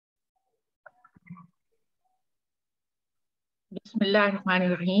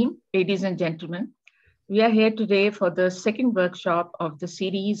Bismillahirrahmanirrahim. Ladies and gentlemen, we are here today for the second workshop of the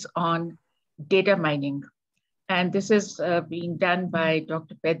series on data mining. And this is being done by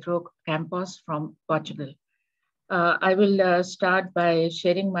Dr. Pedro Campos from Portugal. I will start by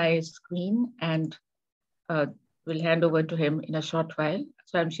sharing my screen and will hand over to him in a short while.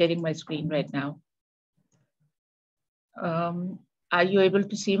 So I'm sharing my screen right now. Are you able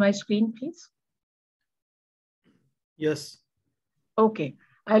to see my screen, please? Yes. Okay,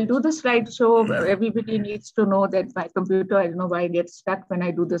 I'll do the slideshow. Everybody needs to know that my computer, I don't know why it gets stuck when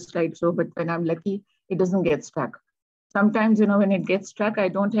I do the slideshow, but when I'm lucky, it doesn't get stuck. Sometimes, when it gets stuck, I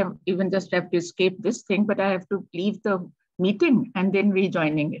don't have just have to escape this thing, but I have to leave the meeting and then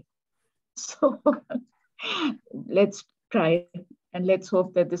rejoining it. So let's try and let's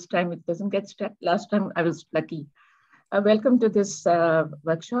hope that this time it doesn't get stuck. Last time I was lucky. Welcome to this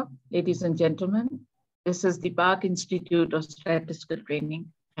workshop, ladies and gentlemen. This is the Park Institute of Statistical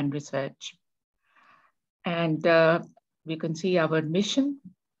Training and Research. And we can see our mission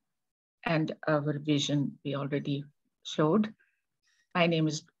and our vision we already showed. My name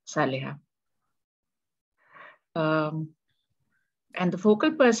is Saleha. And the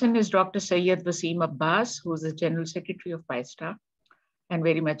focal person is Dr. Syed Wasim Abbas, who is the General Secretary of PISTAR and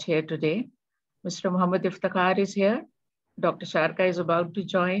very much here today. Mr. Muhammad Iftikhar is here. Dr. Sharka is about to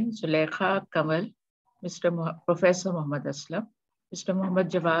join. Zulekha, Kamal, Professor Muhammad Aslam, Mr. Muhammad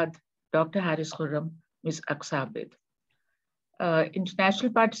Jawad, Dr. Haris Khurram, Ms. Aksabid.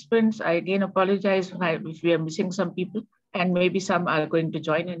 International participants, I again apologize if we are missing some people, and maybe some are going to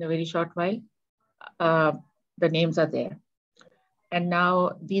join in a very short while. The names are there. And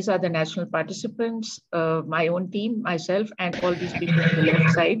now these are the national participants, my own team, myself, and all these people on the left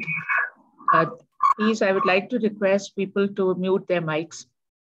side. Please, I would like to request people to mute their mics.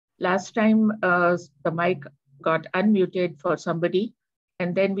 Last time, the mic got unmuted for somebody,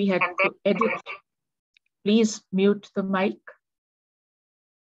 and then we had to edit. Please mute the mic.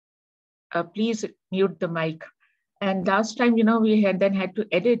 Please mute the mic. And last time, we had to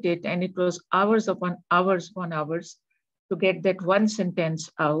edit it, and it was hours upon hours to get that one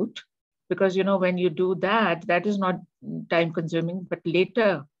sentence out. Because, when you do that, that is not time consuming, but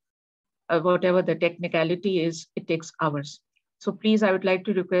later, whatever the technicality is, it takes hours. So please, I would like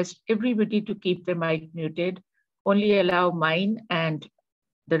to request everybody to keep their mic muted, only allow mine and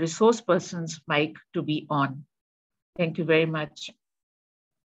the resource person's mic to be on. Thank you very much.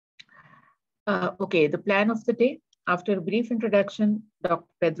 Okay, the plan of the day. After a brief introduction, Dr.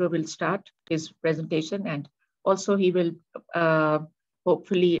 Pedro will start his presentation, and also he will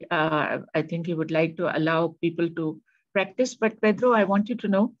hopefully, I think he would like to allow people to practice. But Pedro, I want you to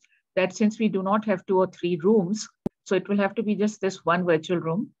know that since we do not have 2 or 3 rooms, so it will have to be just this one virtual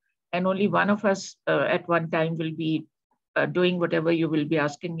room, and only one of us at one time will be doing whatever you will be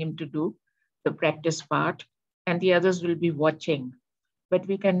asking him to do, the practice part, and the others will be watching. But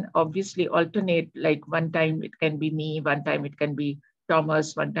we can obviously alternate, like one time it can be me, one time it can be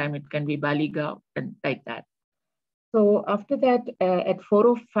Thomas, one time it can be Baliga, and like that. So after that, at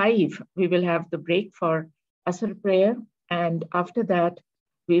 4:05, we will have the break for Asr prayer. And after that,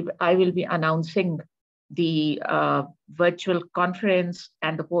 I will be announcing the virtual conference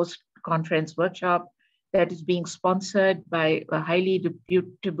and the post-conference workshop that is being sponsored by a highly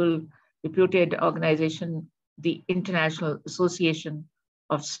reputed organization, the International Association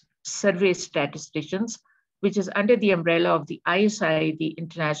of Survey Statisticians, which is under the umbrella of the ISI, the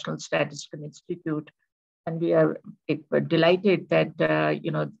International Statistical Institute. And we are delighted that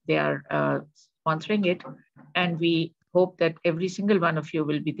they are sponsoring it, and we hope that every single one of you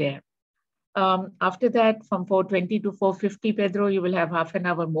will be there. After that, from 4:20 to 4:50, Pedro, you will have half an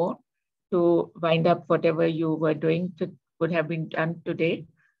hour more to wind up whatever you were doing would have been done today.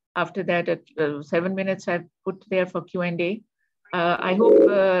 After that, 7 minutes I've put there for Q&A. I hope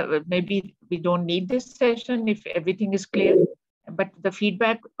maybe we don't need this session if everything is clear, but the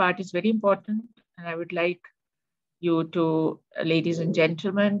feedback part is very important. And I would like you to, ladies and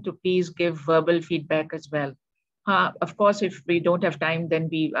gentlemen, to please give verbal feedback as well. Of course, if we don't have time, then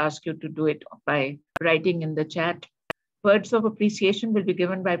we ask you to do it by writing in the chat. Words of appreciation will be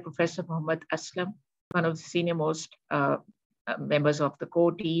given by Professor Muhammad Aslam, one of the senior most members of the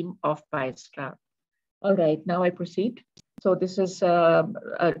core team of PISTAR. All right, now I proceed. So this is an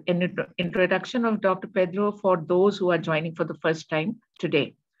introduction of Dr. Pedro for those who are joining for the first time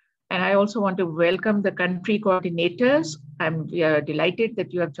today. And I also want to welcome the country coordinators. We are delighted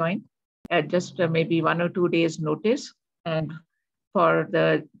that you have joined at just maybe 1 or 2 days notice. And for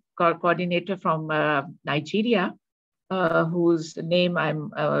the coordinator from Nigeria, whose name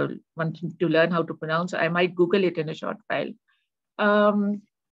I'm wanting to learn how to pronounce, I might Google it in a short while.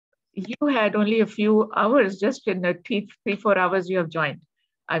 You had only a few hours, just in the 3-4 hours you have joined.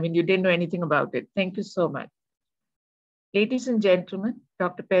 I mean, you didn't know anything about it. Thank you so much. Ladies and gentlemen,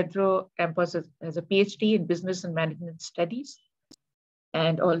 Dr. Pedro Campos has a PhD in Business and Management Studies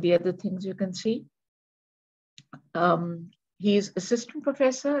and all the other things you can see. He is assistant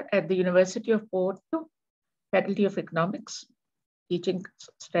professor at the University of Porto, Faculty of Economics, teaching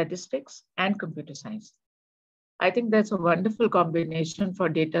statistics and computer science. I think that's a wonderful combination for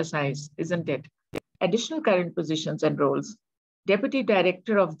data science, isn't it? Additional current positions and roles: Deputy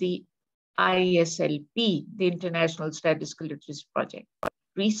Director of the ISLP, the International Statistical Literacy Project,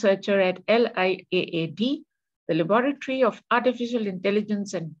 researcher at LIAAD, the Laboratory of Artificial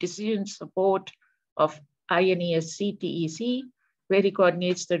Intelligence and Decision Support of INESC TEC, where he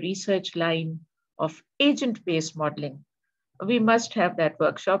coordinates the research line of agent-based modeling. We must have that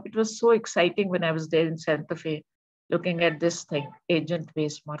workshop. It was so exciting when I was there in Santa Fe, looking at this thing,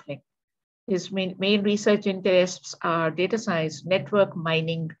 agent-based modeling. His main research interests are data science, network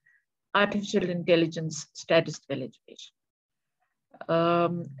mining, artificial intelligence, statistical education.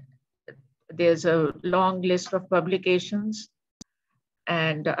 There's a long list of publications,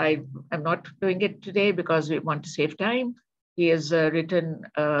 and I'm not doing it today because we want to save time. He has written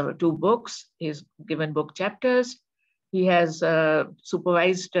 2 books. He's given book chapters. He has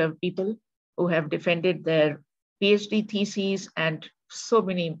supervised people who have defended their PhD theses and so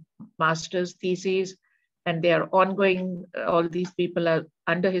many master's theses, and they are ongoing. All these people are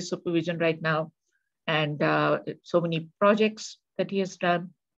under his supervision right now, and so many projects that he has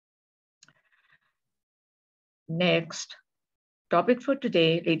done. Next topic for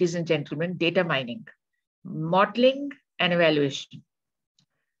today, ladies and gentlemen, data mining, modeling and evaluation.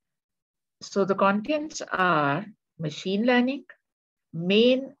 So the contents are machine learning,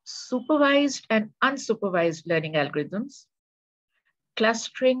 main supervised and unsupervised learning algorithms,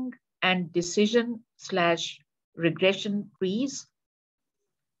 clustering and decision/regression trees,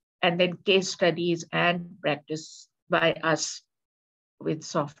 and then case studies and practice by us with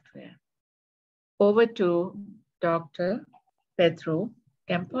software. Over to Dr. Pedro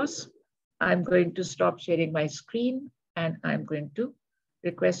Campos. I'm going to stop sharing my screen and I'm going to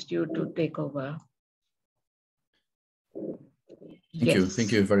request you to take over.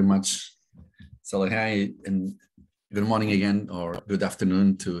 Thank you very much, Saleh, and good morning again, or good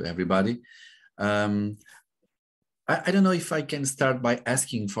afternoon to everybody. I don't know if I can start by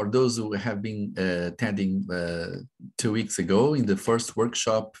asking for those who have been attending 2 weeks ago in the first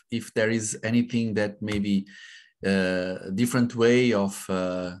workshop, if there is anything that maybe a different way of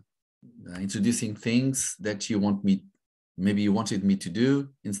introducing things that you want me, maybe you wanted me to do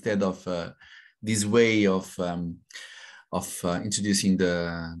instead of this way of introducing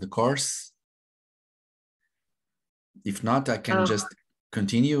the course. If not, I can just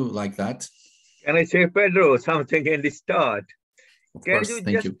continue like that. Can I say, Pedro, something in the start? Of Can course, you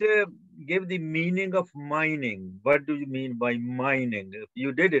thank just you. give the meaning of mining? What do you mean by mining?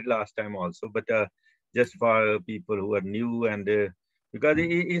 You did it last time also, but just for people who are new, and because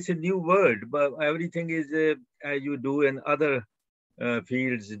it's a new word, but everything is as you do in other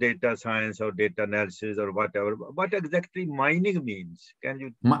fields, data science or data analysis or whatever. What exactly mining means? Can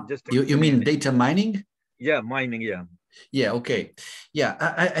you just explain? You mean data mining? Yeah, mining. Yeah. Yeah. Okay. Yeah.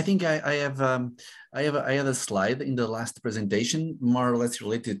 I think I have a slide in the last presentation more or less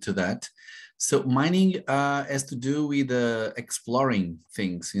related to that. So mining has to do with exploring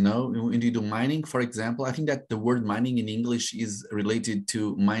things. You know, when you do mining, for example, I think that the word mining in English is related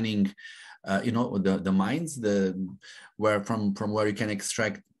to mining. You know, the mines, from where you can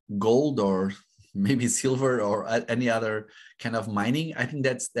extract gold or maybe silver or any other kind of mining. I think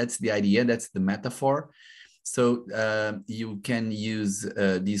that's the idea. That's the metaphor. So you can use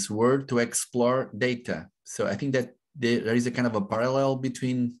this word to explore data. So I think that there is a kind of a parallel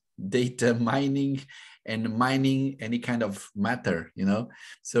between data mining and mining any kind of matter, you know.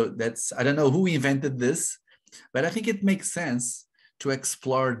 So that's, I don't know who invented this, but I think it makes sense to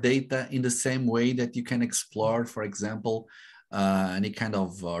explore data in the same way that you can explore, for example, any kind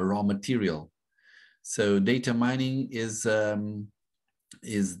of raw material. So data mining is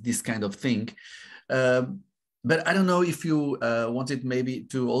this kind of thing. But I don't know if you wanted maybe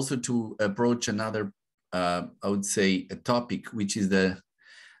to also to approach another, I would say, a topic, which is that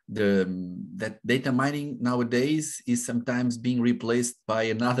data mining nowadays is sometimes being replaced by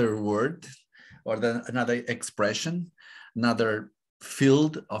another word or another expression, another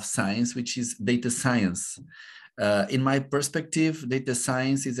field of science, which is data science. In my perspective, data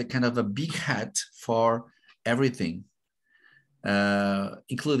science is a kind of a big hat for everything,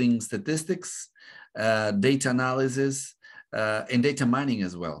 including statistics, data analysis, and data mining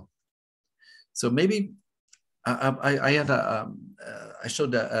as well. So maybe I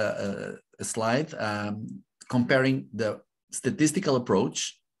showed a slide comparing the statistical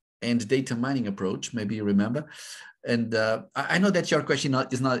approach and data mining approach. Maybe you remember. And I know that your question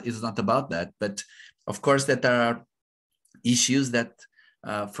is not about that, but of course that there are issues that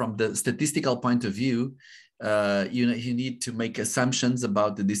from the statistical point of view, you need to make assumptions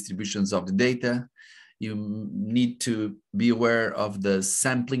about the distributions of the data. You need to be aware of the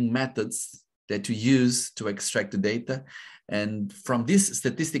sampling methods that you use to extract the data. And from this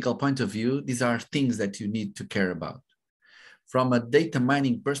statistical point of view, these are things that you need to care about. From a data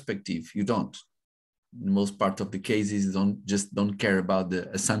mining perspective, you don't. In most part of the cases, don't care about the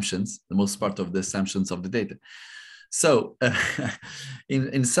assumptions, the most part of the assumptions of the data. So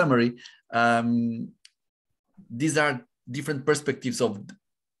in summary, these are different perspectives of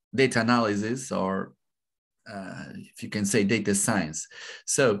data analysis, or if you can say data science.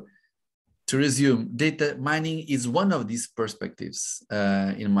 So to resume, data mining is one of these perspectives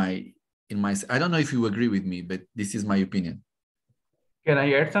in my, I don't know if you agree with me, but this is my opinion. Can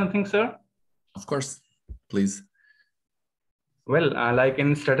I add something, sir? Of course, please. Well, like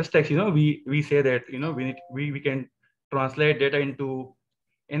in statistics, we say that, we can translate data into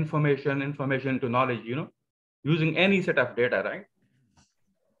information to knowledge, using any set of data, right?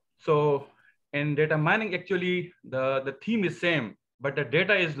 So in data mining, actually, the theme is same, but the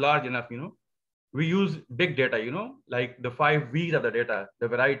data is large enough, We use big data, like the 5 V's of the data, the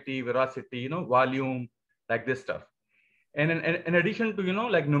variety, veracity, volume, like this stuff. And in addition to,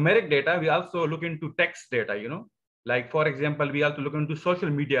 like numeric data, we also look into text data, like, for example, we also look into social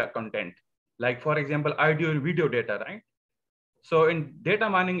media content, like, for example, audio and video data, right? So in data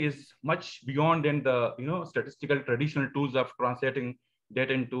mining is much beyond than the, statistical traditional tools of translating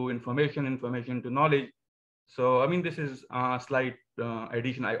data into information to knowledge. So, I mean, this is a slight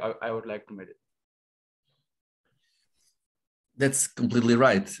addition I would like to make it. That's completely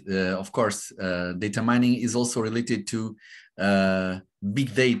right. Of course, data mining is also related to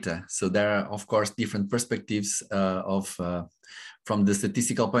big data. So there are, of course, different perspectives from the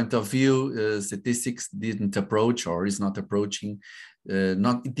statistical point of view. Statistics didn't approach or is not approaching.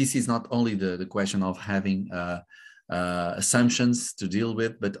 This is not only the question of having assumptions to deal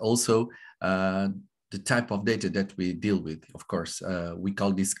with, but also the type of data that we deal with. Of course, we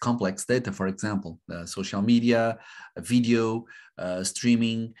call this complex data, for example, social media, video,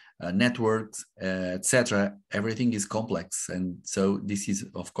 streaming, networks, etc. Everything is complex. And so this is,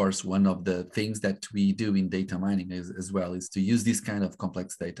 of course, one of the things that we do in data mining as well, is to use this kind of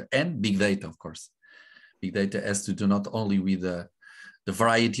complex data and big data, of course. Big data has to do not only with the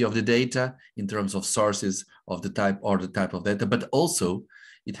variety of the data in terms of sources of the type of data, but also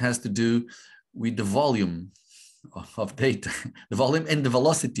it has to do with the volume of data, the volume and the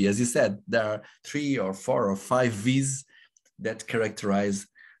velocity. As you said, there are 3 or 4 or 5 V's that characterize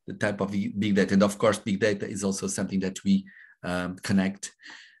the type of big data. And of course, big data is also something that we connect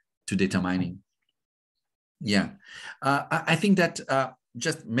to data mining. Yeah, I think that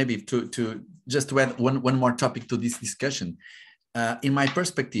just maybe to add one more topic to this discussion. In my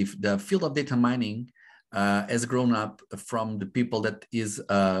perspective, the field of data mining has grown up from the people that is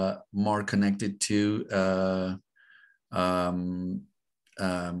more connected to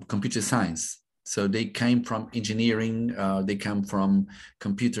computer science. So they came from engineering, they come from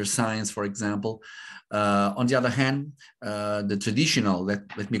computer science, for example. On the other hand, the traditional,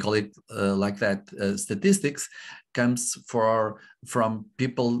 let me call it like that, statistics comes from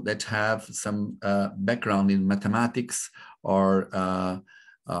people that have some background in mathematics or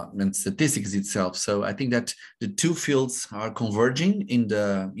and statistics itself. So I think that the two fields are converging in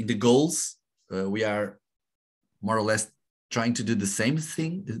the goals. We are more or less trying to do the same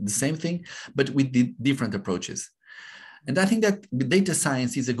thing, but with the different approaches. And I think that data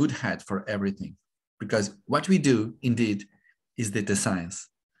science is a good hat for everything, because what we do indeed is data science.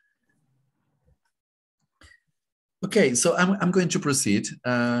 Okay, so I'm going to proceed.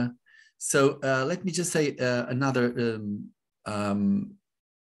 Let me just say another.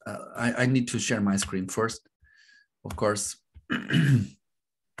 I need to share my screen first, of course.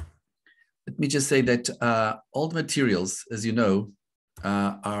 Let me just say that all the materials, as you know,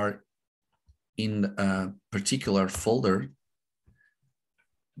 are in a particular folder.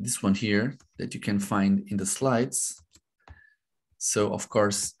 This one here that you can find in the slides. So of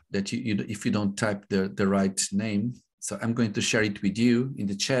course, that if you don't type the right name, so I'm going to share it with you in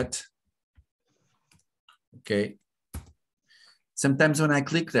the chat. Okay. Sometimes when I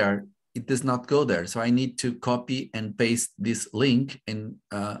click there, it does not go there. So I need to copy and paste this link and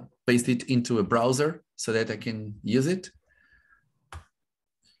paste it into a browser so that I can use it.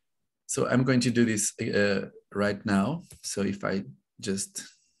 So I'm going to do this right now. So if I just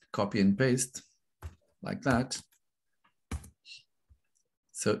copy and paste like that.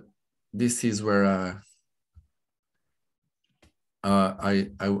 So this is where I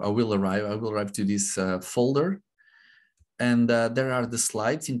will arrive. I will arrive to this folder. And there are the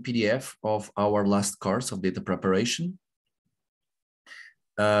slides in PDF of our last course of data preparation.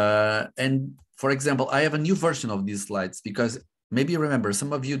 And for example, I have a new version of these slides because maybe you remember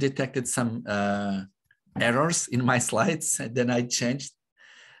some of you detected some errors in my slides, and then I changed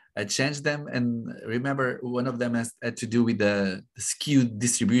them. And remember, one of them had to do with the skewed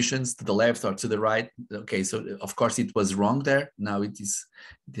distributions to the left or to the right. Okay, so of course it was wrong there. Now it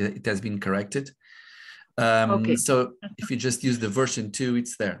has been corrected. Okay. So if you just use the version 2,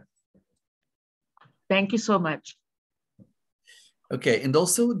 it's there. Thank you so much. Okay, and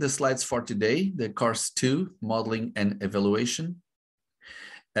also the slides for today, the course 2, modeling and evaluation,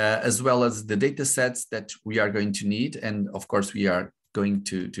 as well as the data sets that we are going to need. And of course, we are going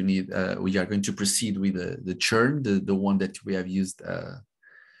to need, we are going to proceed with the churn, the one that we have used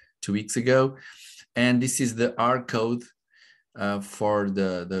 2 weeks ago. And this is the R code for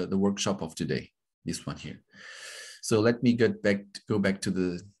the workshop of today, this one here. So let me go back to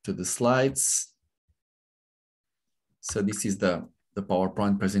the slides. So this is the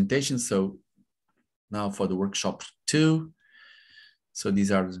PowerPoint presentation. So now for the workshop 2. So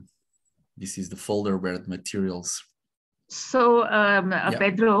this is the folder where the materials. So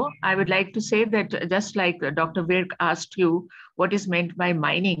Pedro, I would like to say that just like Dr. Virk asked you what is meant by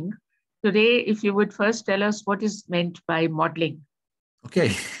mining, today, if you would first tell us what is meant by modeling.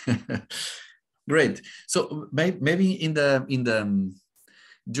 Okay, great. So maybe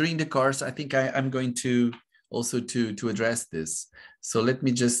during the course, I think I'm going to also to address this. So let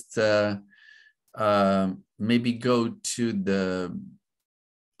me just maybe go to the,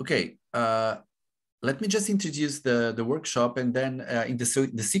 okay, let me just introduce the workshop, and then in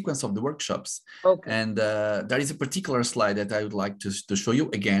the sequence of the workshops. Okay. And there is a particular slide that I would like to show you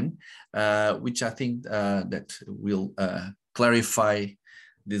again, which I think that will clarify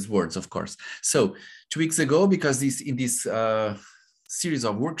these words, of course. So 2 weeks ago, because in this series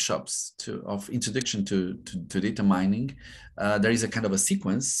of workshops of introduction to data mining, there is a kind of a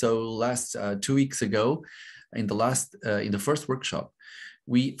sequence. So last 2 weeks ago, in the first workshop,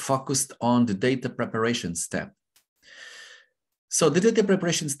 we focused on the data preparation step. So the data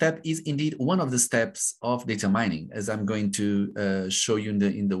preparation step is indeed one of the steps of data mining, as I'm going to show you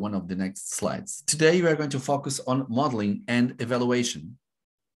in the one of the next slides. Today, we are going to focus on modeling and evaluation.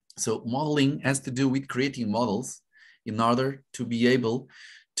 So modeling has to do with creating models in order to be able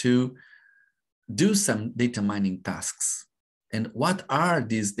to do some data mining tasks. And what are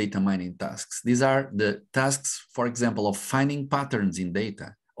these data mining tasks? These are the tasks, for example, of finding patterns in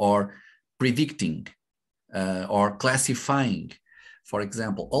data, or predicting, or classifying. For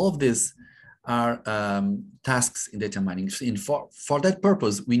example, all of these are tasks in data mining. For that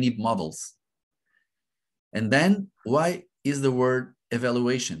purpose, we need models. And then why is the word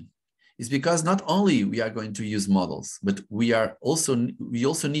evaluation? It's because not only we are going to use models, but we also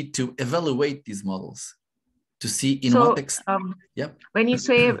need to evaluate these models to see in what extent. Yep. When you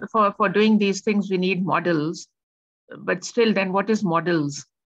say for doing these things, we need models, but still then what is models?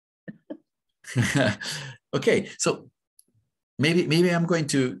 Okay, so maybe I'm going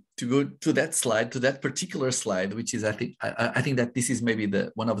to go to that slide, to that particular slide, which is I think that this is maybe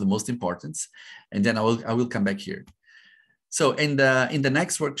one of the most important, and then I will come back here. So in the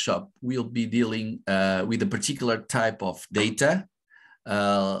next workshop, we'll be dealing with a particular type of data,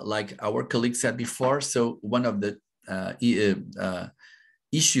 like our colleague said before. So one of the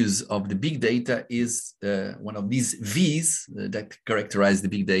issues of the big data is one of these V's that characterize the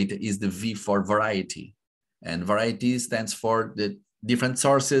big data is the V for variety. And variety stands for the different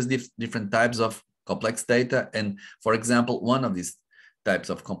sources, different types of complex data. And for example, one of these types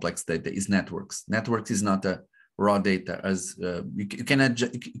of complex data is networks. Networks is not a raw data, as you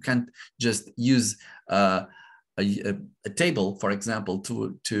can't just use a table, for example,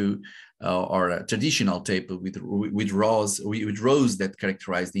 or a traditional table with rows that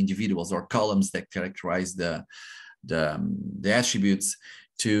characterize the individuals, or columns that characterize the attributes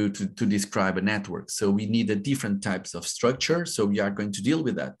to describe a network. So we need a different types of structure. So we are going to deal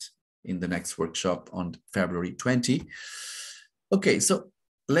with that in the next workshop on February 20. Okay, so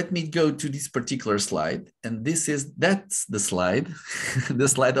let me go to this particular slide, and that's the slide, the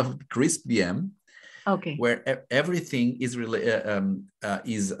slide of CRISP VM. Okay. Where everything is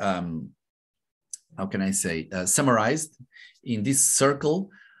how can I say, summarized in this circle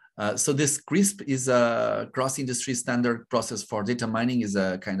So this CRISP is a cross-industry standard process for data mining, is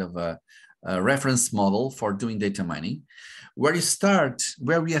a kind of a reference model for doing data mining, where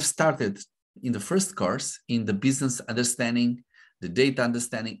we have started in the first course in the business understanding, the data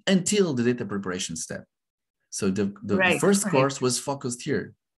understanding until the data preparation step. So the first course was focused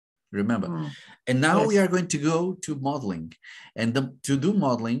here, remember? And now we are going to go to modeling, and to do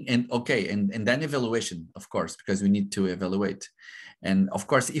modeling and then evaluation, of course, because we need to evaluate. And of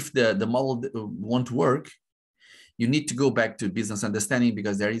course, if the model won't work, you need to go back to business understanding,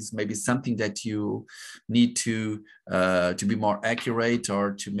 because there is maybe something that you need to be more accurate,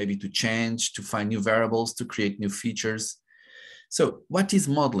 or to change, to find new variables, to create new features. So what is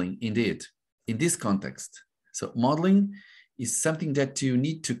modeling indeed in this context? So modeling is something that you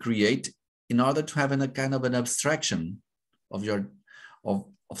need to create in order to have a kind of an abstraction of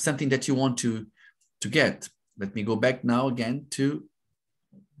something that you want to get. Let me go back now again to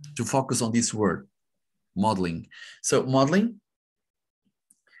focus on this word, modeling. So modeling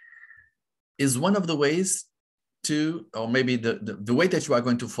is one of the ways to, or maybe the way that you are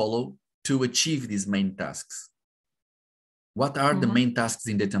going to follow to achieve these main tasks. What are the main tasks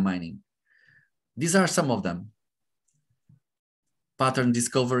in data mining? These are some of them: pattern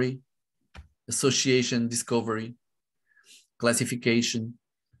discovery, association discovery, classification,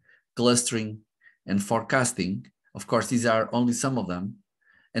 clustering, and forecasting. Of course, these are only some of them.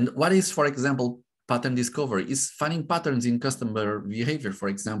 And what is, for example, pattern discovery? Is finding patterns in customer behavior, for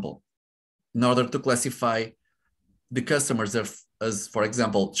example, in order to classify the customers as, for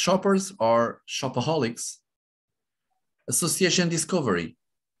example, shoppers or shopaholics. Association discovery,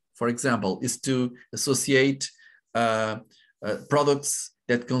 for example, is to associate products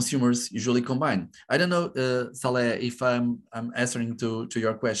that consumers usually combine. I don't know, Saleh, if I'm answering to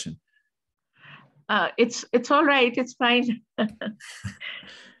your question. It's all right. It's fine.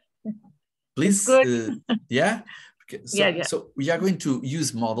 Please, yeah? Okay, so, so we are going to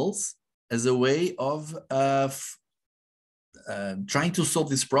use models as a way of trying to solve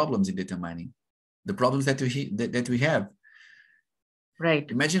these problems in data mining, the problems that we have. Right.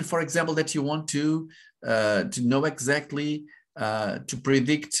 Imagine, for example, that you want to know exactly, to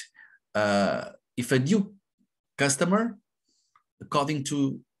predict if a new customer, according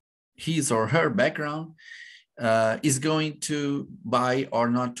to his or her background, is going to buy or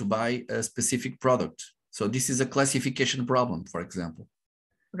not to buy a specific product. So this is a classification problem, for example.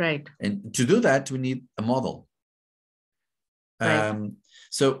 Right. And to do that, we need a model. Right.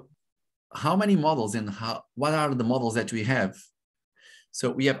 So how many models and what are the models that we have? So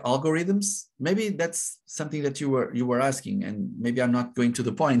we have algorithms. Maybe that's something that you were asking, and maybe I'm not going to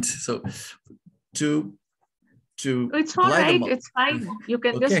the point. So it's all right. It's fine. You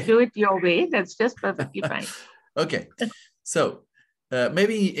can just do it your way. That's just perfectly fine. Okay. So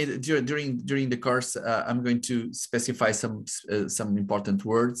maybe during the course, I'm going to specify some important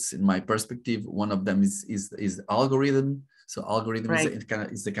words in my perspective. One of them is algorithm. So algorithm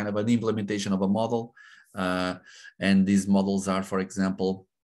is the kind of an implementation of a model. And these models are, for example,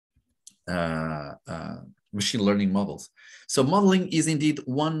 machine learning models. So modeling is indeed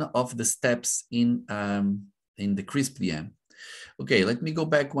one of the steps in the CRISP VM. Okay, let me go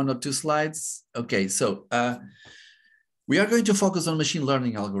back 1 or 2 slides. Okay, so we are going to focus on machine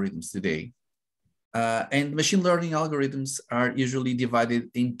learning algorithms today. And machine learning algorithms are usually divided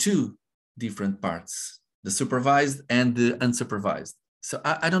in 2 different parts: the supervised and the unsupervised. So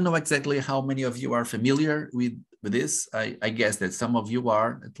I don't know exactly how many of you are familiar with this. I guess that some of you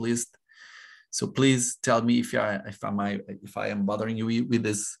are, at least. So please tell me if I am bothering you with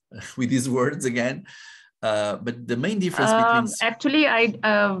these words again. But the main difference between actually,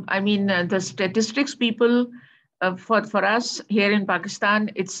 I mean, the statistics people for us here in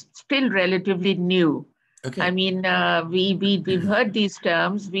Pakistan, it's still relatively new. Okay. I mean, we've heard these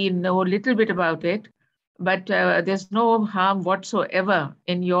terms. We know a little bit about it. But there's no harm whatsoever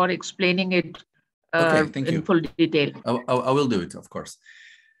in your explaining it in full detail. I will do it, of course.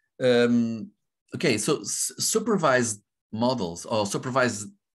 Okay, so supervised models or supervised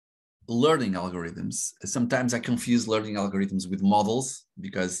learning algorithms. Sometimes I confuse learning algorithms with models,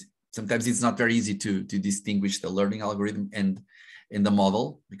 because sometimes it's not very easy to distinguish the learning algorithm and in the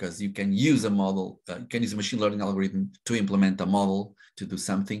model, because you can use a model, you can use a machine learning algorithm to implement a model to do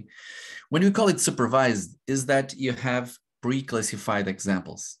something. When we call it supervised, is that you have pre-classified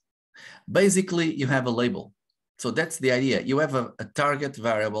examples. Basically, you have a label. So that's the idea. You have a target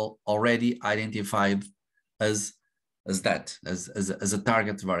variable already identified as a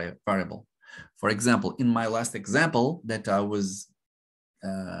target variable. For example, in my last example that I was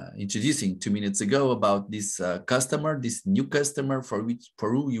introducing 2 minutes ago about this customer, this new customer for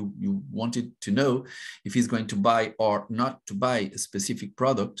who you wanted to know if he's going to buy or not to buy a specific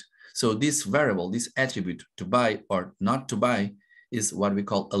product. So this variable, this attribute to buy or not to buy is what we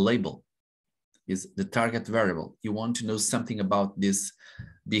call a label, is the target variable. You want to know something about this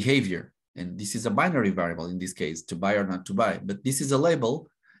behavior. And this is a binary variable in this case, to buy or not to buy. But this is a label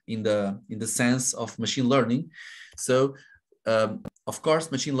in the sense of machine learning. So of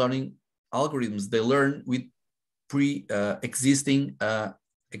course, machine learning algorithms, they learn with pre-existing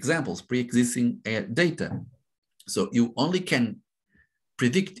examples, pre-existing data. So you only can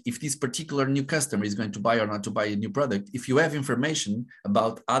predict if this particular new customer is going to buy or not to buy a new product if you have information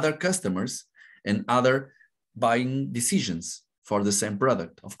about other customers and other buying decisions for the same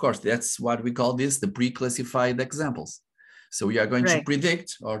product. Of course, that's what we call this, the pre-classified examples. So we are going to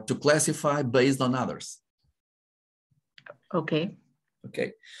predict or to classify based on others. Okay.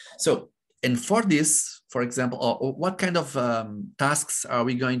 Okay. So, and for this, for example, what kind of tasks are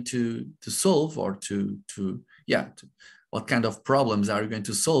we going to solve, or what kind of problems are we going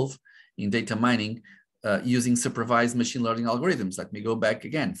to solve in data mining using supervised machine learning algorithms? Let me go back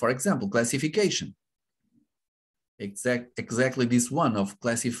again. For example, classification. Exactly this one of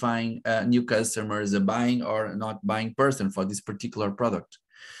classifying new customers, a buying or not buying person for this particular product.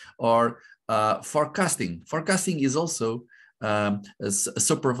 Or forecasting. Forecasting is also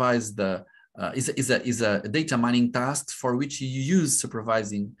supervised, is a data mining task for which you use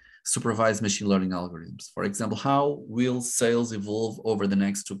supervised machine learning algorithms. For example, how will sales evolve over the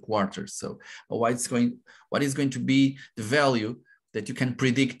next 2 quarters? So what is going to be the value that you can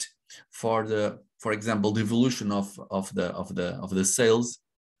predict for example, the evolution of the sales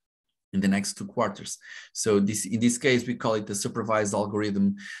in the next 2 quarters. So in this case, we call it a supervised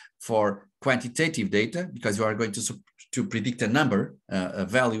algorithm for quantitative data, because you are going to predict a number, a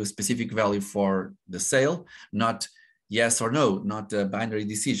value, a specific value for the sale, not yes or no, not a binary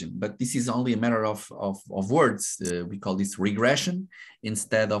decision. But this is only a matter of words. We call this regression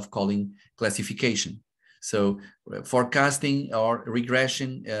instead of calling classification. So forecasting or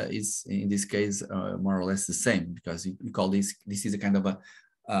regression is in this case more or less the same, because we call this is a kind of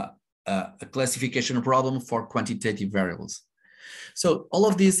a classification problem for quantitative variables. So all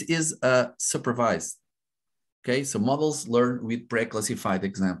of this is supervised. Okay, so models learn with pre-classified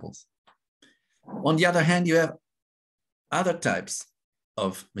examples. On the other hand, you have other types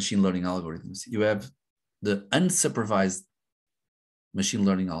of machine learning algorithms. You have the unsupervised machine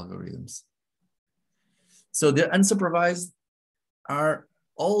learning algorithms. So the unsupervised are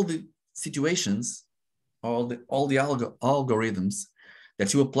all the situations, all the algorithms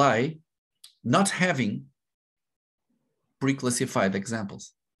that you apply not having pre-classified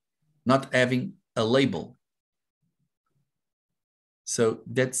examples, not having a label. So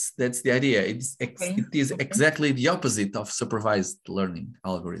that's the idea. It is exactly the opposite of supervised learning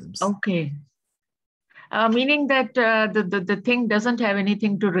algorithms. Okay. Meaning that the thing doesn't have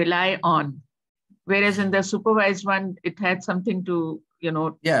anything to rely on. Whereas in the supervised one, it had something to,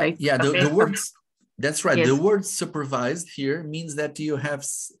 the words, that's right. Yes. The word supervised here means that you have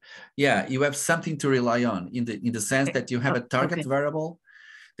something to rely on in the sense that you have a target variable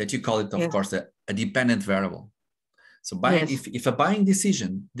that you call it, of course, a dependent variable. So if a buying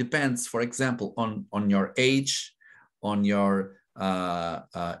decision depends, for example, on your age, on your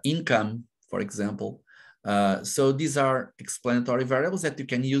income, for example, so these are explanatory variables that you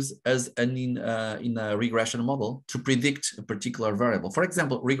can use as in a regression model to predict a particular variable. For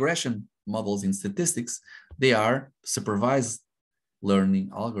example, regression models in statistics, they are supervised learning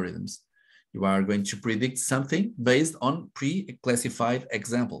algorithms. You are going to predict something based on pre-classified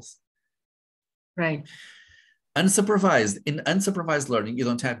examples. Right. In unsupervised learning, you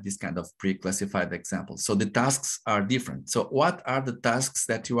don't have this kind of pre-classified examples. So the tasks are different. So what are the tasks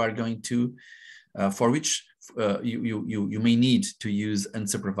that you are going to for which you may need to use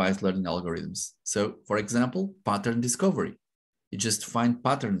unsupervised learning algorithms? So, for example, pattern discovery. You just find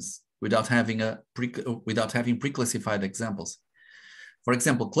patterns without having pre-classified examples. For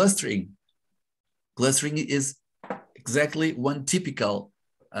example, clustering. Clustering is exactly one typical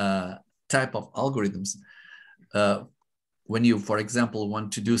type of algorithms. When you, for example,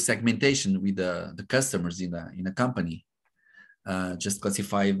 want to do segmentation with the customers in a company. Just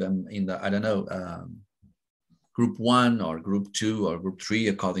classify them in the, I don't know, group 1 or group 2 or group 3,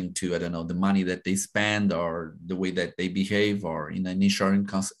 according to, I don't know, the money that they spend or the way that they behave, or in an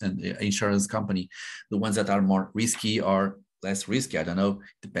insurance company, the ones that are more risky or less risky, I don't know,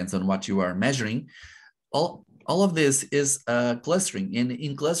 depends on what you are measuring. All of this is clustering.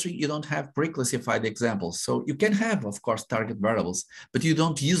 In clustering, you don't have pre-classified examples. So you can have, of course, target variables, but you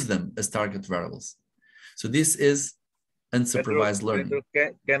don't use them as target variables. So this is unsupervised learning.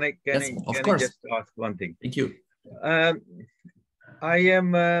 Pedro, can I just ask one thing? Thank you. I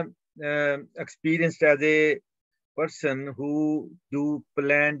am experienced as a person who do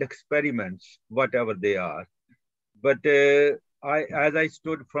planned experiments, whatever they are. But as I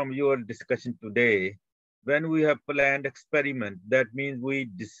stood from your discussion today, when we have planned experiment, that means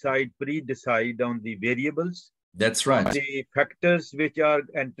we pre-decide on the variables. That's right. The factors which are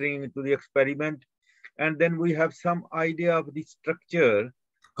entering into the experiment. And then we have some idea of the structure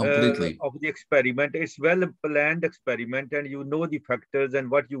completely of the experiment. It's well planned experiment, and you know the factors and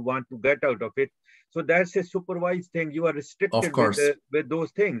what you want to get out of it. So that's a supervised thing. You are restricted with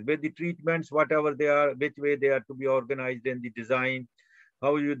those things, with the treatments, whatever they are, which way they are to be organized in the design,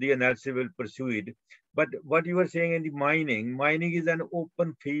 how the analysis will pursue it. But what you are saying in the mining is an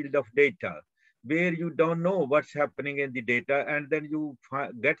open field of data where you don't know what's happening in the data, and then you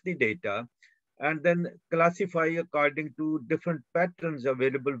get the data and then classify according to different patterns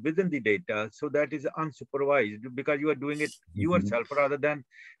available within the data. So that is unsupervised because you are doing it yourself rather than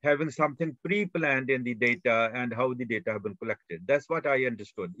having something pre-planned in the data and how the data have been collected. That's what I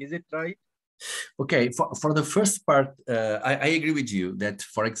understood. Is it right? Okay, for the first part, I agree with you that,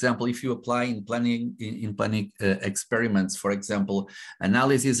 for example, if you apply in planning experiments, for example,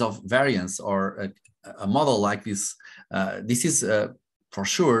 analysis of variance or a model like this, this is for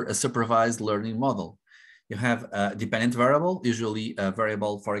sure a supervised learning model. You have a dependent variable, usually a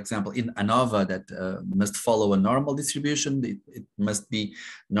variable, for example, in ANOVA that must follow a normal distribution. It must be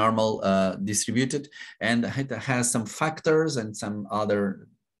normal distributed, and it has some factors and some other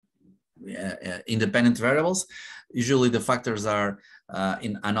independent variables. Usually the factors are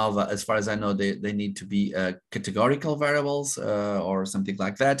in ANOVA, as far as I know, they need to be categorical variables or something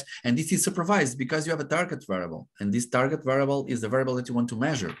like that. And this is supervised because you have a target variable, and this target variable is the variable that you want to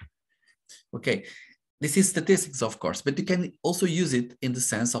measure. Okay, this is statistics, of course, but you can also use it in the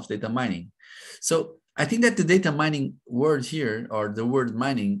sense of data mining. So I think that the data mining word here, or the word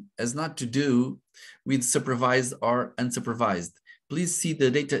mining, has not to do with supervised or unsupervised. Please see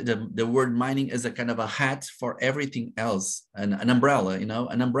the word mining as a kind of a hat for everything else, an umbrella, you know,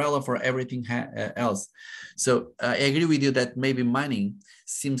 an umbrella for everything else. So I agree with you that maybe mining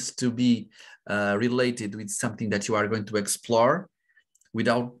seems to be related with something that you are going to explore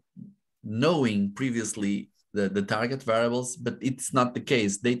without knowing previously the target variables, but it's not the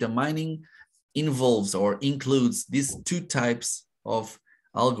case. Data mining involves or includes these two types of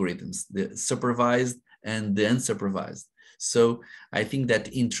algorithms, the supervised and the unsupervised. So I think that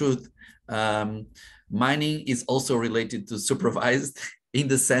in truth, mining is also related to supervised in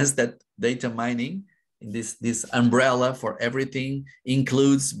the sense that data mining, this umbrella for everything,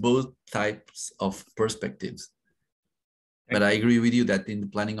 includes both types of perspectives. But I agree with you that in the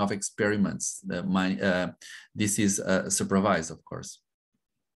planning of experiments, this is supervised, of course.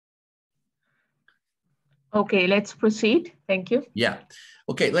 Okay, let's proceed. Thank you. Yeah.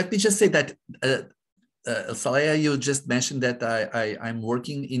 Okay, let me just say that Saleha, you just mentioned that I'm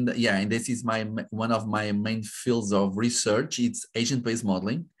working in the, and this is one of my main fields of research. It's agent-based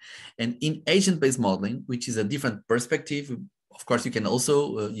modeling. And in agent-based modeling, which is a different perspective, of course, you can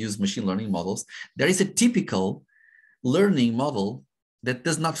also use machine learning models. There is a typical learning model that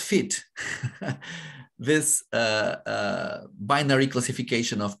does not fit this binary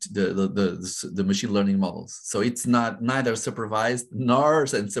classification of the machine learning models. So it's neither supervised nor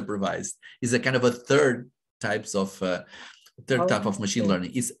unsupervised. It's a kind of a third type of machine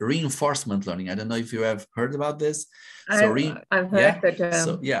learning. It's reinforcement learning. I don't know if you have heard about this. So I've heard that.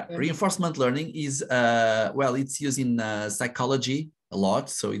 So reinforcement learning is it's used in psychology a lot.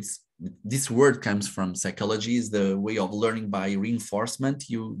 So this word comes from psychology, is the way of learning by reinforcement.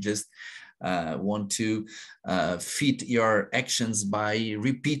 You just want to fit your actions by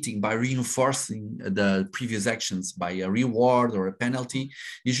reinforcing the previous actions by a reward or a penalty.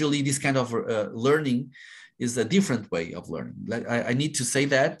 Usually this kind of learning is a different way of learning. I need to say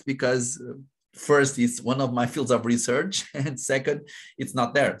that because first, it's one of my fields of research, and second, it's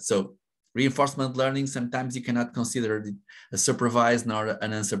not there. So reinforcement learning, sometimes you cannot consider it a supervised nor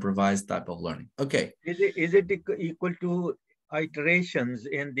an unsupervised type of learning. Okay. Is it equal to iterations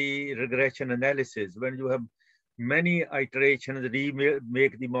in the regression analysis? When you have many iterations,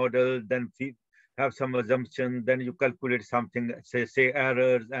 remake the model, then have some assumption, then you calculate something, say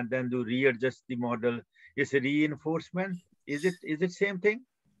errors, and then you readjust the model. Is it reinforcement? Is it same thing?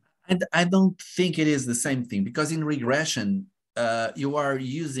 And I don't think it is the same thing, because in regression, you are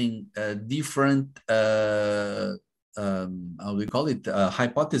using different, how do we call it,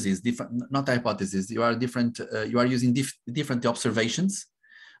 hypotheses, different, not hypotheses, you are different, you are using different observations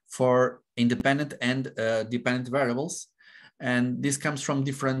for independent and dependent variables. And this comes from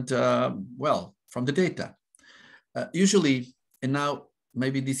different, well, from the data. Usually, and now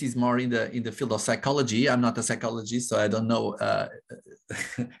maybe this is more in the field of psychology. I'm not a psychologist, so I don't know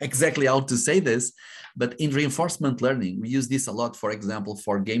exactly how to say this, but in reinforcement learning, we use this a lot, for example,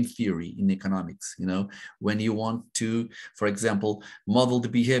 for game theory in economics. You know, when you want to, for example, model the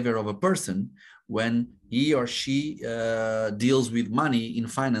behavior of a person when he or she deals with money in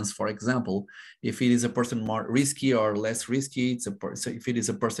finance, for example, if it is a person more risky or less risky, so if it is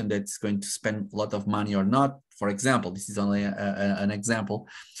a person that's going to spend a lot of money or not, for example, this is only an example.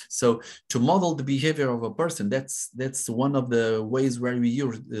 So to model the behavior of a person, that's one of the ways where we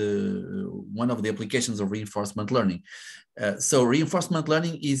use one of the applications of reinforcement learning. So reinforcement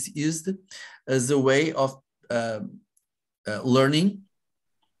learning is used as a way of learning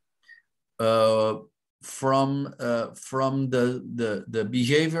from the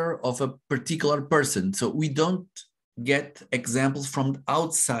behavior of a particular person. So we don't get examples from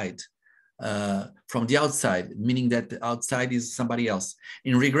outside, meaning that the outside is somebody else.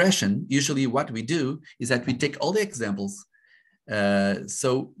 In regression, usually what we do is that we take all the examples,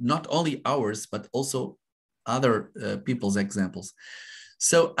 so not only ours, but also other people's examples.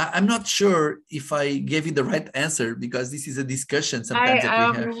 So I'm not sure if I gave you the right answer, because this is a discussion sometimes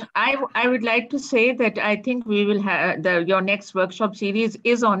that we have. I would like to say that I think we will have your next workshop series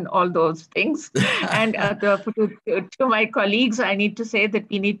is on all those things. And to my colleagues, I need to say that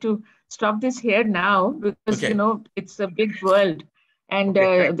we need to stop this here now, because you know it's a big world, and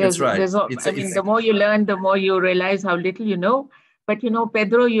That's right. The more you learn, the more you realize how little you know. But you know,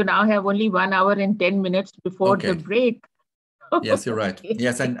 Pedro, you now have only 1 hour and 10 minutes before the break. Yes, you're right.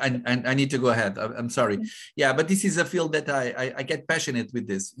 Yes, and I need to go ahead. I'm sorry. Yeah, but this is a field that I get passionate with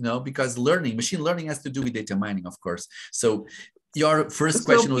this, you know, because machine learning has to do with data mining, of course. So your first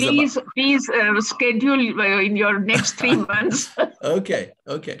question was about... Please schedule in your next 3 months. Okay.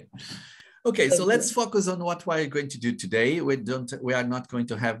 So let's focus on what we're going to do today. We are not going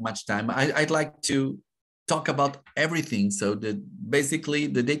to have much time. I'd like to talk about everything. So basically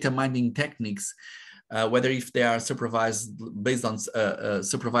the data mining techniques, whether if they are supervised based on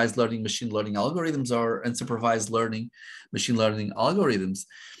supervised learning machine learning algorithms or unsupervised learning machine learning algorithms,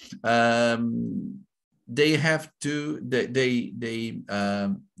 they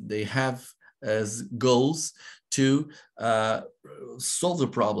have as goals to solve the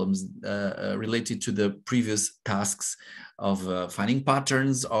problems related to the previous tasks of finding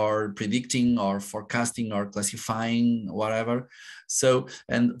patterns or predicting or forecasting or classifying, whatever. So,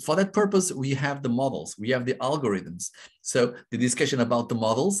 and for that purpose, we have the models, we have the algorithms. So the discussion about the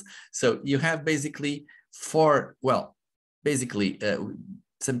models. So you have basically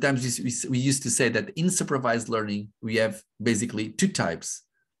sometimes we used to say that in supervised learning, we have basically 2 types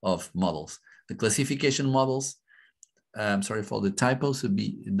of models. The classification models, I'm sorry for the typos, would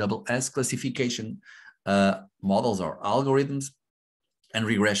be SS classification models or algorithms, and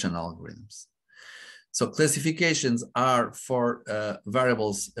regression algorithms. So classifications are for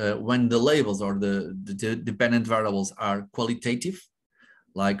variables when the labels or the dependent variables are qualitative,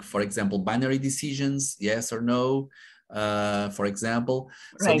 like, for example, binary decisions, yes or no, for example.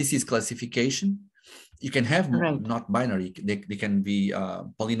 So this is classification. You can have not binary, they can be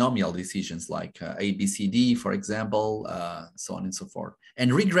polynomial decisions like A, B, C, D, for example, so on and so forth.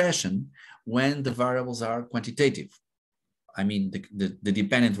 And regression, when the variables are quantitative. I mean, the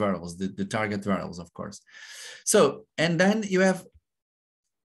dependent variables, the target variables, of course. So, and then you have,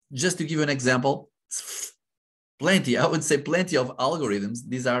 just to give you an example, I would say plenty of algorithms.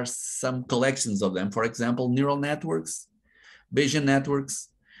 These are some collections of them. For example, neural networks, Bayesian networks,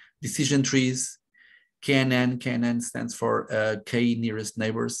 decision trees, KNN stands for K nearest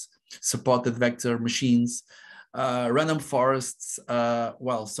neighbors, supported vector machines, random forests,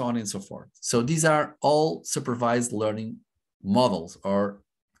 well, so on and so forth. So these are all supervised learning models or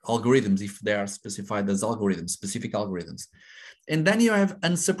algorithms, if they are specified as algorithms, specific algorithms. And then you have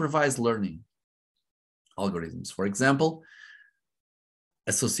unsupervised learning algorithms, for example,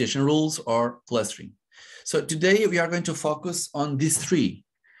 association rules or clustering. So today we are going to focus on these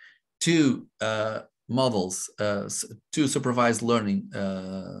two models, 2 supervised learning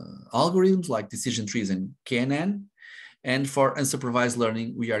algorithms like decision trees and KNN. And for unsupervised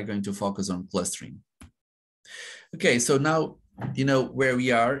learning, we are going to focus on clustering. Okay, so now you know where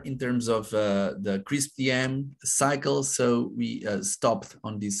we are in terms of the CRISP-DM cycle. So we stopped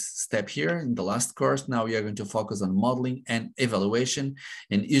on this step here in the last course. Now we are going to focus on modeling and evaluation.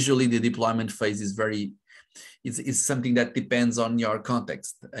 And usually the deployment phase is it's something that depends on your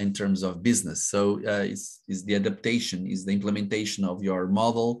context in terms of business. So it's the adaptation, is the implementation of your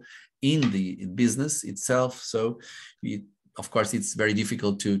model in the business itself. So of course, it's very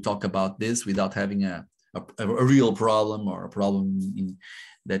difficult to talk about this without having a real problem, or a problem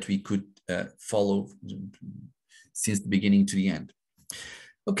that we could follow since the beginning to the end.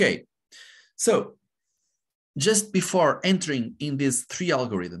 Okay, so just before entering in these three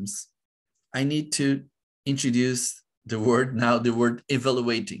algorithms, I need to introduce the word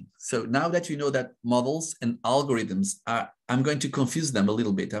evaluating. So now that you know that models and algorithms I'm going to confuse them a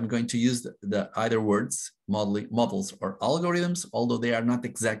little bit. I'm going to use the either words, models or algorithms, although they are not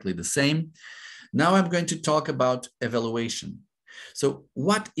exactly the same. Now I'm going to talk about evaluation. So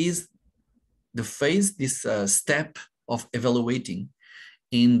what is the phase, this step of evaluating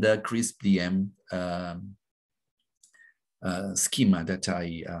in the CRISP-DM schema that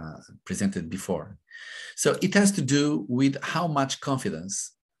I presented before? So it has to do with how much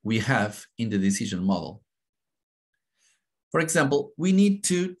confidence we have in the decision model. For example, we need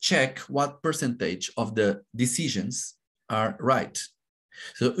to check what percentage of the decisions are right.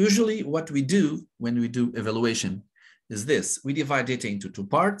 So usually what we do when we do evaluation is this: we divide data into two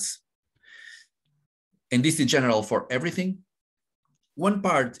parts, and this is general for everything. One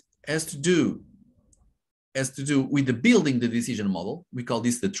part has to do with the building the decision model. We call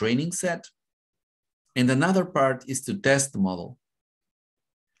this the training set. And another part is to test the model.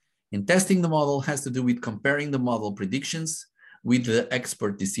 And testing the model has to do with comparing the model predictions with the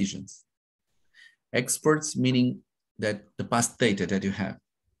expert decisions. Experts meaning that the past data that you have.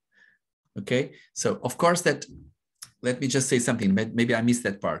 Okay, so of course that, let me just say something, maybe I missed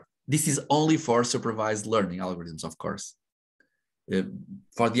that part. This is only for supervised learning algorithms, of course.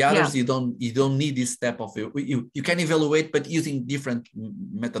 For the others, you don't need this step of, you can evaluate, but using different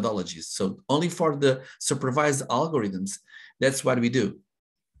methodologies. So only for the supervised algorithms, that's what we do.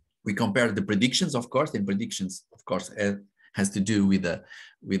 We compare the predictions, of course, and predictions, of course, has to do with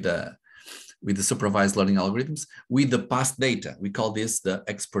the supervised learning algorithms, with the past data. We call this the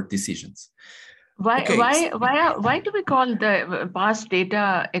expert decisions. Why do we call the past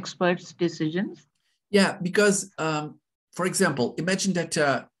data experts decisions? Yeah, because for example, imagine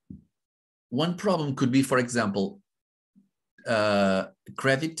that one problem could be, for example,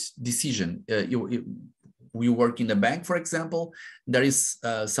 credit decision. We work in a bank, for example. There is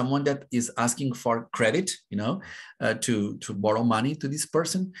someone that is asking for credit, to borrow money to this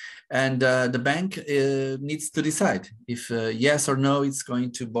person, and the bank needs to decide if yes or no it's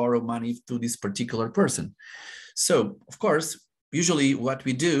going to borrow money to this particular person. So, of course, usually what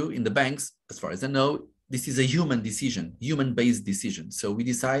we do in the banks, as far as I know, this is a human decision, human-based decision. So we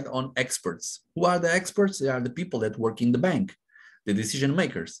decide on experts. Who are the experts? They are the people that work in the bank, the decision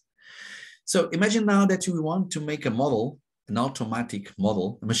makers. So imagine now that you want to make a model, an automatic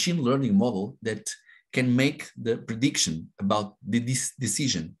model, a machine learning model that can make the prediction about this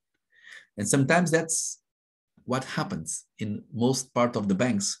decision. And sometimes that's what happens in most part of the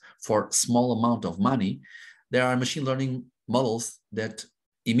banks. For small amount of money, there are machine learning models that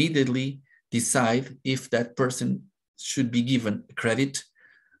immediately decide if that person should be given credit,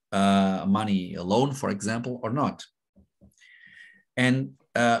 money, a loan, for example, or not. And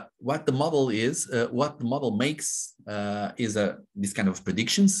what the model is, what the model makes is this kind of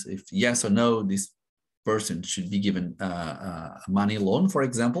predictions. If yes or no, this person should be given a money loan, for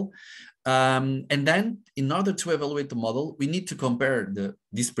example. And then in order to evaluate the model, we need to compare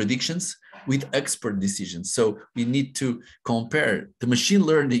these predictions with expert decisions. So we need to compare the machine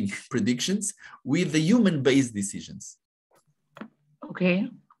learning predictions with the human-based decisions. Okay.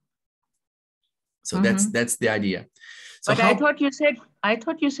 So that's the idea. So but I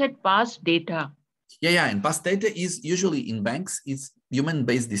thought you said past data. Yeah, and past data is usually in banks, it's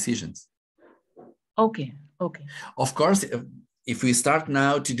human-based decisions. Okay. Of course, if we start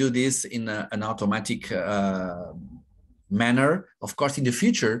now to do this in an automatic manner, of course, in the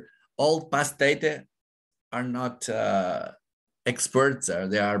future, all past data are not experts.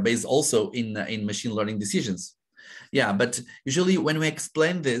 They are based also in machine learning decisions. Yeah, but usually when we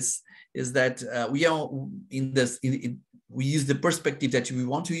explain this, is that we are we use the perspective that we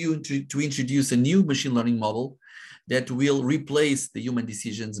want to introduce a new machine learning model that will replace the human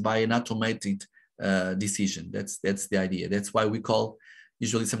decisions by an automated decision. That's the idea. That's why we call,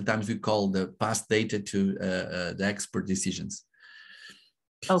 usually sometimes we call the past data to the expert decisions.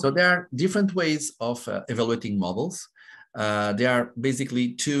 Okay. So there are different ways of evaluating models. There are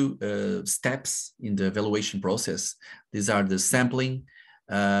basically two steps in the evaluation process. These are the sampling,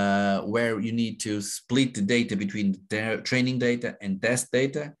 where you need to split the data between the training data and test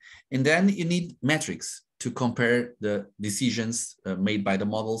data. And then you need metrics to compare the decisions made by the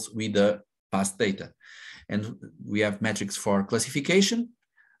models with the past data. And we have metrics for classification,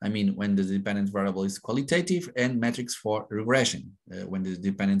 I mean, when the dependent variable is qualitative, and metrics for regression, when the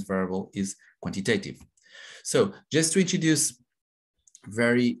dependent variable is quantitative. So just to introduce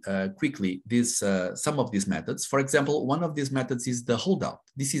very quickly some of these methods. For example, one of these methods is the holdout.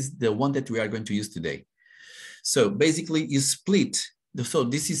 This is the one that we are going to use today. So basically you split, so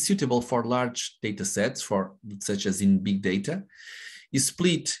this is suitable for large data sets, such as in big data. You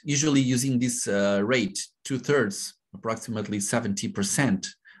split, usually using this rate, 2/3, approximately 70%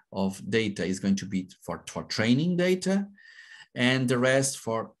 of data is going to be for training data, and the rest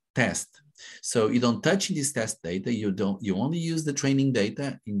for test. So you don't touch this test data. You only use the training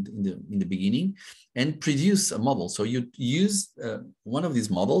data in the beginning and produce a model. So you use one of these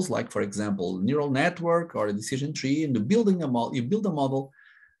models, like for example, neural network or a decision tree, and you build a model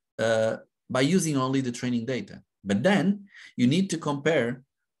by using only the training data. But then you need to compare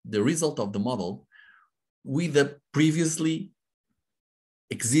the result of the model with the previously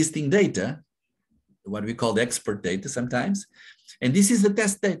existing data, what we call the expert data sometimes. And this is the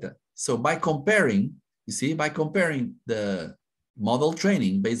test data. So by comparing, you see, by comparing the model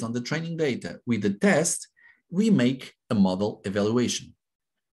training based on the training data with the test, we make a model evaluation.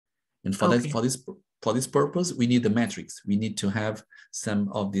 And for this purpose, we need the metrics. We need to have some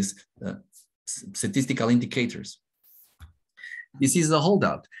of these statistical indicators. This is the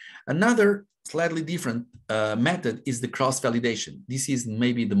holdout. Another slightly different method is the cross-validation. This is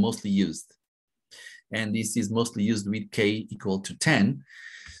maybe the mostly used. And this is mostly used with k equal to 10.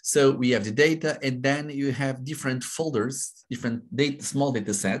 So we have the data, and then you have different folders, different small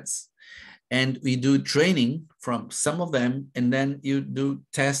data sets, and we do training from some of them, and then you do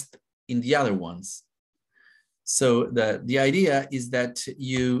test in the other ones. So the idea is that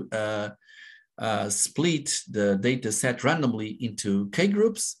you split the data set randomly into k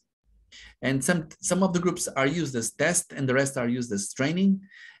groups, and some of the groups are used as test, and the rest are used as training,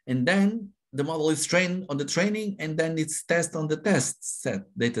 and then the model is trained on the training, and then it's tested on the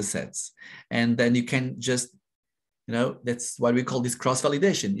data sets. And then you can just, that's what we call this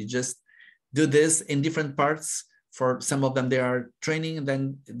cross-validation. You just do this in different parts. For some of them, they are training, and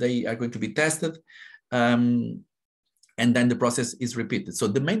then they are going to be tested. And then the process is repeated. So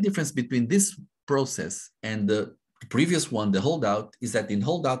the main difference between this process and the previous one, the holdout, is that in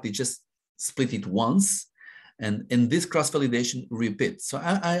holdout, they just split it once, and in this cross-validation repeats. So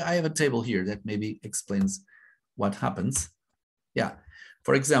I have a table here that maybe explains what happens. Yeah,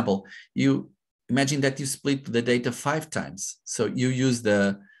 for example, you imagine that you split the data 5 times. So you use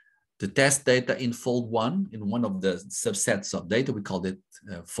the test data in fold 1, in one of the subsets of data, we call it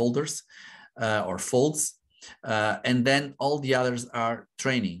folders or folds. And then all the others are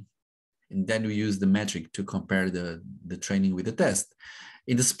training. And then we use the metric to compare the training with the test.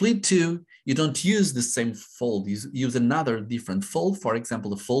 In the split 2, you don't use the same fold. You use another different fold, for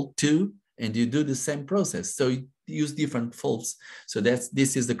example, the fold 2, and you do the same process. So you use different folds. So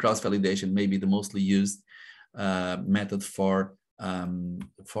this is the cross-validation, maybe the mostly used method for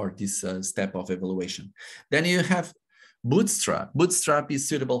this step of evaluation. Then you have Bootstrap. Bootstrap is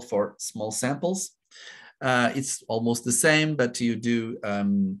suitable for small samples. It's almost the same, but you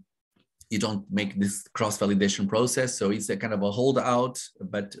don't make this cross-validation process. So it's a kind of a holdout,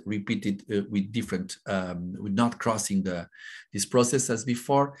 but repeated with different, with not crossing this process as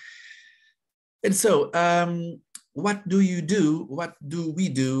before. And so what do you do? What do we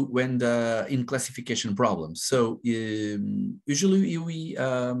do when in classification problems? So usually we,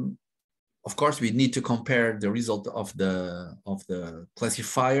 of course, we need to compare the result of the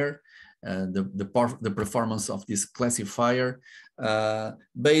classifier, the performance of this classifier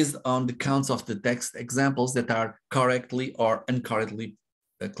based on the counts of the text examples that are correctly or incorrectly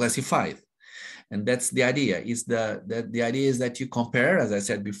classified. And that's the idea. The idea is that you compare, as I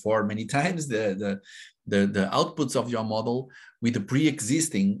said before many times, the outputs of your model with the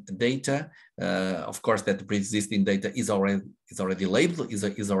pre-existing data. Of course, that the pre-existing data is already labeled,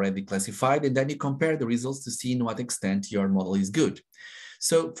 is already classified, and then you compare the results to see in what extent your model is good.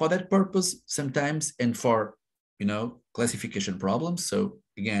 So for that purpose, sometimes, and for classification problems. So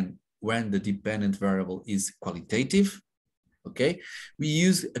again, when the dependent variable is qualitative, okay, we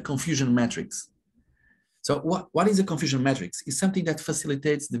use a confusion matrix. So what is a confusion matrix? It's something that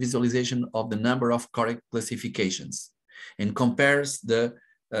facilitates the visualization of the number of correct classifications and compares the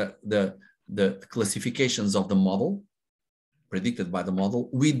classifications of the model predicted by the model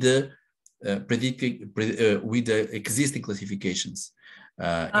with the with the existing classifications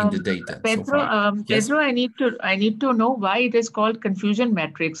in the data. Pedro, so far. Yes? Pedro, I need to know why it is called confusion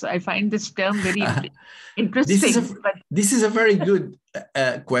matrix. I find this term very interesting. This is a very good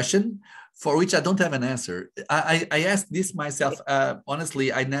question for which I don't have an answer. I asked this myself.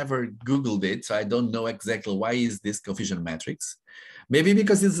 Honestly, I never Googled it, so I don't know exactly why is this confusion matrix. Maybe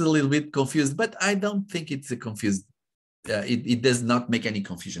because it's a little bit confused, but I don't think it's a confused. It does not make any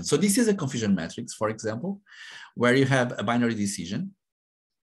confusion. So this is a confusion matrix, for example, where you have a binary decision.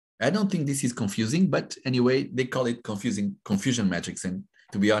 I don't think this is confusing, but anyway, they call it confusion matrix. And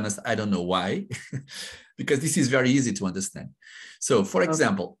to be honest, I don't know why, because this is very easy to understand. So for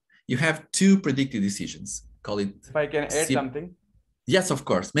example, you have two predicted decisions. Call it. If I can add something. Yes, of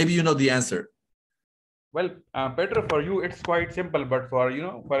course. Maybe you know the answer. Well, Pedro, for you, it's quite simple, but for,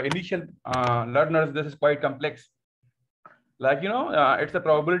 for initial learners, this is quite complex. Like, it's the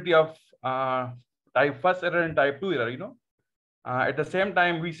probability of type first error and type 2 error, At the same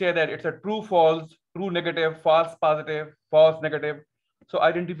time, we say that it's a true, false, true, negative, false, positive, false, negative. So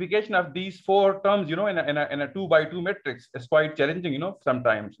identification of these four terms, in a 2x2 matrix is quite challenging,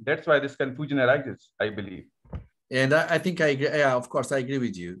 sometimes. That's why this confusion arises, I believe. And I think I agree. Yeah, of course, I agree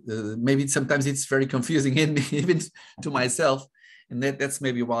with you. Maybe sometimes it's very confusing, and even to myself. And that's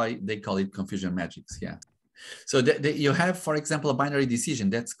maybe why they call it confusion matrix. Yeah. So you have, for example, a binary decision.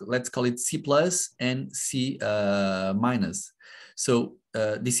 Let's call it C plus and C minus. So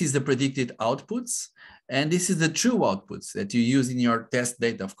this is the predicted outputs, and this is the true outputs that you use in your test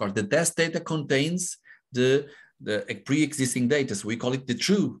data. Of course, the test data contains the pre-existing data, so we call it the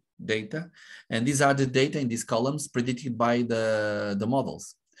true data, and these are the data in these columns predicted by the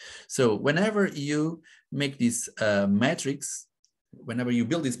models. So whenever you make this matrix, whenever you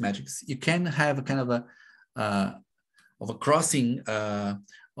build this matrix, you can have a kind of a crossing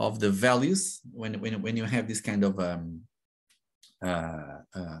of the values when you have this kind of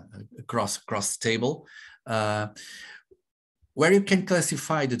cross table, where you can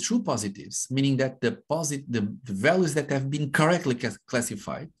classify the true positives, meaning that the values that have been correctly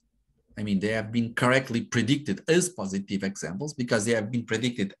classified, I mean, they have been correctly predicted as positive examples because they have been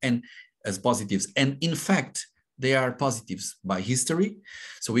predicted and as positives, and in fact they are positives by history.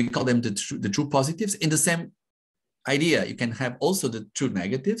 So we call them the true positives. In the same idea, you can have also the true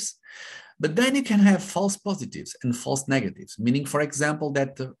negatives, but then you can have false positives and false negatives, meaning, for example,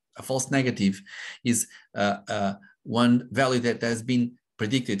 that a false negative is one value that has been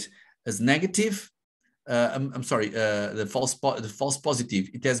predicted as negative. I'm sorry, the false positive,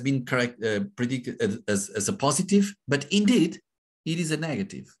 it has been predicted as a positive, but indeed it is a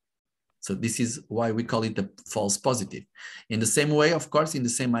negative. So this is why we call it the false positive. In the same way, of course, in the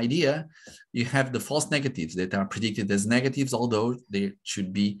same idea, you have the false negatives that are predicted as negatives, although they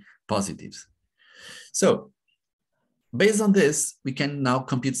should be positives. So based on this, we can now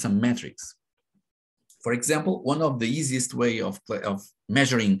compute some metrics. For example, one of the easiest way of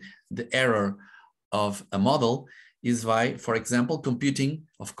measuring the error of a model is by, for example, computing,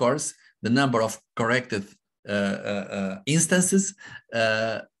 of course, the number of corrected instances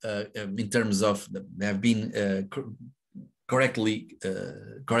in terms of they have been correctly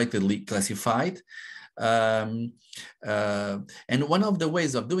classified. And one of the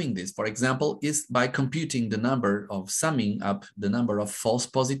ways of doing this, for example, is by computing the number of summing up the number of false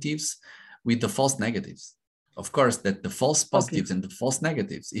positives with the false negatives. Of course, that the false positives and the false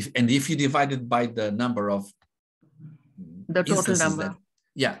negatives, if you divide it by the number of the total number.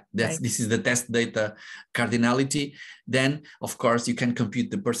 This is the test data cardinality. Then, of course, you can compute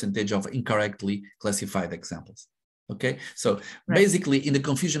the percentage of incorrectly classified examples. Okay, so basically in the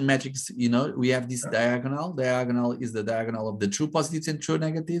confusion matrix, we have this diagonal. Diagonal is the diagonal of the true positives and true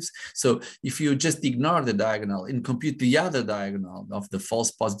negatives. So if you just ignore the diagonal and compute the other diagonal of the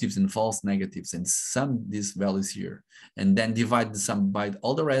false positives and false negatives and sum these values here, and then divide the sum by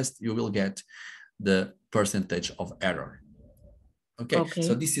all the rest, you will get the percentage of error. Okay,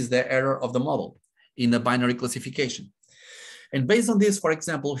 so this is the error of the model in a binary classification. And based on this, for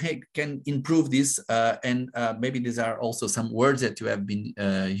example, can improve this, and maybe these are also some words that you have been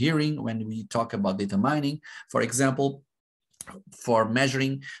hearing when we talk about data mining. For example, for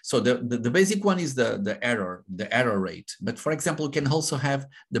measuring, so the basic one is the error rate. But for example, we can also have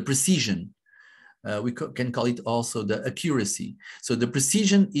the precision. We can call it also the accuracy. So the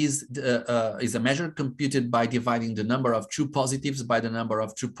precision is a measure computed by dividing the number of true positives by the number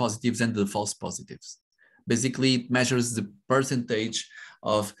of true positives and the false positives. Basically, it measures the percentage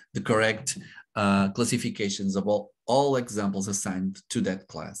of the correct classifications of all examples assigned to that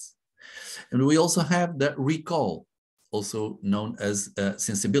class. And we also have the recall. also known as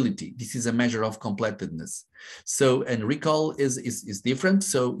sensibility. This is a measure of completedness. So, and recall is different.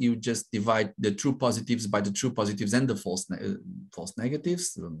 So you just divide the true positives by the true positives and the false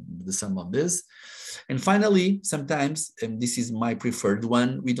negatives, the sum of this. And finally, sometimes, and this is my preferred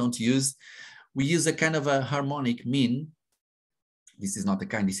one, we use a kind of a harmonic mean. This is not a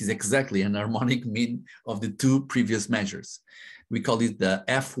kind, this is exactly an harmonic mean of the two previous measures. We call it the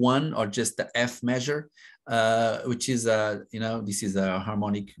F1 or just the F measure, which is, this is a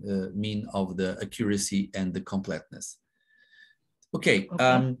harmonic mean of the accuracy and the completeness. Okay.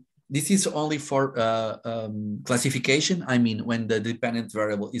 This is only for classification. I mean, when the dependent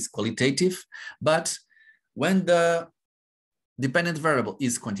variable is qualitative, but when the dependent variable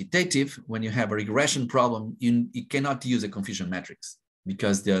is quantitative, when you have a regression problem, you cannot use a confusion matrix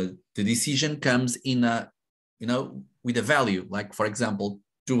because the decision comes in a, with a value, like for example,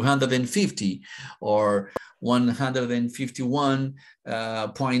 250 or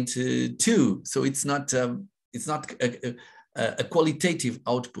 151.2. So it's not a qualitative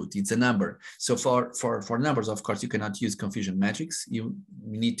output, it's a number. So for numbers, of course, you cannot use confusion matrix. You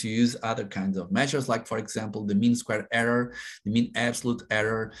need to use other kinds of measures, like for example, the mean square error, the mean absolute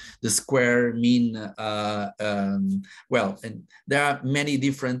error, the square mean, and there are many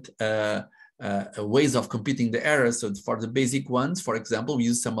different ways of computing the errors. So for the basic ones, for example, we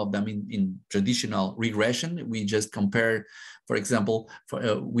use some of them in traditional regression. We just compare, for example,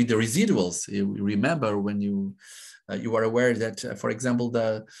 with the residuals. You remember when you are aware that, for example,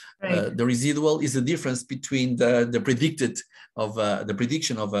 the residual is the difference between the predicted of the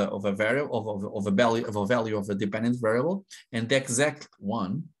prediction of a variable of a value of a dependent variable and the exact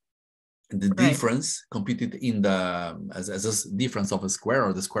one. The difference computed in the as a difference of a square,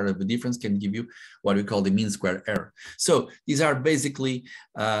 or the square of the difference, can give you what we call the mean square error. So these are basically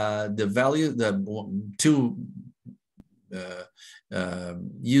the value, the two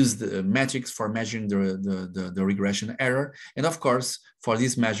used metrics for measuring the regression error. And of course, for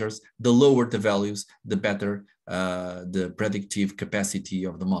these measures, the lower the values, the better the predictive capacity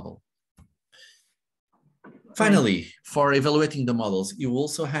of the model. Finally, for evaluating the models, you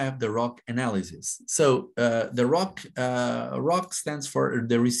also have the ROC analysis. So the ROC stands for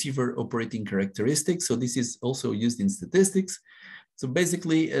the receiver operating characteristics. So this is also used in statistics. So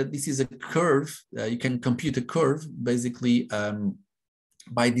basically, this is a curve. You can compute a curve basically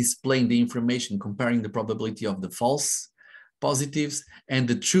by displaying the information, comparing the probability of the false positives and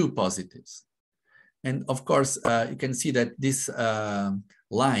the true positives. And of course, you can see that this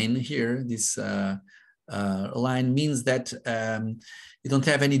line here, this line means that you don't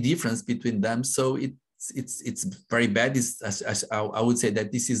have any difference between them. So it's very bad. As I would say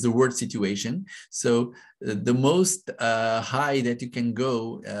that this is the worst situation. So the most high that you can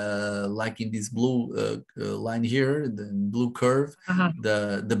go, like in this blue line here, the blue curve,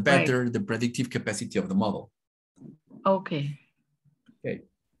 the better the predictive capacity of the model. Okay. Okay.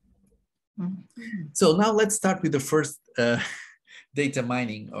 So now let's start with the first data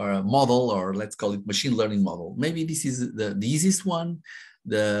mining or a model, or let's call it machine learning model. Maybe this is the easiest one,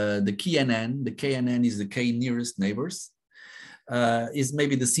 the KNN. The KNN is the K nearest neighbors, is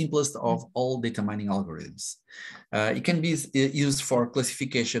maybe the simplest of all data mining algorithms. It can be used for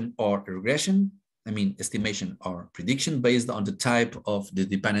classification or regression, I mean estimation or prediction based on the type of the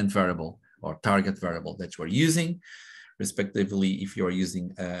dependent variable or target variable that you are using, respectively if you are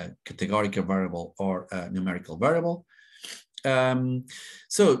using a categorical variable or a numerical variable.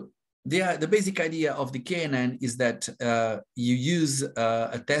 So the basic idea of the KNN is that you use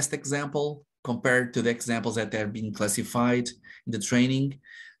a test example compared to the examples that have been classified in the training.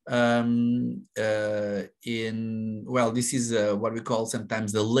 This is what we call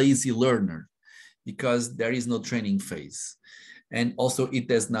sometimes the lazy learner, because there is no training phase, and also it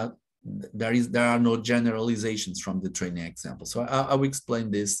does not. There are no generalizations from the training example. So I will explain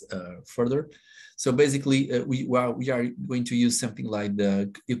this further. So basically, we are going to use something like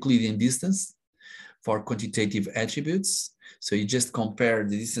the Euclidean distance for quantitative attributes. So you just compare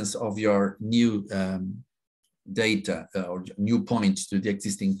the distance of your new data or new points to the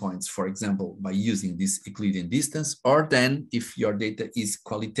existing points, for example, by using this Euclidean distance. Or then if your data is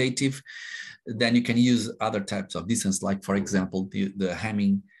qualitative, then you can use other types of distance, like, for example, the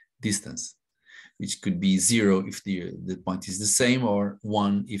Hamming distance, which could be 0 if the point is the same, or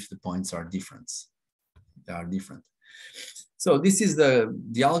 1 if the points are different. So this is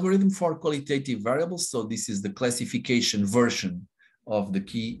the algorithm for qualitative variables. So this is the classification version of the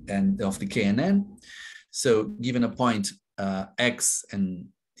key and of the KNN. So given a point X, and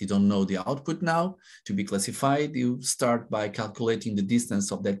you don't know the output now to be classified, you start by calculating the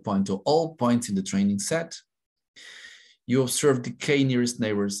distance of that point to all points in the training set. you observe the k nearest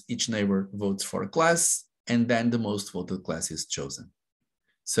neighbors, each neighbor votes for a class, and then the most voted class is chosen.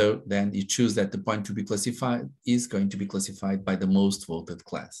 So then you choose that the point to be classified is going to be classified by the most voted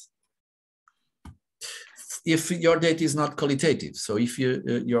class. If your data is not qualitative, so if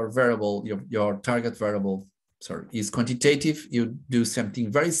your variable, your target variable, sorry, is quantitative, you do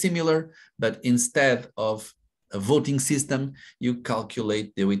something very similar, but instead of a voting system, you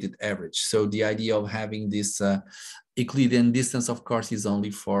calculate the weighted average. So the idea of having this Euclidean distance, of course, is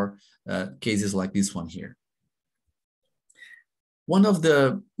only for cases like this one here. One of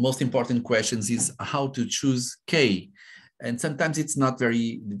the most important questions is how to choose K. And sometimes it's not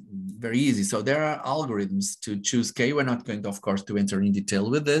very easy. So there are algorithms to choose K. We're not going, of course, to enter in detail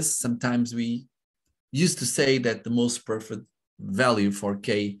with this. Sometimes we used to say that the most perfect value for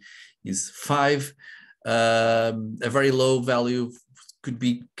K is 5. A very low value could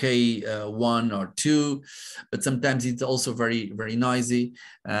be K1 or 2, but sometimes it's also very, very noisy.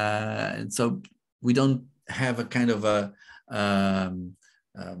 And so we don't have a kind of a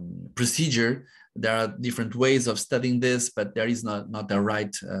procedure. There are different ways of studying this, but there is not a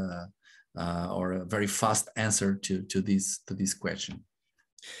right or a very fast answer to this question.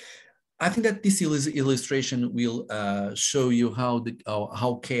 I think that this illustration will show you how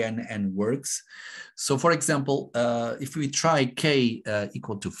KNN works. So, for example, if we try K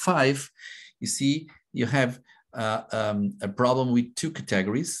equal to 5, you see you have a problem with two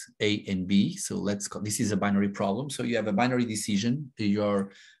categories, A and B. So let's call this is a binary problem. So you have a binary decision.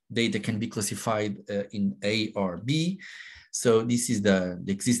 Your data can be classified in A or B. So this is the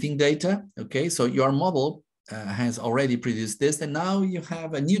existing data. Okay, so your model has already produced this, and now you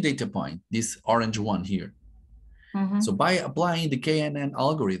have a new data point, this orange one here. Mm-hmm. So by applying the KNN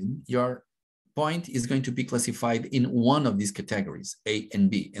algorithm, your point is going to be classified in one of these categories, A and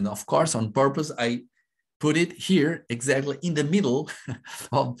B. And of course, on purpose, I put it here exactly in the middle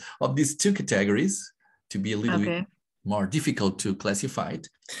of these two categories to be a little bit more difficult to classify it.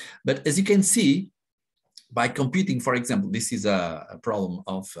 But as you can see, by computing, for example, this is a problem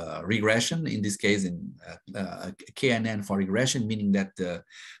of regression, in this case in KNN for regression, meaning that the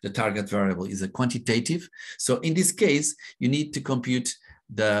target variable is a quantitative. So in this case, you need to compute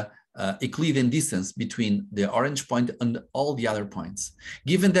the Euclidean distance between the orange point and all the other points.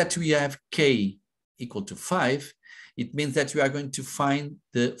 Given that we have K equal to 5, it means that we are going to find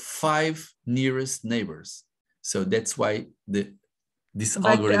the 5 nearest neighbors. So that's why this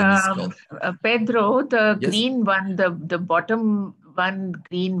algorithm is called. Pedro, the green one, the bottom one,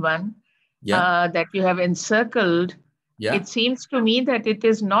 green one, that you have encircled, it seems to me that it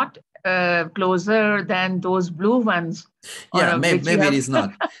is not closer than those blue ones. Yeah, maybe it is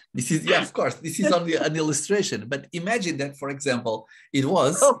not. This is, of course, this is only an illustration. But imagine that, for example, it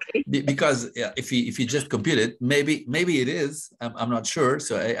was, because if you just compute it, maybe it is. I'm not sure.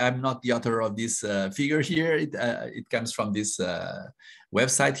 So I'm not the author of this figure here. It comes from this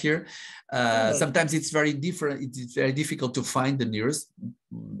website here. Sometimes it's very different. It's very difficult to find the nearest,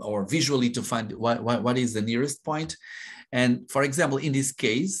 or visually to find what is the nearest point. And for example, in this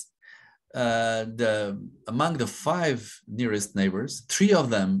case, among the 5 nearest neighbors, 3 of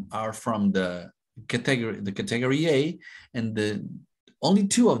them are from the category A, and only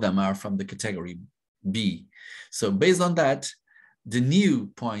 2 of them are from the category B. So based on that, the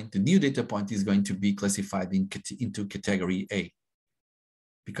new data point is going to be classified into category A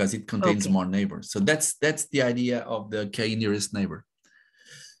because it contains more neighbors. So that's the idea of the K nearest neighbor.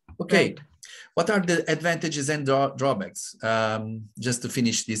 Okay. Right. What are the advantages and drawbacks? Just to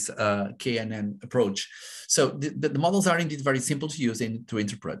finish this KNN approach. So the models are indeed very simple to use and to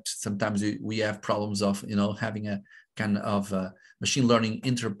interpret. Sometimes we have problems of having a kind of machine learning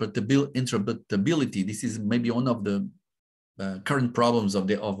interpretability. This is maybe one of the current problems of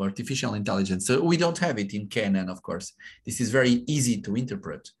artificial intelligence. So we don't have it in KNN, of course. This is very easy to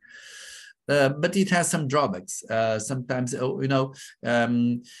interpret. But it has some drawbacks. Sometimes, it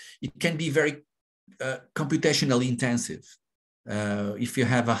can be very computationally intensive if you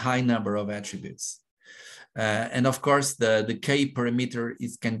have a high number of attributes. And of course, the K parameter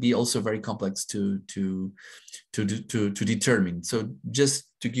can be also very complex to determine. So just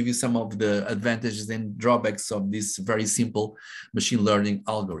to give you some of the advantages and drawbacks of this very simple machine learning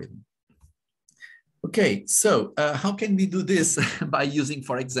algorithm. Okay, so how can we do this by using,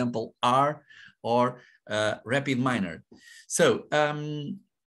 for example, R or RapidMiner? So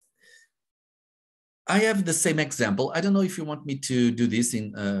I have the same example. I don't know if you want me to do this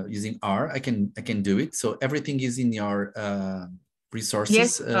in using R. I can do it. So everything is in your resources.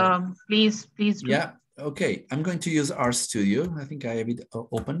 Yes, please do. Yeah. Okay. I'm going to use RStudio. I think I have it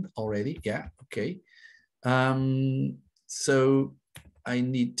open already. Yeah. Okay. So I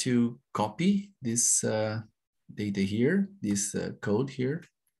need to copy this data here, this code here,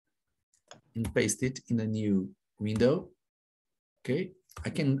 and paste it in a new window. Okay, I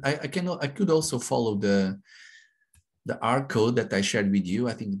could also follow the R code that I shared with you.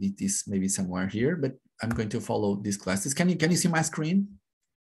 I think it is maybe somewhere here, but I'm going to follow these classes. Can you see my screen?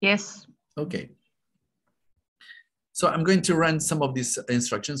 Yes. Okay. So I'm going to run some of these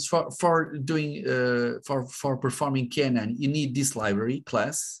instructions for doing for performing KNN. You need this library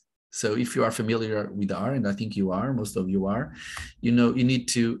class. So if you are familiar with R, and I think you are, most of you are, you know you need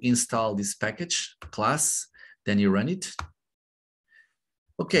to install this package class. Then you run it.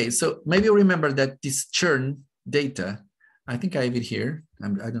 Okay. So maybe you remember that this churn data, I think I have it here.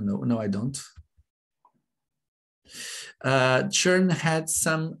 I don't know. No, I don't. Churn had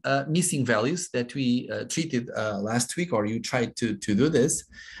some missing values that we treated last week, or you tried to do this.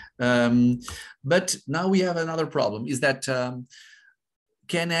 But now we have another problem, is that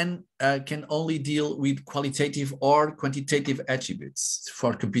KNN can only deal with qualitative or quantitative attributes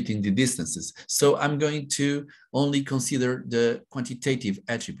for computing the distances. So I'm going to only consider the quantitative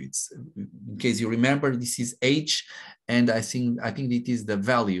attributes. In case you remember, this is age, and I think it is the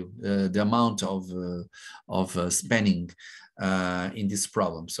value, the amount of spanning in this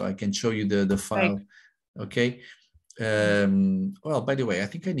problem. So I can show you the file. Right. Okay. Well, by the way, I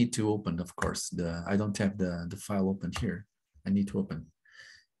think I need to open, of course, I don't have the file open here. I need to open.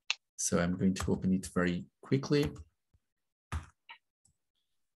 So I'm going to open it very quickly.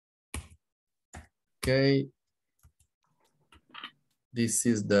 Okay. This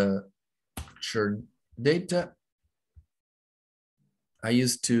is the churn data. I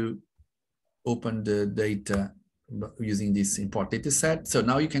used to open the data using this import data set. So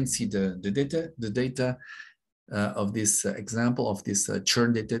now you can see the data of this example of this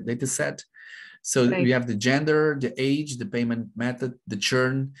churn data set. So right. We have the gender, the age, the payment method, the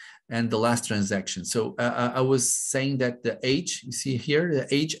churn, and the last transaction. So I was saying that the age, you see here, the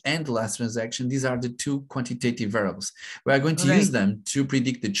age and the last transaction, these are the two quantitative variables. We are going to use them to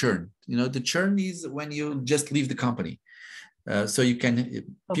predict the churn. You know, the churn is when you just leave the company. So you can,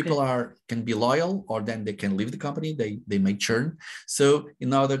 people can be loyal, or then they can leave the company, they may churn. So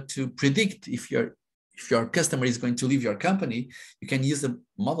in order to predict if your customer is going to leave your company, you can use a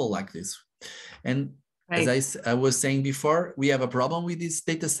model like this. And as I was saying before, we have a problem with this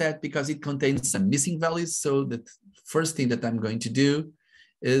data set because it contains some missing values. So the first thing that I'm going to do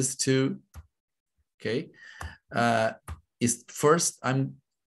is to, first I'm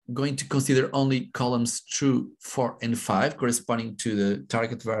going to consider only columns 2, 4, and 5 corresponding to the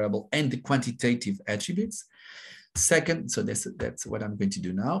target variable and the quantitative attributes. Second, so that's what I'm going to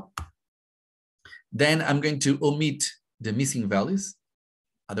do now. Then I'm going to omit the missing values.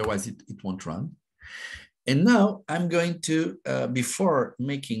 Otherwise, it won't run. And now I'm going to, before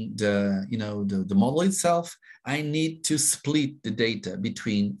making the model itself, I need to split the data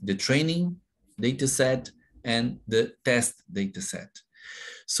between the training data set and the test data set.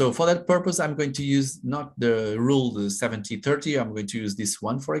 So for that purpose, I'm going to use not the rule, the 70-30. I'm going to use this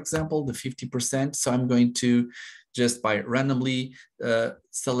one, for example, the 50%. So I'm going to just by randomly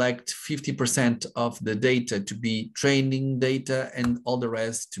select 50% of the data to be training data and all the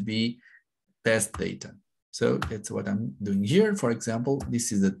rest to be test data. So that's what I'm doing here. For example,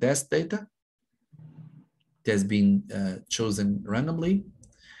 this is the test data. It has been chosen randomly.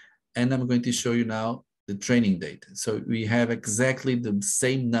 And I'm going to show you now the training data. So we have exactly the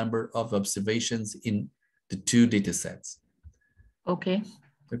same number of observations in the two data sets. Okay.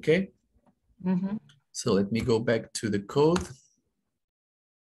 Okay. Mm-hmm. So let me go back to the code.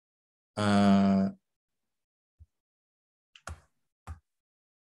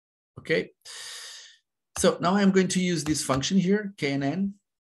 Okay. So now I'm going to use this function here, KNN,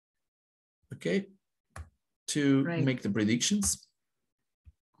 okay, to make the predictions.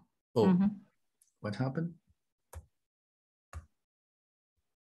 Oh, what happened?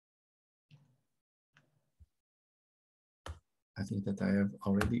 I think that I have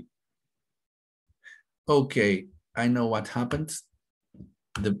already. Okay, I know what happened.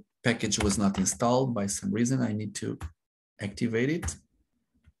 The package was not installed by some reason. I need to activate it.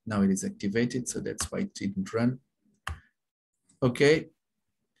 Now it is activated, so that's why it didn't run. Okay.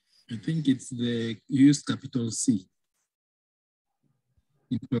 I think it's the use capital C.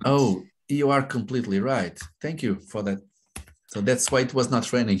 Oh, you are completely right. Thank you for that. So that's why it was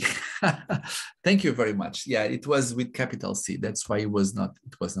not running. Thank you very much. Yeah, it was with capital C. That's why it was not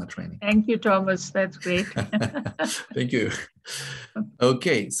running. Thank you, Thomas. That's great. Thank you.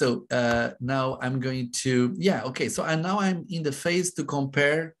 Okay, so now I'm going to, so now I'm in the phase to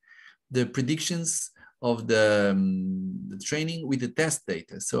compare the predictions of the training with the test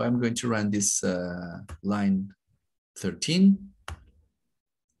data. So I'm going to run this line 13.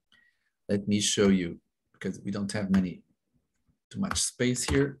 Let me show you, because we don't have too much space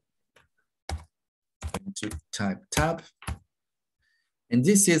here. I'm going to type tab. And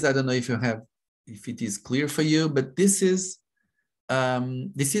this is, I don't know if it is clear for you, but this is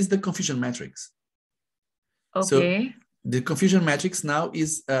the confusion matrix. Okay. So the confusion matrix now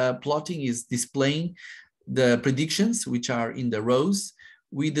is displaying the predictions, which are in the rows,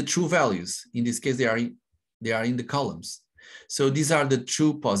 with the true values. In this case, they are in the columns. So these are the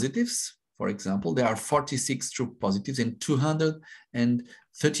true positives. For example, there are 46 true positives and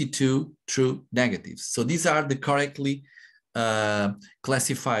 232 true negatives. So these are the correctly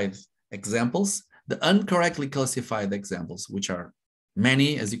classified examples. The incorrectly classified examples, which are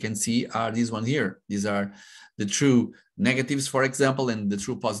many, as you can see, are these ones here. These are the true negatives, for example, and the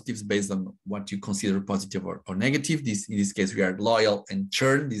true positives based on what you consider positive or negative. In this case, we are loyal and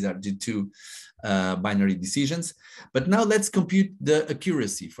churn. These are the two binary decisions. But now let's compute the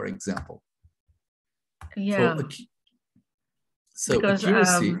accuracy, for example. Yeah. So because,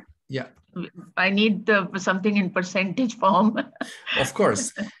 accuracy, yeah. I need something in percentage form. Of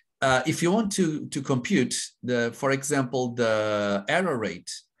course. If you want to compute for example, the error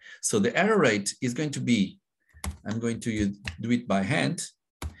rate. So the error rate is going to be, I'm going to do it by hand,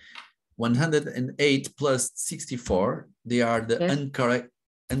 108 plus 64. They are the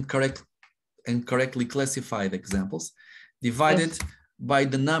incorrectly classified examples, divided by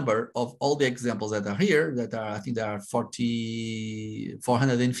the number of all the examples that are here, that are, I think there are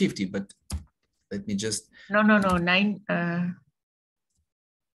 450, but let me just. No, 9.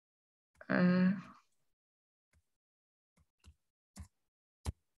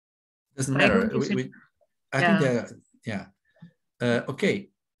 Doesn't matter. I think that, okay,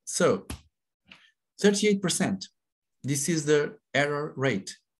 so 38%. This is the error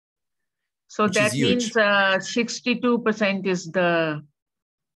rate. So that means 62% is the.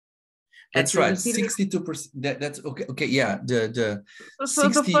 That's right. 62%. That's okay. Okay, yeah. So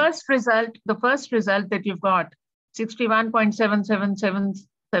the first result that you've got,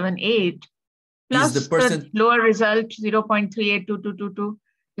 61.77778 plus the lower result 0.382222.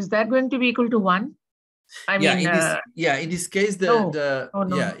 Is that going to be equal to 1? I mean, in this case, that's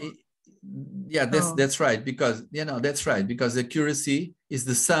right, because that's right, because accuracy is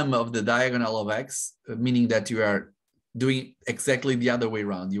the sum of the diagonal of x, meaning that you are doing exactly the other way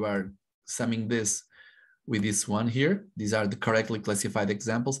around. You are summing this with this one here. These are the correctly classified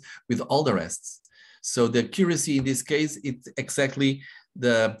examples with all the rests. So the accuracy in this case, it's exactly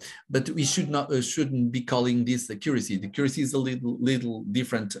but we shouldn't be calling this accuracy. The accuracy is a little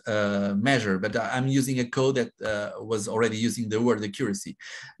different measure, but I'm using a code that was already using the word accuracy.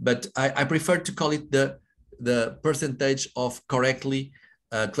 But I prefer to call it the percentage of correctly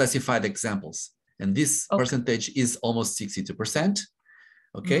classified examples. And this percentage is almost 62%.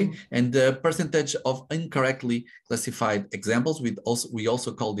 Okay, and the percentage of incorrectly classified examples, we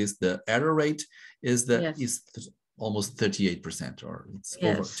also call this the error rate, is almost 38%, or it's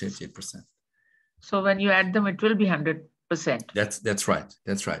over 38%. So when you add them, it will be 100%. That's right.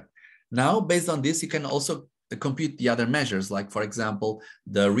 That's right. Now, based on this, you can also compute the other measures, like, for example,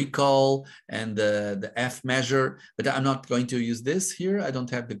 the recall and the F measure. But I'm not going to use this here. I don't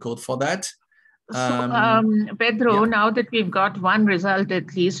have the code for that. So, Pedro, now that we've got one result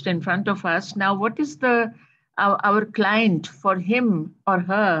at least in front of us, now what is our client, for him or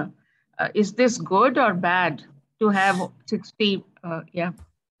her? Is this good or bad to have 60?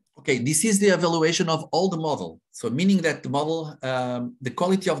 Okay, this is the evaluation of all the model. So meaning that the model, the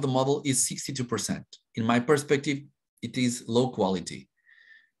quality of the model is 62%. In my perspective, it is low quality.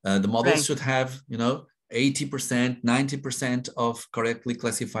 The models should have, 80%, 90% of correctly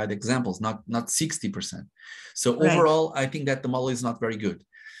classified examples, not 60%. So overall, I think that the model is not very good.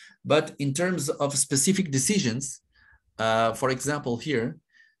 But in terms of specific decisions, for example, here,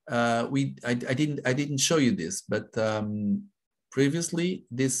 I didn't show you this, but previously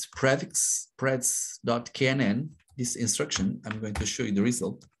this preds.knn, this instruction, I'm going to show you the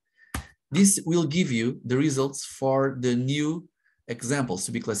result. This will give you the results for the new examples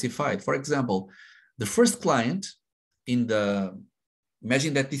to be classified. For example, the first client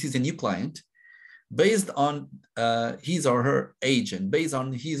imagine that this is a new client, based on his or her age and based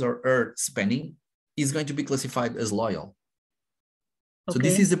on his or her spending, is going to be classified as loyal. So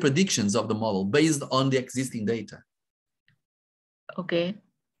this is the predictions of the model based on the existing data. Okay.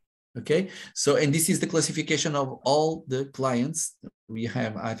 So, and this is the classification of all the clients. We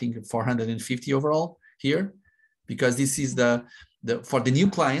have, I think, 450 overall here. because this is for the new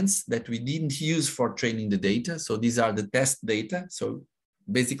clients that we didn't use for training the data. So these are the test data. So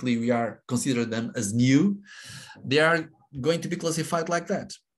basically we are consider them as new. They are going to be classified like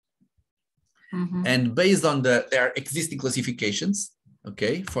that. Mm-hmm. And based on their existing classifications,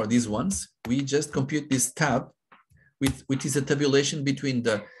 okay, for these ones, we just compute this tab, which is a tabulation between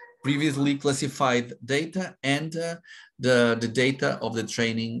the previously classified data and the data of the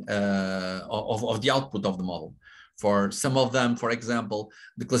training of the output of the model. For some of them, for example,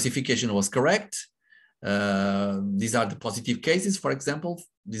 the classification was correct. These are the positive cases, for example.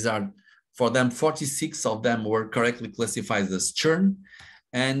 These are, for them, 46 of them were correctly classified as churn,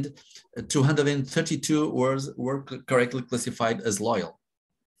 and 232 were correctly classified as loyal.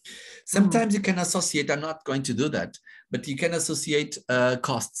 Sometimes you can associate, I'm not going to do that, but you can associate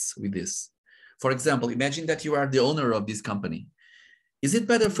costs with this. For example, imagine that you are the owner of this company. Is it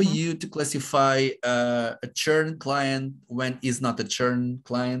better for you to classify a churn client when it's not a churn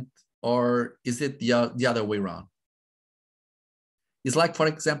client, or is it the other way around? It's like, for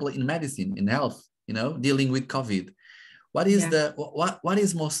example, in medicine, in health, you know, dealing with COVID. What is what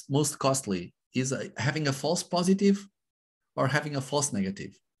is most costly? Is having a false positive or having a false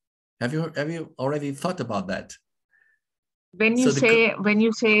negative? Have you already thought about that? When you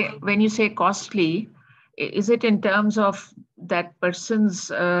say costly, is it in terms of that person's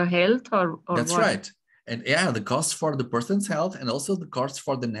health or That's what? right. And yeah, the cost for the person's health and also the cost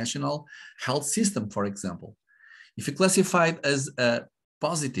for the national health system, for example. If you classify it as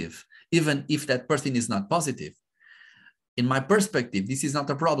positive, even if that person is not positive, in my perspective, this is not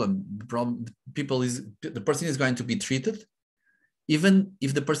a problem. The person is going to be treated, even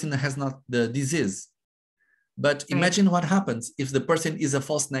if the person has not the disease. But imagine what happens if the person is a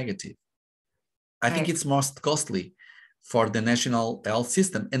false negative. I think it's most costly for the national health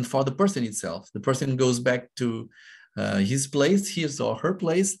system and for the person itself. The person goes back to his or her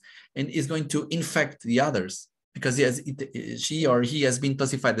place, and is going to infect the others because she or he has been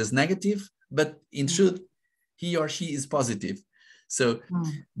classified as negative, but in truth, he or she is positive. So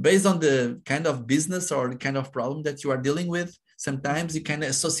based on the kind of business or the kind of problem that you are dealing with, sometimes you can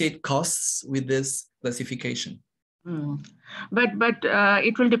associate costs with this classification. But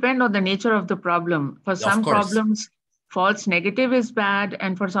it will depend on the nature of the problem. For some problems, false negative is bad,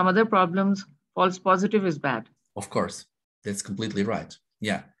 and for some other problems, false positive is bad. Of course, that's completely right.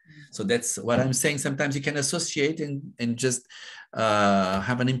 Yeah. So that's what I'm saying. Sometimes you can associate and just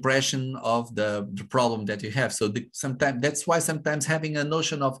have an impression of the problem that you have. So sometimes that's why sometimes having a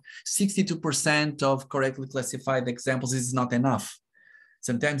notion of 62% of correctly classified examples is not enough.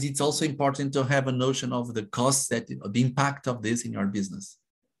 Sometimes it's also important to have a notion of the costs, the impact of this in your business,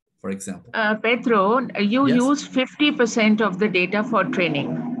 for example. Pedro, you use 50% of the data for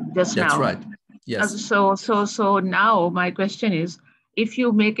training just now. That's right. Yes. So now my question is, if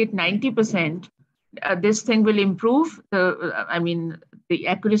you make it 90%, this thing will improve. The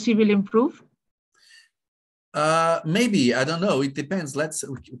accuracy will improve. Maybe, I don't know. It depends.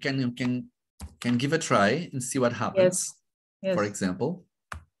 We can give a try and see what happens. Yes. For example.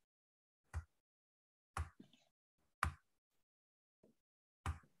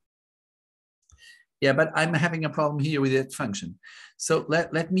 Yeah, but I'm having a problem here with that function. So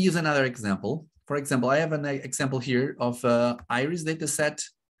let me use another example. For example, I have an example here of iris dataset,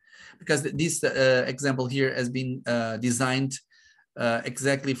 because this example here has been designed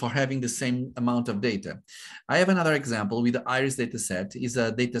exactly for having the same amount of data. I have another example with the iris dataset. Is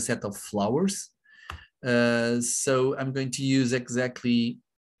a dataset of flowers. So I'm going to use exactly.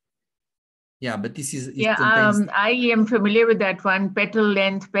 Yeah, but this is. I am familiar with that one: petal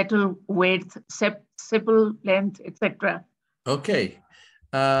length, petal width, sepal length, etc. Okay.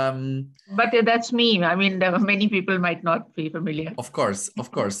 But that's me. I mean, many people might not be familiar. Of course.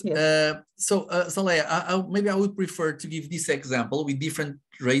 Yes. So Leah, maybe I would prefer to give this example with different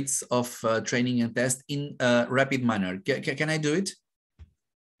rates of training and test in RapidMiner. Can I do it?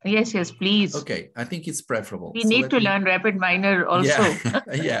 Yes, please. Okay, I think it's preferable. We need to learn RapidMiner also.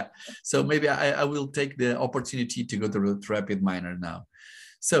 Yeah. So maybe I will take the opportunity to go to RapidMiner now.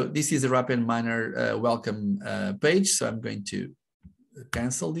 So this is a RapidMiner welcome page. So I'm going to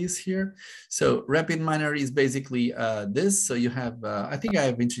cancel this here. So RapidMiner is basically this. So you have, I think I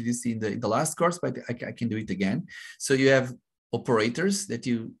have introduced in the last course, but I can do it again. So you have operators that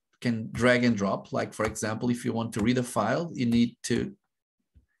you can drag and drop. Like, for example, if you want to read a file, you need to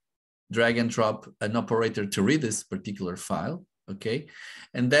drag and drop an operator to read this particular file. Okay.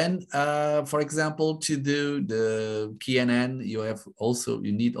 And then, for example, to do the KNN,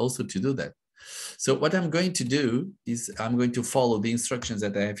 you need also to do that. So what I'm going to do is I'm going to follow the instructions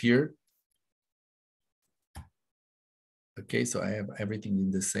that I have here. Okay, so I have everything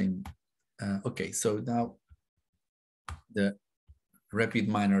in the same. Okay, so now the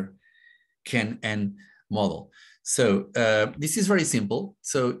RapidMiner can-N model. So this is very simple.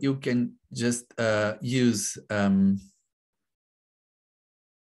 So you can just use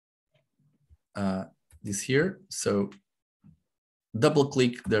this here. So double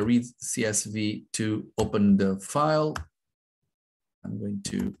click the read CSV to open the file. I'm going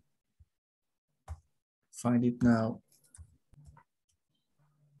to find it now.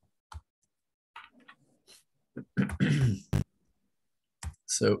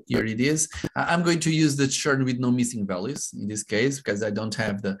 So here it is. I'm going to use the churn with no missing values in this case, because I don't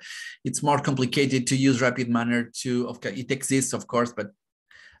have the, it's more complicated to use RapidMiner to, okay, it exists of course, but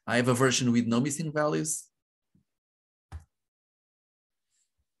I have a version with no missing values.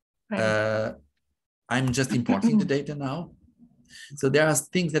 Right. I'm just importing the data now. So there are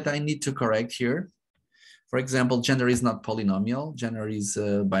things that I need to correct here. For example, gender is not polynomial, gender is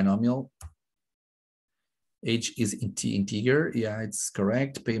binomial. Age is integer, yeah, it's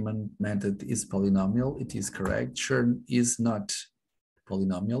correct. Payment method is polynomial, it is correct. Churn is not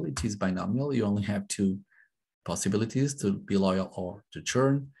polynomial, it is binomial. You only have two possibilities, to be loyal or to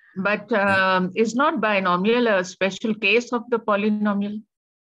churn. But is not binomial a special case of the polynomial?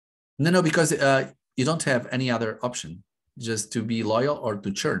 No, because you don't have any other option, just to be loyal or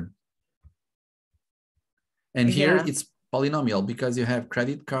to churn. And here it's polynomial because you have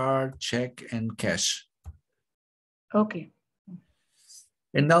credit card, check, and cash. Okay.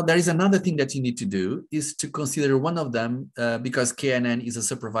 And now there is another thing that you need to do is to consider one of them because KNN is a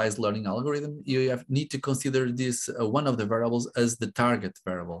supervised learning algorithm. You need to consider this one of the variables as the target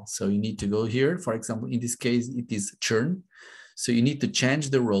variable. So you need to go here. For example, in this case, it is churn. So you need to change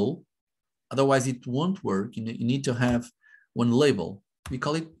the role. Otherwise, it won't work. You need to have one label. We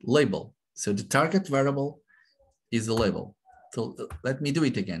call it label. So the target variable is the label. So let me do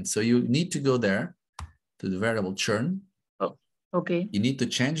it again. So you need to go there to the variable churn. Oh, okay. You need to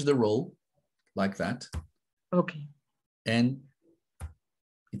change the role like that. Okay. And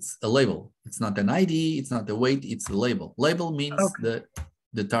it's a label. It's not an ID, it's not a weight, it's a label. Label means the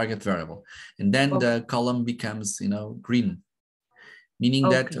target variable. And then the column becomes, you know, green. Meaning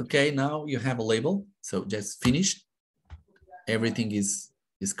that, okay, now you have a label. So just finish. Everything is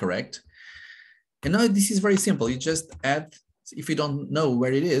correct. And now this is very simple. You just add, if you don't know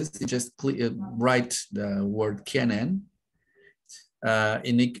where it is, you just write the word KNN.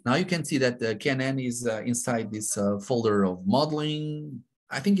 Now you can see that the KNN is inside this folder of modeling.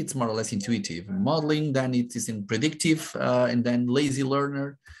 I think it's more or less intuitive. Modeling, then it is in predictive, and then lazy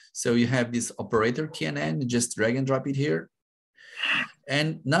learner. So you have this operator KNN, just drag and drop it here.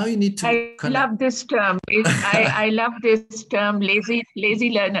 And now you need to I love this term. I love this term, lazy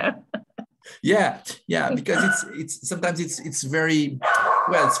learner. Yeah, because it's sometimes it's very,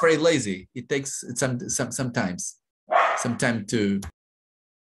 well, it's very lazy. It takes some time to.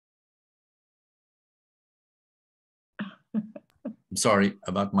 I'm sorry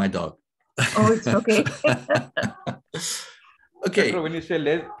about my dog. Oh, it's okay. Okay. Pedro, when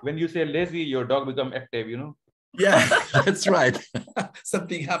you say lazy, your dog become active, you know. Yeah, that's right.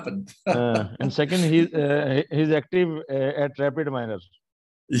 Something happened. And second, he's active at RapidMiner.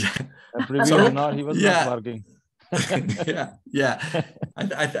 Yeah. Previously, he was not working. yeah.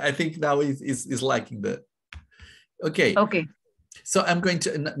 I think now is liking that. Okay. Okay. So I'm going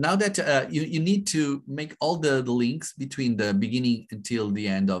to, now that you need to make all the links between the beginning until the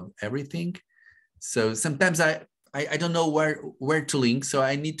end of everything. So sometimes I don't know where to link. So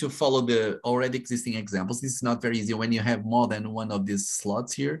I need to follow the already existing examples. This is not very easy when you have more than one of these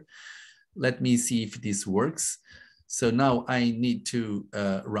slots here. Let me see if this works. So now I need to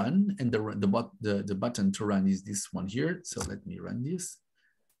run, and the button to run is this one here. So let me run this.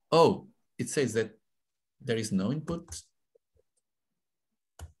 Oh, it says that there is no input.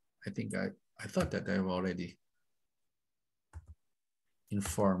 I think I thought that I've already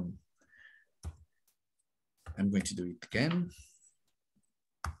informed. I'm going to do it again.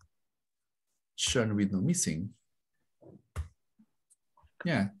 Churn with no missing.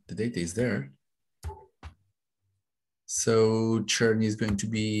 Yeah, the data is there. So churn is going to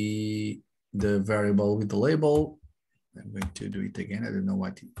be the variable with the label. I'm going to do it again. I don't know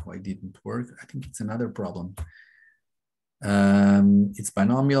why it didn't work. I think it's another problem. It's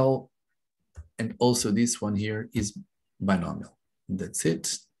binomial. And also this one here is binomial. That's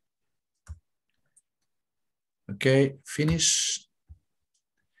it. Okay, finish.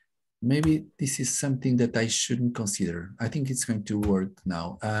 Maybe this is something that I shouldn't consider. I think it's going to work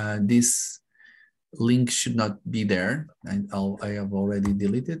now. This link should not be there. I have already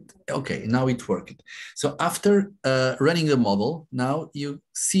deleted. Okay, now it worked. So after running the model, now you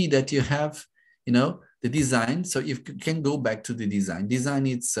see that you have, you know, the design. So you can go back to the design. Design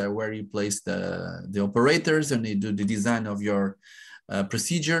is where you place the operators and you do the design of your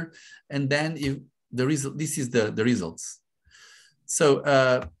procedure. And then this is the results. So,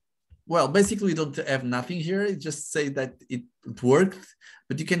 well, basically we don't have nothing here. It just say that it worked,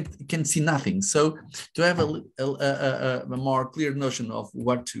 but you can see nothing. So to have a more clear notion of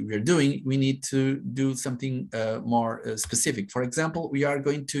what we're doing, we need to do something more specific. For example, we are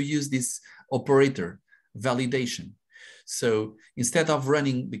going to use this operator validation. So instead of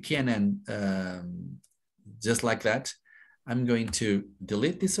running the KNN just like that, I'm going to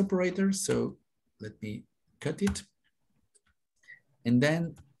delete this operator. So let me cut it. And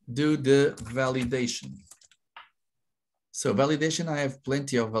then do the validation. So validation, I have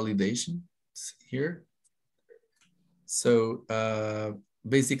plenty of validation here. So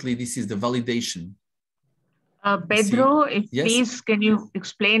basically this is the validation. Pedro, if yes? Please, can you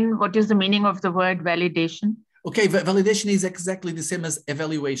explain what is the meaning of the word validation? Okay, validation is exactly the same as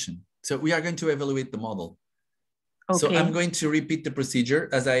evaluation. So we are going to evaluate the model. Okay. So I'm going to repeat the procedure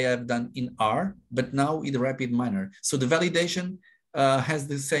as I have done in R, but now with RapidMiner. So the validation has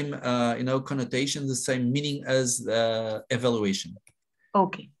the same, you know, connotation, the same meaning as evaluation.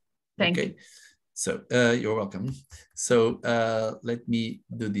 Okay, thank you. So you're welcome. So let me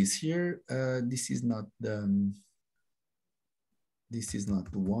do this here. This is not the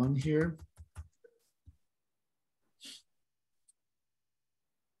one here.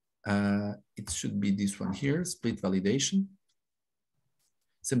 It should be this one here, split validation.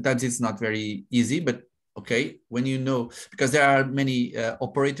 Sometimes it's not very easy, but okay, when you know, because there are many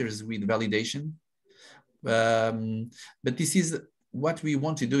operators with validation, but this is what we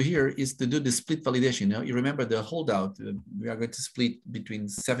want to do here is to do the split validation. You remember the holdout, we are going to split between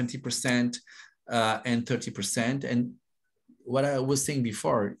 70% and 30%. And what I was saying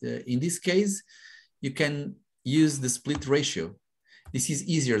before, in this case, you can use the split ratio. This is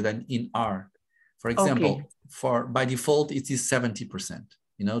easier than in R. For example, by default, it is 70%.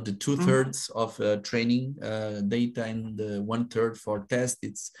 You know, the 2/3 of training data and the 1/3 for test.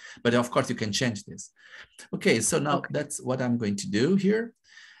 But of course you can change this. Okay, so now that's what I'm going to do here.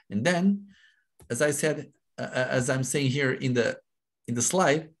 And then, as I said, as I'm saying here in the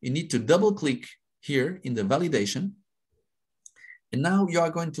slide, you need to double click here in the validation. And now you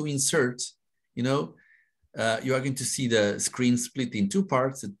are going to insert, you know, you are going to see the screen split in two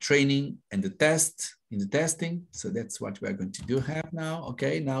parts, the training and the test in the testing. So that's what we are going to have now.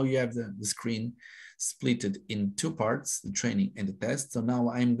 Okay, now you have the screen splitted in two parts, the training and the test. So now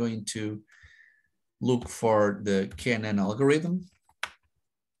I'm going to look for the KNN algorithm.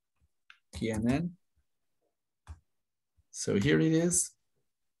 KNN. So here it is,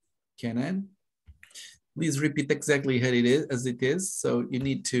 KNN. Please repeat exactly how it is, as it is. So you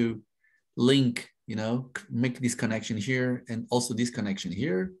need to link, you know, make this connection here and also this connection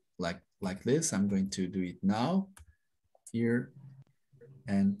here, like this. I'm going to do it now here,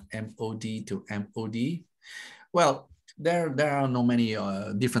 and MOD to MOD. Well, there are no many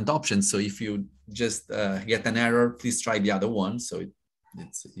different options. So if you just get an error, please try the other one. So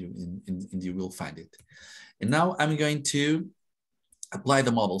you will find it. And now I'm going to apply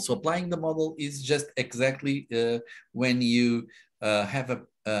the model. So applying the model is just exactly when you have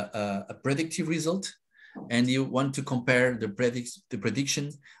a predictive result and you want to compare the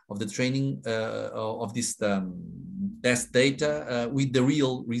prediction of the training of this test data with the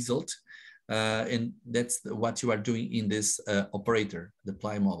real result. And that's what you are doing in this operator, the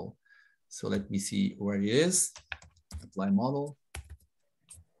apply model. So let me see where it is, apply model.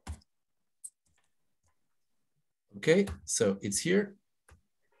 Okay, so it's here.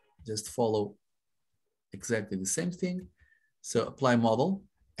 Just follow exactly the same thing. So apply model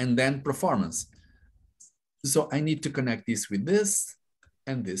and then performance. So I need to connect this with this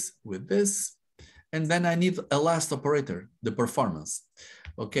and this with this. And then I need a last operator, the performance.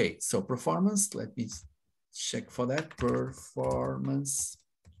 Okay, so performance, let me check for that, performance.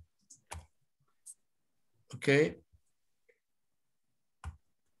 Okay.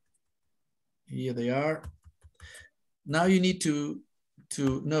 Here they are. Now you need to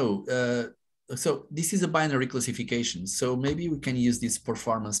know, so this is a binary classification. So maybe we can use this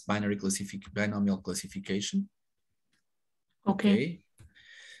performance binomial classification. Okay.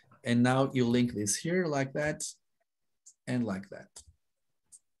 And now you link this here like that and like that.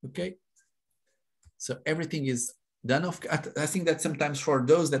 Okay. So everything is done. I think that sometimes for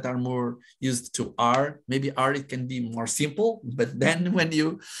those that are more used to R, maybe R, it can be more simple, but then when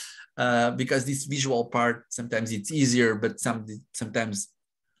you because this visual part, sometimes it's easier, but sometimes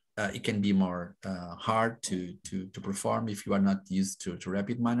it can be more hard to perform if you are not used to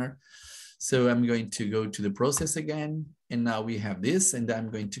RapidMiner. So I'm going to go to the process again, and now we have this, and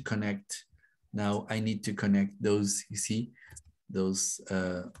I'm going to connect. Now I need to connect those, you see, those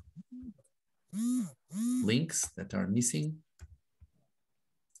links that are missing.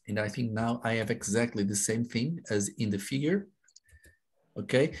 And I think now I have exactly the same thing as in the figure.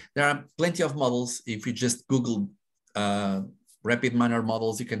 Okay, there are plenty of models. If you just Google RapidMiner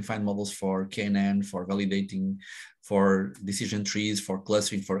models, you can find models for KNN, for validating, for decision trees, for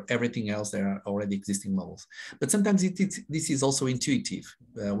clustering, for everything else. There are already existing models. But sometimes this is also intuitive.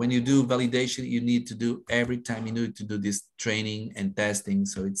 When you do validation, you need to do every time you need to do this training and testing.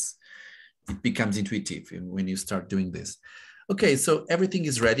 So it becomes intuitive when you start doing this. Okay, so everything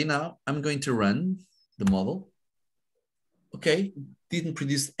is ready now. I'm going to run the model. Okay, didn't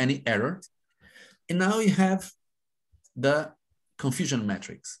produce any error. And now you have the confusion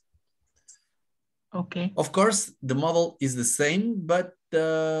matrix. Okay. Of course, the model is the same, but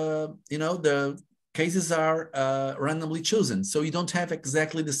the cases are randomly chosen. So you don't have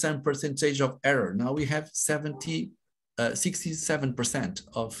exactly the same percentage of error. Now we have 67%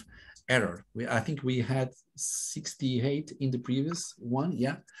 of error. I think we had 68 in the previous one,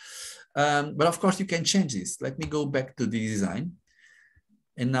 yeah. But of course you can change this. Let me go back to the design.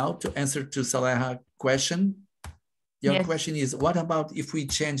 And now to answer to Salah's question, your question is, what about if we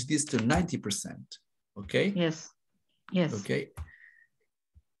change this to 90%? Okay. Yes. Yes. Okay.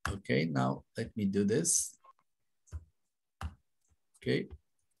 Okay. Now let me do this. Okay.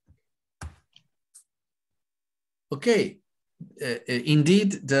 Okay.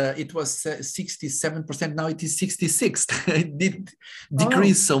 Indeed, it was 67%. Now it is 66. It did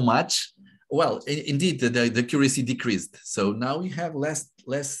decrease so much. Well, indeed, the accuracy decreased. So now we have less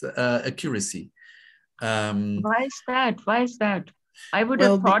accuracy. Why is that? Why is that? I would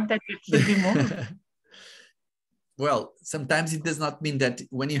have thought that it should be more. Well, sometimes it does not mean that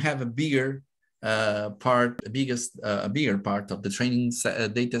when you have a bigger part, a bigger part of the training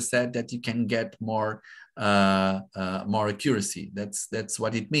data set, that you can get more accuracy. That's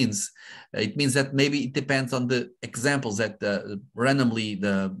what it means. It means that maybe it depends on the examples that randomly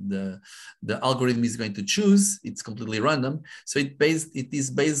the algorithm is going to choose. It's completely random, so it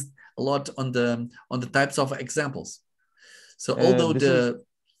is based a lot on the types of examples. So although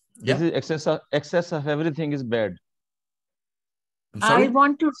this is excess of everything is bad. I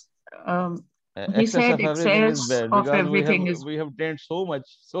want to. He said excess of everything is bad because we have trained so much.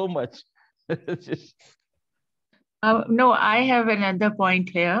 No, I have another point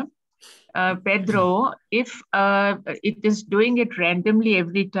here. Pedro, if it is doing it randomly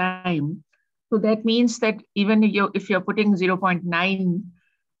every time, so that means that even if you're putting 0.9,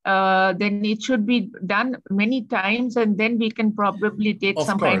 then it should be done many times, and then we can probably take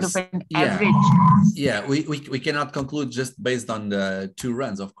some kind of an average. Yeah, we cannot conclude just based on the 2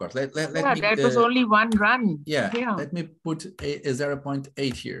 runs, of course. Let me, that was only 1 run. Yeah, let me put a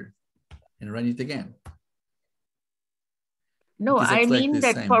 0.8 here and run it again. No, I mean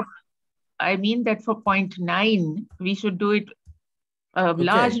that for 0.9, we should do it a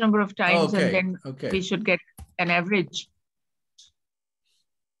large number of times, and then we should get an average.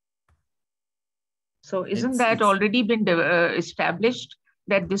 So isn't that already been established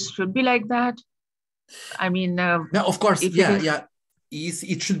that this should be like that? I mean, no, of course,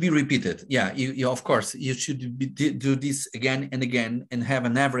 it should be repeated. Yeah, of course, you should do this again and again and have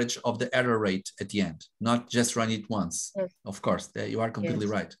an average of the error rate at the end, not just run it once. Yes. Of course, you are completely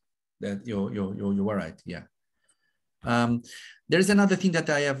right. That you are right. Yeah. There's another thing that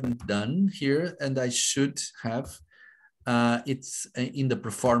I haven't done here, and I should have. It's in the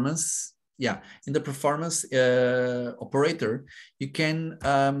performance. Yeah, in the performance operator, you can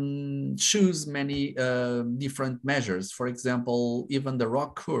choose many different measures. For example, even the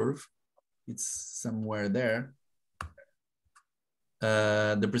ROC curve, it's somewhere there.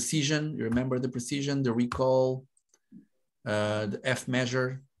 The precision, you remember the precision, the recall, the F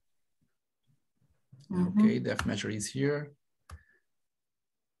measure. Okay, the F measure is here.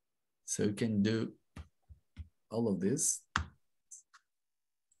 So you can do all of this.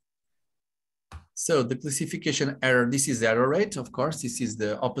 So the classification error, this is the error rate, of course. This is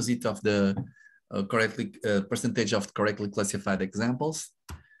the opposite of the percentage of correctly classified examples.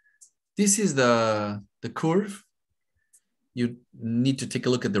 This is the curve. You need to take a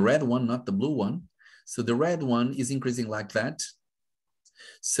look at the red one, not the blue one. So the red one is increasing like that.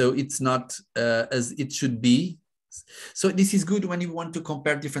 So it's not as it should be. So this is good when you want to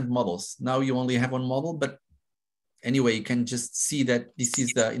compare different models. Now you only have one model, but anyway, you can just see that this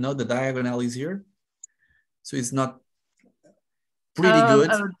is the, the diagonal is here. So it's not pretty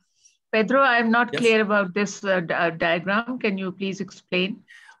good. Pedro, I'm not clear about this diagram. Can you please explain?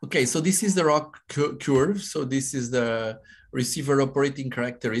 Okay, so this is the rock curve. So this is the receiver operating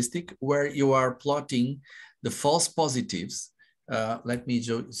characteristic where you are plotting the false positives. Let me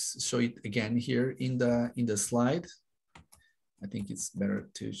show it again here in the slide. I think it's better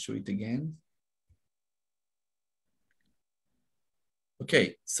to show it again.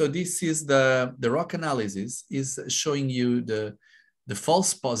 Okay, so this is the rock analysis is showing you the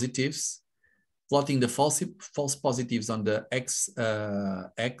false positives, plotting the false positives on the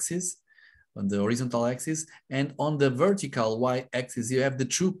x-axis, on the horizontal axis, and on the vertical y-axis, you have the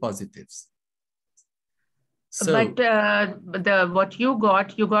true positives. So, but what you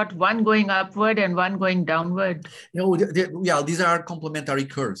got one going upward and one going downward. Yeah, these are complementary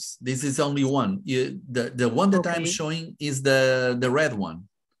curves. This is only one. The one that I'm showing is the red one.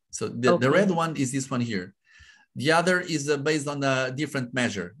 So the red one is this one here. The other is based on a different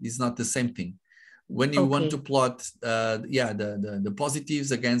measure. It's not the same thing. When you want to plot, the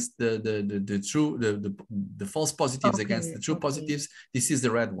positives against the false positives against the true positives, this is the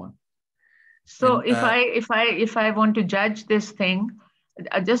red one. So if I want to judge this thing,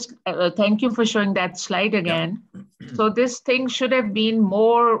 just thank you for showing that slide again. Yeah. So this thing should have been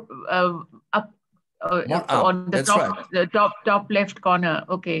more up, on the top left corner.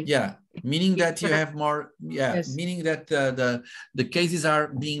 Okay. Yeah, meaning that you have more. Yeah, yes. Meaning that the cases are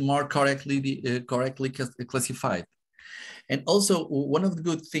being more correctly classified. And also, one of the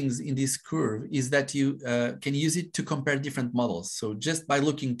good things in this curve is that you can use it to compare different models. So just by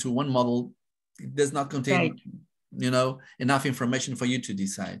looking to one model, it does not contain, enough information for you to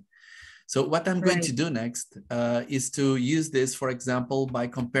decide. So what I'm going to do next is to use this, for example, by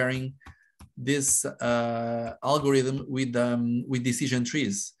comparing this algorithm with decision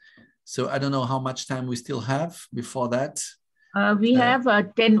trees. So I don't know how much time we still have before that. We have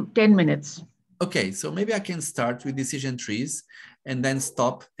 10 minutes. Okay, so maybe I can start with decision trees and then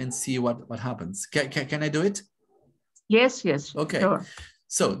stop and see what happens. Can I do it? Yes. Okay. Sure.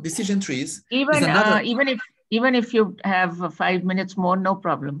 So decision trees. Even if you have 5 minutes more, no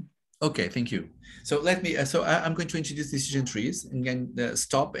problem. Okay, thank you. So I'm going to introduce decision trees and then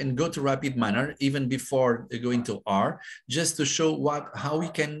stop and go to RapidMiner even before going to R, just to show how we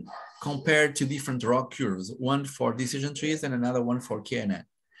can compare two different rock curves, one for decision trees and another one for KNN.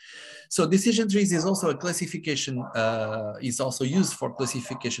 So decision trees is also a classification, is also used for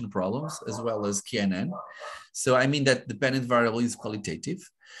classification problems as well as KNN. So I mean that dependent variable is qualitative,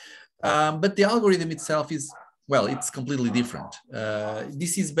 but the algorithm itself is, well, it's completely different.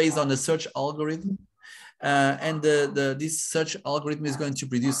 This is based on a search algorithm, and this search algorithm is going to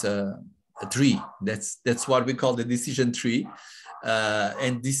produce a tree. That's what we call the decision tree.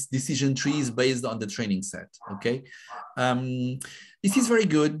 And this decision tree is based on the training set, okay? This is very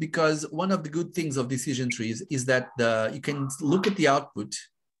good because one of the good things of decision trees is that you can look at the output,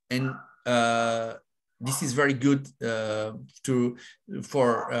 and this is very good to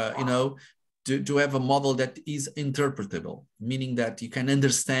have a model that is interpretable, meaning that you can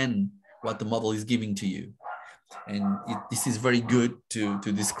understand what the model is giving to you. And this is very good to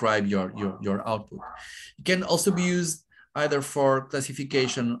describe your output. It can also be used either for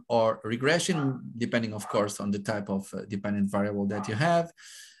classification or regression, depending, of course, on the type of dependent variable that you have.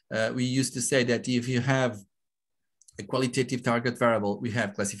 We used to say that if you have a qualitative target variable, we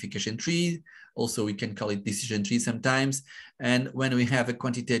have classification tree. Also, we can call it decision tree sometimes. And when we have a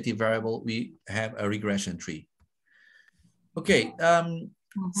quantitative variable, we have a regression tree. Okay,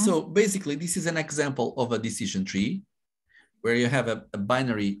 so basically, this is an example of a decision tree where you have a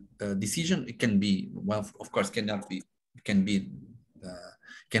binary decision. It can be, well, of course, cannot be. Can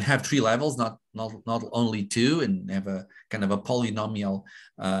have 3 levels, not only 2, and have a kind of a polynomial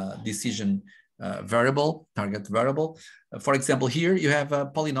decision variable, target variable. For example, here you have a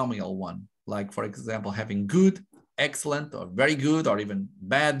polynomial one, like for example, having good, excellent, or very good, or even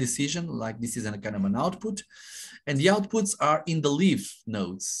bad decision, like this is a kind of an output. And the outputs are in the leaf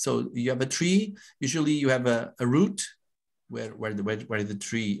nodes. So you have a tree, usually you have a root where the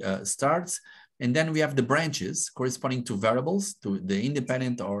tree starts. And then we have the branches corresponding to variables, to the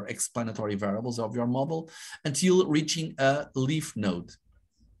independent or explanatory variables of your model, until reaching a leaf node.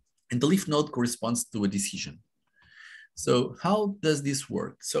 And the leaf node corresponds to a decision. So how does this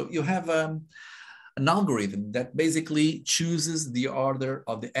work? So you have an algorithm that basically chooses the order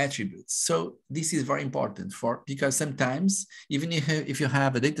of the attributes. So this is very important because sometimes, even if you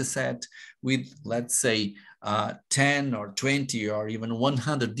have a data set with, let's say, 10 or 20 or even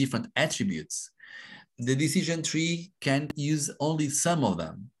 100 different attributes, the decision tree can use only some of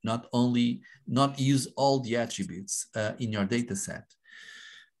them, not use all the attributes in your data set.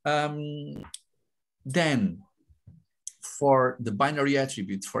 Then for the binary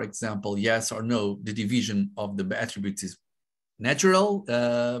attributes, for example, yes or no, the division of the attributes is natural,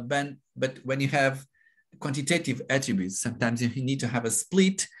 but when you have quantitative attributes, sometimes you need to have a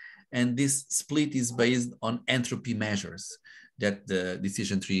split, and this split is based on entropy measures that the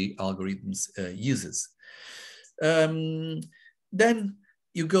decision tree algorithms uses. Then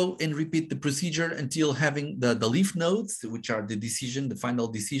you go and repeat the procedure until having the leaf nodes, which are the final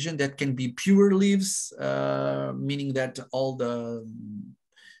decision, that can be pure leaves, meaning that all the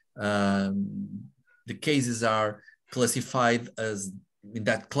cases are classified as in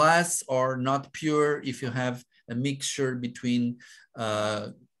that class, or not pure if you have a mixture between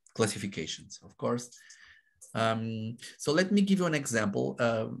classifications, of course. So let me give you an example,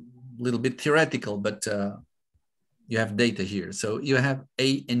 a little bit theoretical, but you have data here. So you have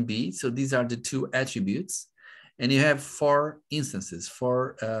A and B. So these are the two attributes. And you have 4 instances,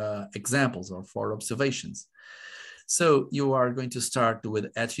 4 examples or 4 observations. So you are going to start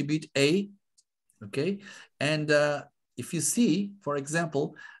with attribute A, okay? And if you see, for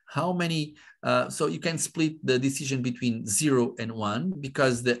example, how many, so you can split the decision between 0 and 1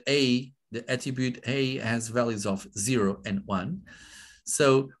 because the attribute A has values of 0 and 1.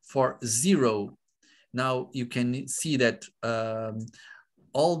 So for 0, now you can see that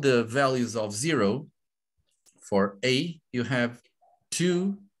all the values of 0 for A, you have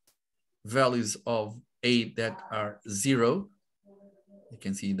 2 values of A that are 0. You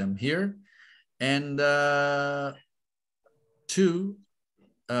can see them here. And 2,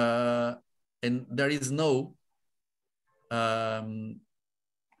 and there is no, and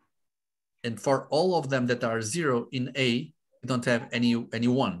for all of them that are 0 in A, you don't have any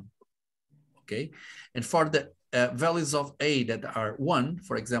 1. Okay, and for the values of A that are 1,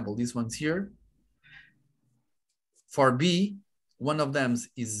 for example, these ones here, for B, one of them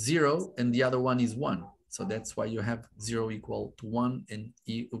is 0 and the other one is 1. So that's why you have 0 equal to 1 and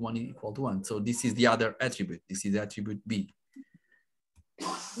 1 equal to 1. So this is the other attribute. This is attribute B.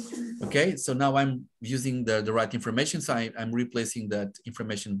 Okay, so now I'm using the right information. So I'm replacing that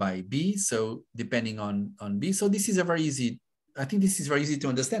information by B. So depending on B. So this is a very easy, I think this is very easy to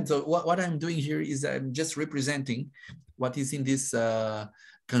understand. So what I'm doing here is I'm just representing what is in this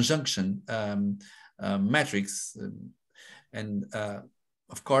conjunction matrix. And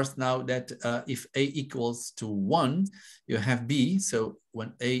of course, now that if A equals to 1, you have B. So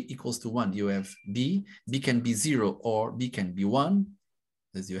when A equals to 1, you have B. B can be 0 or B can be 1,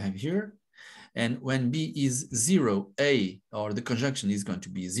 as you have here. And when B is 0, A, or the conjunction is going to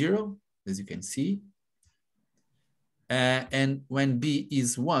be 0, as you can see. And when B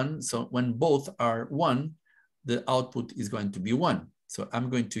is 1, so when both are 1, the output is going to be 1. So I'm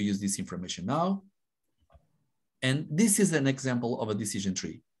going to use this information now. And this is an example of a decision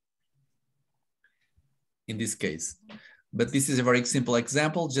tree in this case. But this is a very simple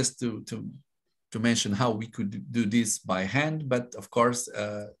example just to mention how we could do this by hand. But of course,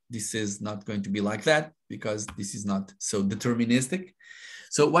 this is not going to be like that because this is not so deterministic.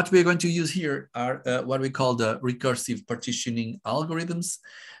 So what we're going to use here are what we call the recursive partitioning algorithms,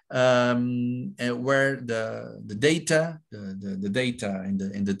 where the data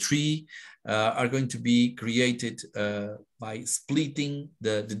and the tree are going to be created by splitting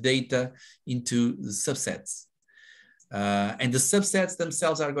the data into subsets. And the subsets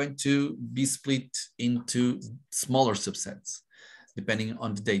themselves are going to be split into smaller subsets, depending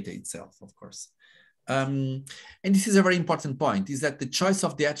on the data itself, of course. And this is a very important point, is that the choice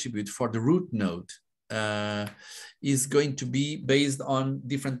of the attribute for the root node is going to be based on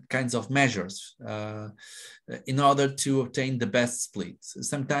different kinds of measures in order to obtain the best splits.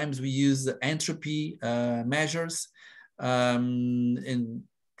 Sometimes we use entropy measures in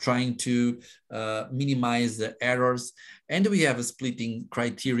trying to minimize the errors. And we have a splitting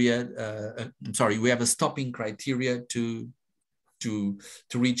criteria, we have a stopping criteria to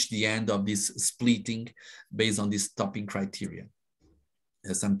reach the end of this splitting based on this stopping criteria.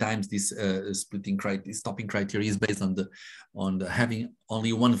 Sometimes this stopping criteria is based on the having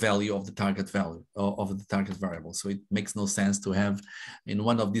only one value of the target value of the target variable. So it makes no sense to have in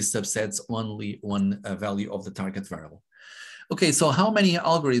one of these subsets only one value of the target variable. Okay, so how many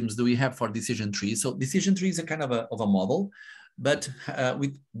algorithms do we have for decision trees? So decision tree is a kind of a model, but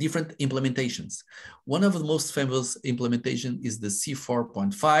with different implementations. One of the most famous implementation is the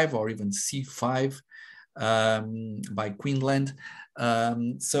C4.5 or even C5 by Queensland.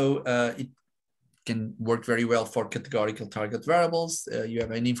 can work very well for categorical target variables. You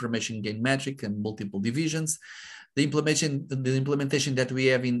have an information gain metric and multiple divisions. The implementation that we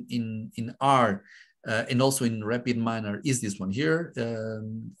have in R and also in RapidMiner is this one here.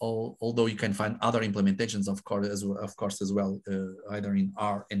 Although you can find other implementations, of course, as well, either in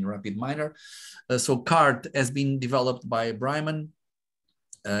R and RapidMiner. So CART has been developed by Bryman.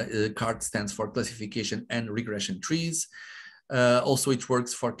 CART stands for Classification and Regression Trees. Also, it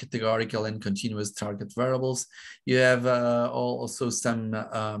works for categorical and continuous target variables. You have also some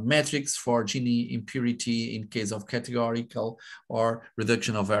metrics for Gini impurity in case of categorical, or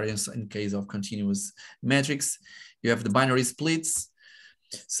reduction of variance in case of continuous metrics. You have the binary splits.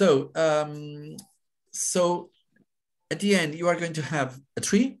 So, at the end, you are going to have a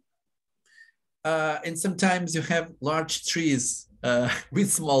tree. And sometimes you have large trees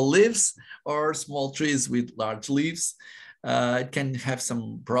with small leaves, or small trees with large leaves. It can have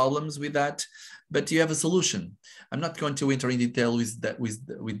some problems with that, but you have a solution. I'm not going to enter in detail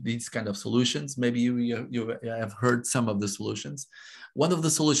with these kind of solutions. Maybe you have heard some of the solutions. One of the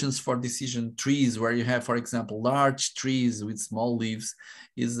solutions for decision trees, where you have, for example, large trees with small leaves,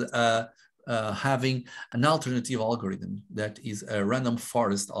 is having an alternative algorithm that is a random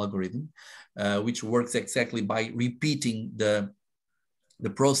forest algorithm, which works exactly by repeating the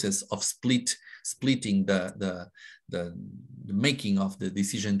process of splitting the making of the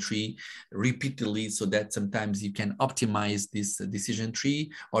decision tree repeatedly, so that sometimes you can optimize this decision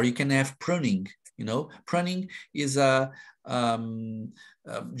tree, or you can have pruning. You know, pruning is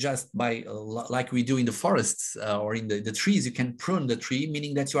just by like we do in the forests or in the trees. You can prune the tree,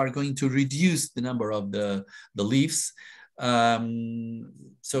 meaning that you are going to reduce the number of the leaves.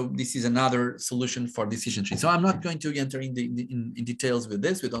 So this is another solution for decision tree. So I'm not going to enter in details with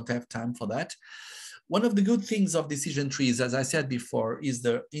this. We don't have time for that. One of the good things of decision trees, as I said before, is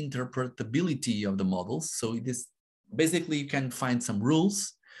the interpretability of the models. So it is basically, you can find some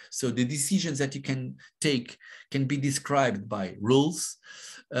rules. So the decisions that you can take can be described by rules.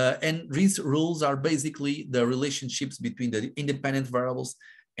 And these rules are basically the relationships between the independent variables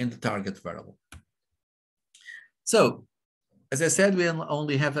and the target variable. So, as I said, we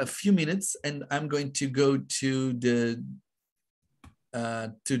only have a few minutes, and I'm going to go to the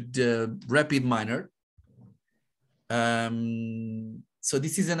RapidMiner. So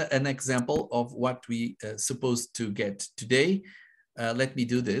this is an example of what we supposed to get today. Let me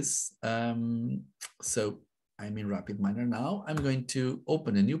do this. So I'm in RapidMiner now. I'm going to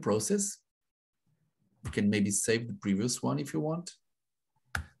open a new process. You can maybe save the previous one if you want.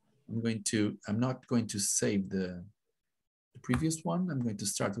 I'm not going to save the previous one. I'm going to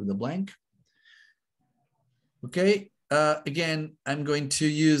start with a blank. Okay. Again, I'm going to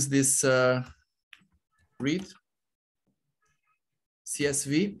use this read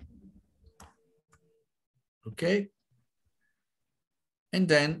CSV. Okay. And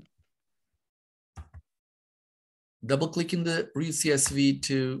then double click in the read CSV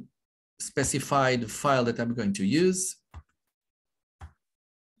to specify the file that I'm going to use.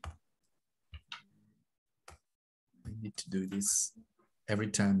 I need to do this every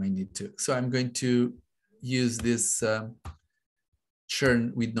time I need to. So I'm going to use this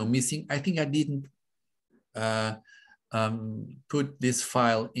churn with no missing. I think I didn't put this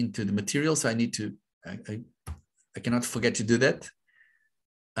file into the material, so I need to, I cannot forget to do that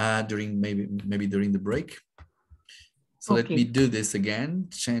during maybe during the break. So okay. Let me do this again.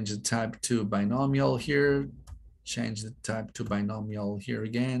 Change the type to binomial here, change the type to binomial here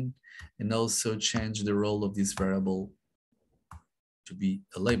again, and also change the role of this variable to be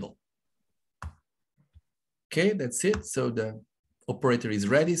a label. Okay, that's it. So the operator is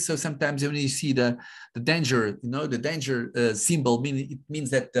ready. So sometimes when you see the danger, the danger symbol, it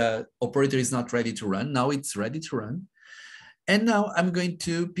means that the operator is not ready to run. Now it's ready to run. And now I'm going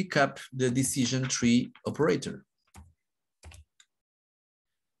to pick up the decision tree operator.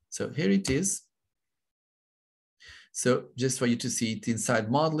 So here it is. So just for you to see it inside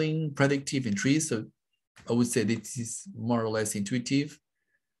modeling, predictive, and trees. So I would say this is more or less intuitive.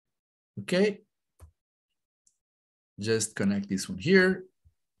 Okay. Just connect this one here.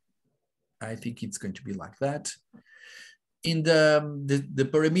 I think it's going to be like that. In the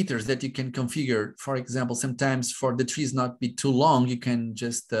parameters that you can configure, for example, sometimes for the trees not be too long, you can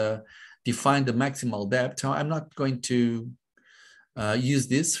just define the maximal depth. I'm not going to use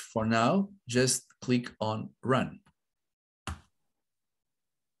this for now. Just click on run.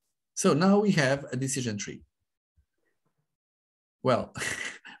 So now we have a decision tree. Well,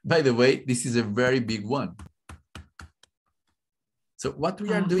 by the way, this is a very big one. So what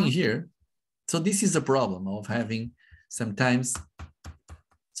we are doing here, so this is a problem of having sometimes,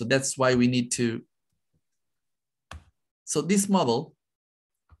 so that's why we need to So this model,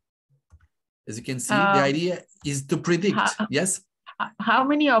 as you can see, the idea is to predict. Yes? How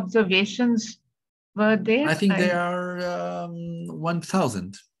many observations were there? I think there are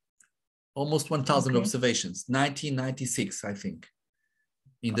 1,000, almost 1,000 observations, 1996, I think,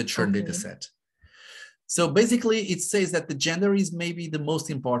 in the churn data set. So basically, it says that the gender is maybe the most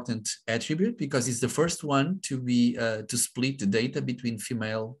important attribute because it's the first one to be to split the data between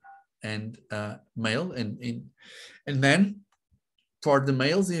female and male, and then for the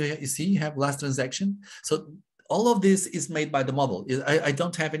males, you see, you have last transaction. So all of this is made by the model. I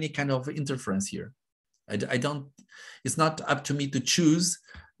don't have any kind of interference here. I don't. It's not up to me to choose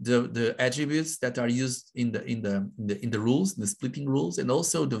the attributes that are used in the rules, the splitting rules, and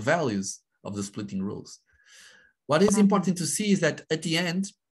also the values of the splitting rules. What is important to see is that at the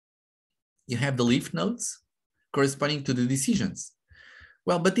end, you have the leaf nodes corresponding to the decisions.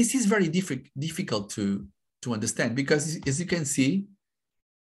 Well, but this is very difficult to understand because, as you can see,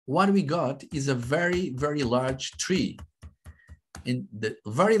 what we got is a very, very large tree. And the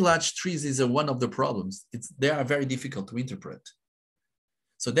very large trees is one of the problems. They are very difficult to interpret.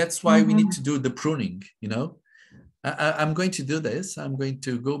 So that's why we need to do the pruning, you know. I'm going to do this. I'm going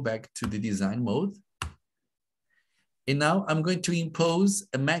to go back to the design mode. And now I'm going to impose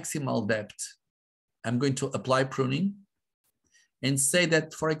a maximal depth. I'm going to apply pruning and say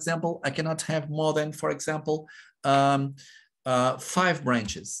that, for example, I cannot have more than, for example, 5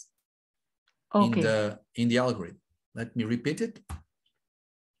 branches in the algorithm. Let me repeat it.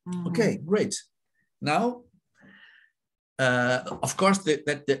 Okay, great. Now, of course,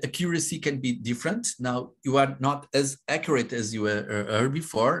 the accuracy can be different. Now, you are not as accurate as you were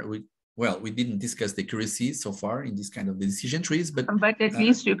before. We didn't discuss the accuracy so far in this kind of decision trees, but at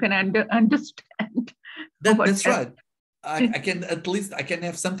least you can understand. That's right. I can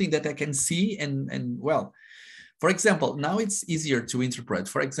have something that I can see and well, for example, now it's easier to interpret.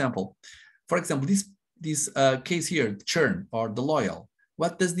 For example, this case here, churn or the loyal.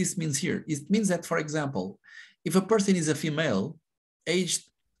 What does this mean here? It means that, for example, if a person is a female, aged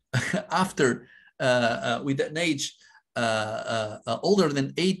after with an age older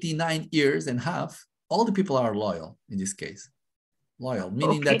than 89 years and half, all the people are loyal in this case. Loyal,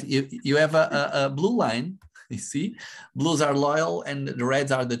 meaning that you have a blue line, you see, blues are loyal and the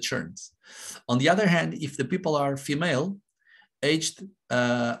reds are the churns. On the other hand, if the people are female, aged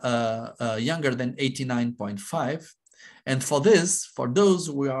younger than 89.5, and for those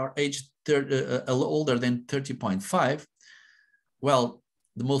who are aged older than 30.5, well,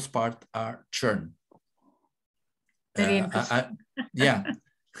 the most part are churn. Very interesting. Yeah.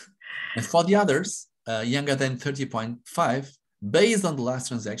 And for the others, younger than 30.5, based on the last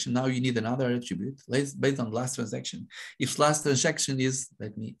transaction, now you need another attribute, based on the last transaction. If last transaction is,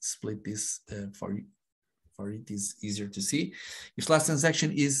 let me split this for it is easier to see. If last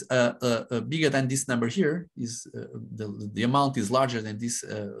transaction is bigger than this number here, is the amount is larger than this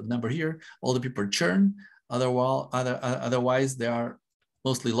number here, all the people churn, otherwise they are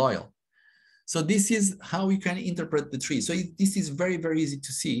mostly loyal. So this is how you can interpret the tree. So this is very, very easy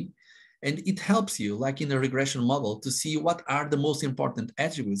to see. And it helps you, like in a regression model, to see what are the most important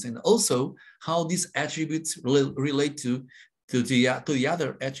attributes and also how these attributes relate to the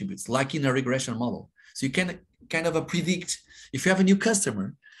other attributes, like in a regression model. So you can kind of predict, if you have a new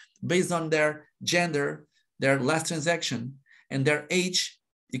customer, based on their gender, their last transaction, and their age,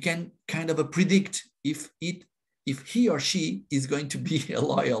 you can kind of predict if he or she is going to be a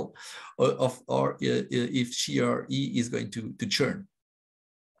loyal or if she or he is going to churn.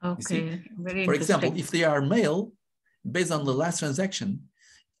 Okay, very For example, if they are male, based on the last transaction,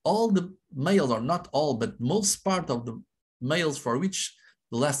 all the males, or not all, but most part of the males for which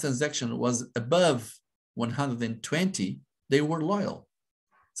the last transaction was above 120, they were loyal.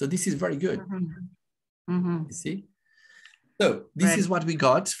 So this is very good. You see? So this is what we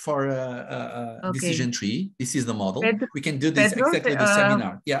got for a decision tree. This is the model. We can do this exactly the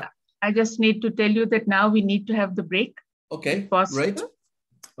seminar. Yeah. I just need to tell you that now we need to have the break. Okay, great.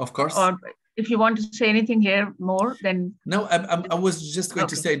 Of course. Or if you want to say anything here more, then... No, I was just going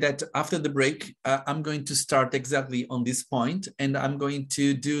to say that after the break, I'm going to start exactly on this point, and I'm going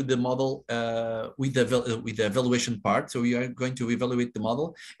to do the model with the evaluation part. So we are going to evaluate the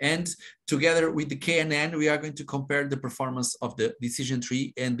model, and together with the KNN, we are going to compare the performance of the decision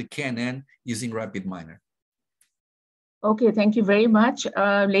tree and the KNN using RapidMiner. Okay, thank you very much.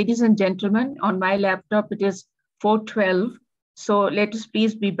 Ladies and gentlemen, on my laptop, it is 4:12. So let us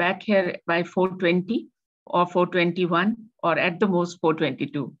please be back here by 4:20 or 4:21 or at the most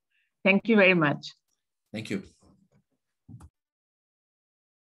 4:22. Thank you very much. Thank you.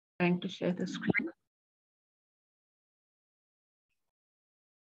 Trying to share the screen.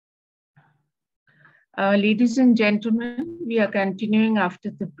 Ladies and gentlemen, we are continuing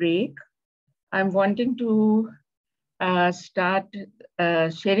after the break. I'm wanting to start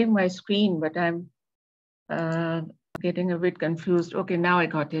sharing my screen, but I'm getting a bit confused. Okay, now I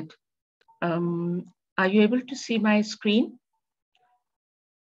got it. Are you able to see my screen?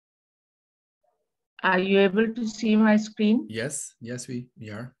 Are you able to see my screen? Yes, yes, we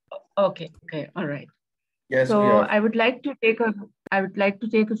are. Okay, all right. Yes, so we are. I would like to take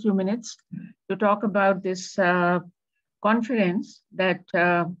a few minutes to talk about this conference that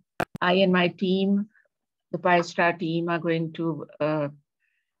I and my team, the PISTAR team, are going to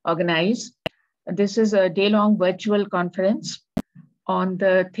organize. This is a day-long virtual conference on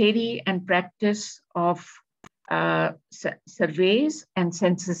the theory and practice of surveys and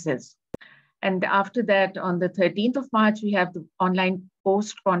censuses. And after that, on the 13th of March, we have the online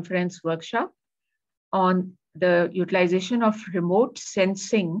post-conference workshop on the utilization of remote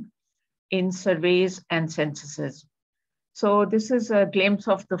sensing in surveys and censuses. So this is a glimpse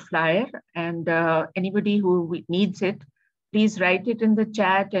of the flyer, and anybody who needs it, please write it in the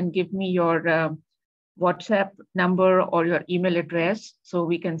chat and give me your WhatsApp number or your email address so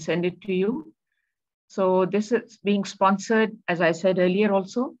we can send it to you. So this is being sponsored, as I said earlier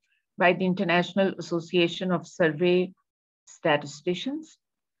also, by the International Association of Survey Statisticians.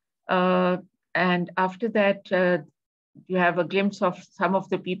 And after that, you have a glimpse of some of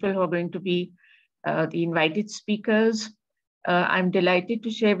the people who are going to be the invited speakers. I'm delighted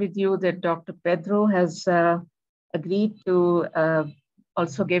to share with you that Dr. Pedro has agreed to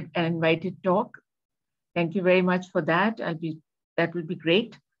also give an invited talk. Thank you very much for that. That will be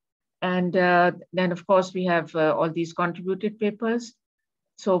great. And then, of course, we have all these contributed papers.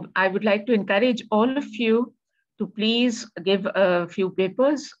 So I would like to encourage all of you to please give a few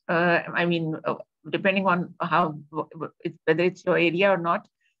papers. I mean, depending on whether it's your area or not.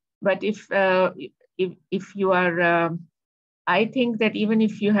 But if you are, I think that even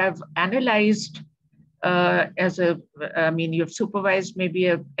if you have analyzed you've supervised maybe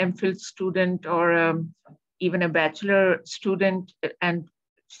a MPhil student or even a bachelor student, and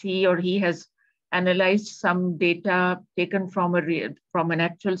she or he has analyzed some data taken from an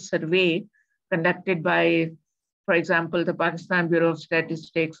actual survey conducted by, for example, the Pakistan Bureau of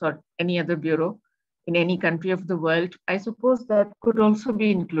Statistics or any other bureau in any country of the world, I suppose that could also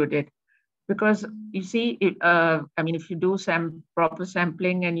be included. Because you see, if you do some proper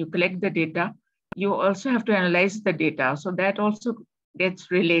sampling and you collect the data, you also have to analyze the data. So that also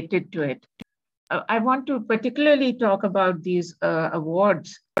gets related to it. I want to particularly talk about these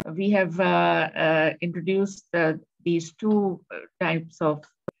awards. We have introduced these two types of,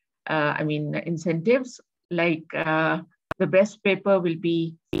 incentives. Like the best paper will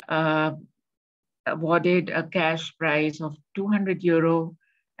be awarded a cash prize of €200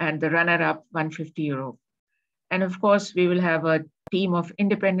 and the runner-up €150. And of course, we will have a team of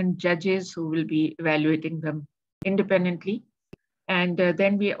independent judges who will be evaluating them independently. And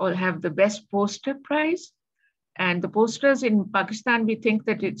then we all have the best poster prize. And the posters in Pakistan, we think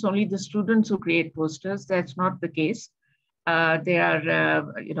that it's only the students who create posters. That's not the case. They are,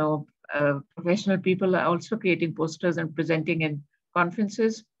 professional people are also creating posters and presenting in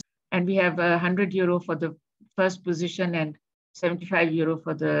conferences. And we have €100 for the first position and €75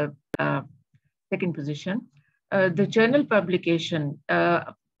 for the second position. The journal publication,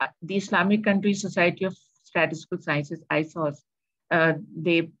 the Islamic Country Society of Statistical Sciences, ISOS,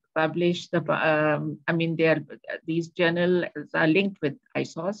 they publish these journals are linked with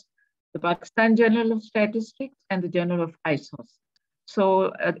ISOS, the Pakistan Journal of Statistics and the Journal of ISOS.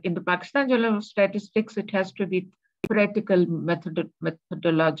 So in the Pakistan Journal of Statistics, it has to be theoretical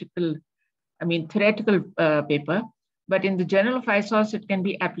paper, but in the Journal of ISOS, it can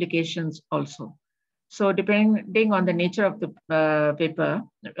be applications also. So depending on the nature of the paper,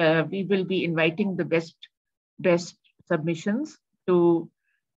 we will be inviting the best submissions to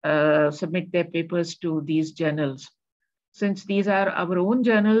submit their papers to these journals. Since these are our own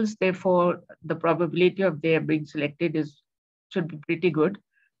journals, therefore, the probability of their being selected should be pretty good.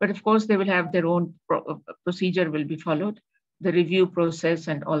 But of course, they will have their own procedure will be followed, the review process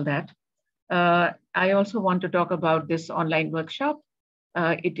and all that. I also want to talk about this online workshop.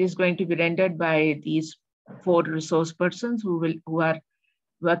 It is going to be rendered by these 4 resource persons who are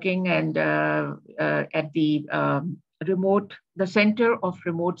working and at the the Center of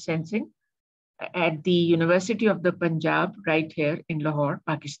Remote Sensing at the University of the Punjab, right here in Lahore,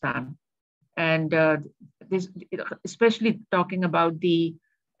 Pakistan. And this, especially talking about the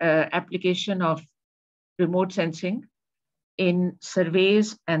application of remote sensing in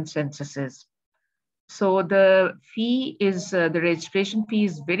surveys and censuses. So the fee is, the registration fee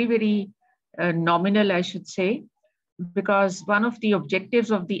is very, very nominal, I should say, because one of the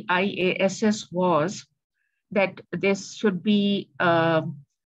objectives of the IASS was that this should be,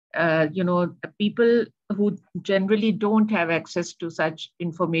 people who generally don't have access to such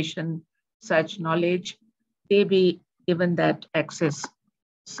information, such knowledge, they be given that access.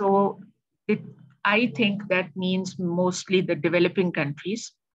 So I think that means mostly the developing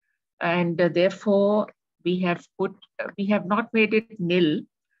countries. And therefore, we have not made it nil,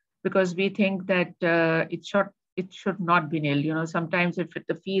 because we think that it should not be nil. Sometimes if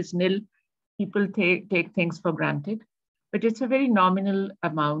the fee is nil, people take things for granted, but it's a very nominal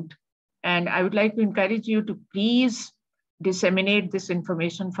amount. And I would like to encourage you to please disseminate this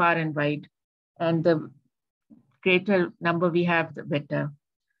information far and wide. And the greater number we have, the better.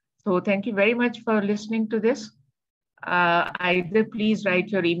 So thank you very much for listening to this. Either please write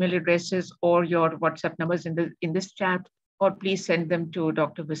your email addresses or your WhatsApp numbers in this chat, or please send them to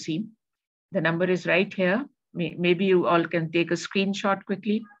Dr. Wasim. The number is right here. Maybe you all can take a screenshot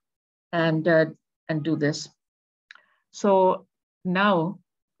quickly and do this. So now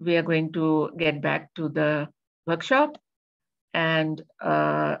we are going to get back to the workshop. And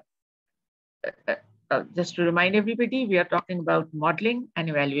just to remind everybody, we are talking about modeling and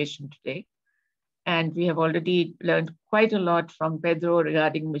evaluation today. And we have already learned quite a lot from Pedro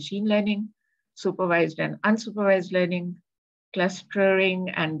regarding machine learning, supervised and unsupervised learning, clustering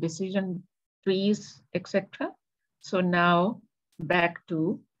and decision trees, etc. So now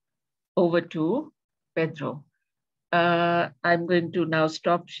over to Pedro. I'm going to now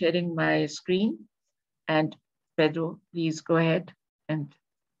stop sharing my screen. And Pedro, please go ahead and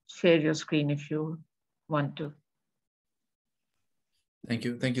share your screen if you want to. Thank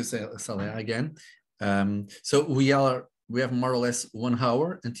you, Saleh, again. So we have more or less 1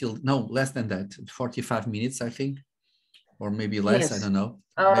 hour until, no, less than that, 45 minutes, I think, or maybe less, yes. I don't know,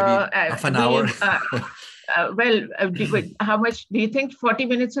 maybe half an hour. How much do you think 40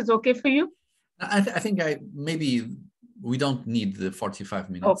 minutes is okay for you? I think maybe we don't need the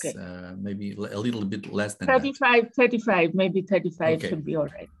 45 minutes, okay. Maybe a little bit less than 35, maybe 35 okay. Should be all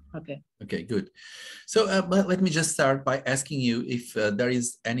right. Okay. Okay, good. So let me just start by asking you if there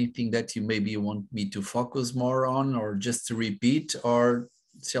is anything that you maybe want me to focus more on, or just to repeat, or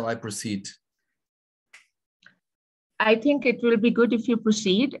shall I proceed? I think it will be good if you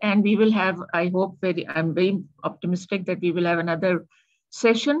proceed, and we will have, I'm very optimistic that we will have another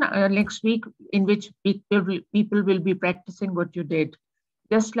session next week in which people will be practicing what you did.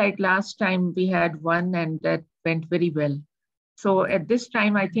 Just like last time we had one, and that went very well. So at this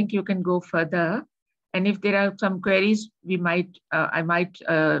time, I think you can go further. And if there are some queries, I might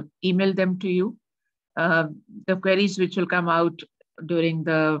email them to you, the queries which will come out during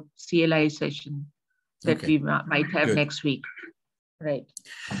the CLI session that okay. We might have good. Next week. Right.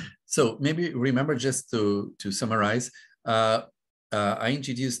 So maybe remember, just to summarize, I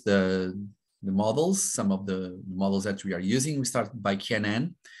introduced the models, some of the models that we are using. We started by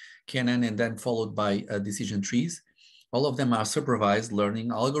KNN, and then followed by decision trees. All of them are supervised learning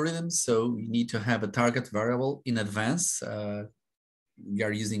algorithms, so we need to have a target variable in advance. We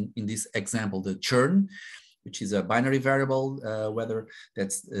are using, in this example, the churn, which is a binary variable, whether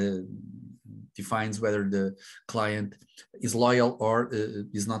that's defines whether the client is loyal or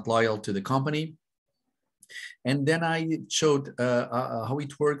is not loyal to the company. And then I showed how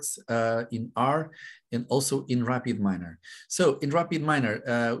it works in R and also in RapidMiner. So in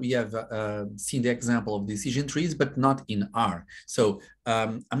RapidMiner, we have seen the example of decision trees, but not in R. So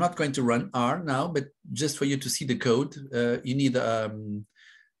I'm not going to run R now, but just for you to see the code, you need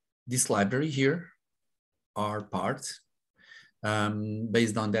this library here, R part,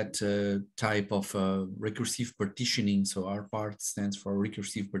 based on that type of recursive partitioning. So R part stands for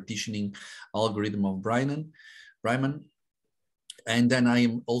recursive partitioning algorithm of Bryman. And then I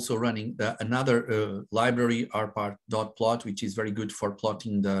am also running another library, rpart.plot, which is very good for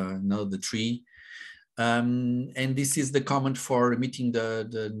plotting the tree. And this is the command for emitting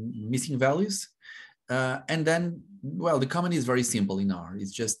the missing values. And then, well, the command is very simple in R.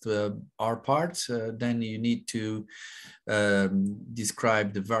 It's just rpart. Then you need to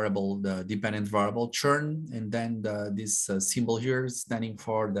describe the variable, the dependent variable churn, and then this symbol here standing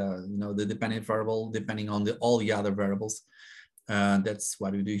for the dependent variable depending on all the other variables. That's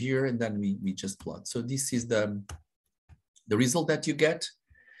what we do here, and then we just plot. So this is the result that you get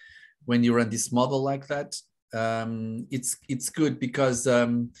when you run this model like that. It's good because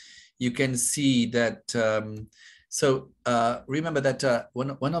you can see that. Remember that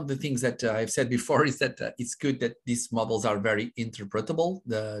one of the things that I've said before is that it's good that these models are very interpretable.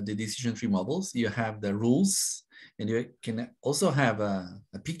 The decision tree models, you have the rules, and you can also have a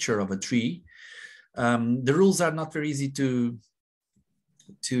picture of a tree. The rules are not very easy to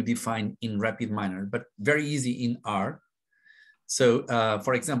define in RapidMiner, but very easy in R. So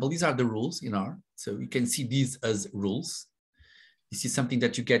for example, these are the rules in R. So you can see these as rules. This is something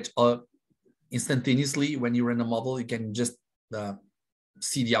that you get instantaneously when you run a model. You can just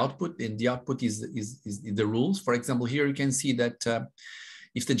see the output, and the output is the rules. For example, here you can see that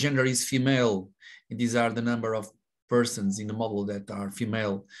if the gender is female, and these are the number of persons in the model that are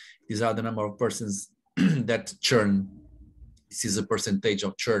female, these are the number of persons that churn. This is a percentage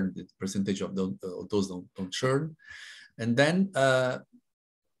of churn, the percentage of those don't churn. And then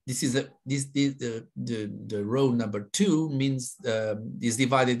this is the row number 2 means is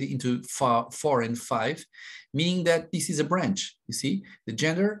divided into 4 and 5, meaning that this is a branch. You see the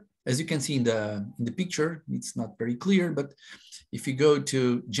gender, as you can see in the picture, it's not very clear, but if you go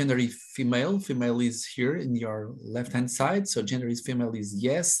to gender is female, female is here in your left-hand side. So gender is female is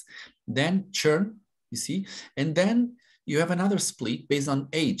yes, then churn, you see, and then you have another split based on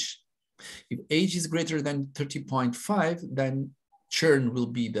age. If age is greater than 30.5, then churn will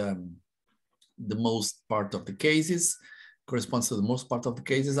be the most part of the cases, corresponds to the most part of the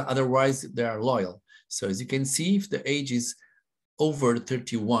cases. Otherwise, they are loyal. So as you can see, if the age is over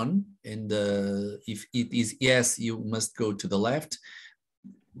 31, and if it is yes, you must go to the left.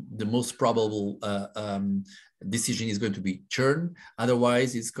 The most probable decision is going to be churn.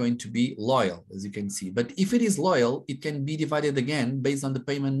 Otherwise, it's going to be loyal, as you can see. But if it is loyal, it can be divided again based on the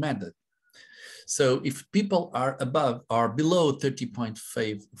payment method. So if people are above or below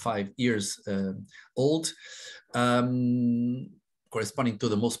 30.5 years old, corresponding to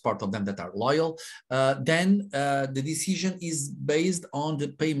the most part of them that are loyal, then the decision is based on the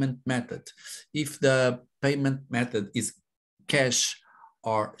payment method. If the payment method is cash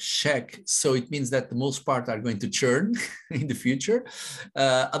or check, so it means that the most part are going to churn in the future.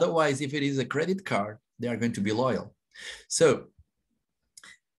 Otherwise, if it is a credit card, they are going to be loyal. So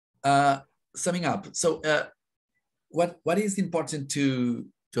summing up, so what is important to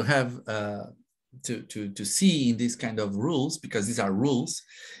have to see in this kind of rules, because these are rules,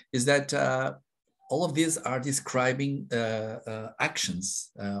 is that all of these are describing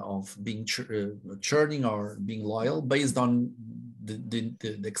actions of being churning or being loyal based on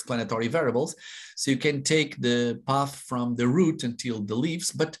the explanatory variables. So you can take the path from the root until the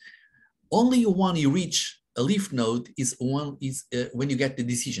leaves, but only when you reach a leaf node is when you get the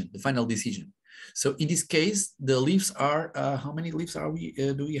decision, the final decision. So in this case, the leaves are, how many leaves are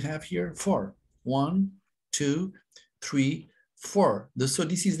do we have here? 4. 1, 2, 3, 4. So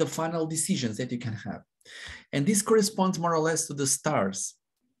this is the final decisions that you can have. And this corresponds more or less to the stars.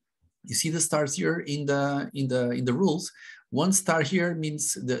 You see the stars here in the rules. 1 star here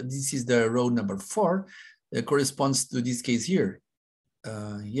means this is the row number 4. Corresponds to this case here.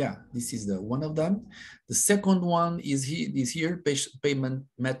 Yeah, this is the one of them. The second one is here, payment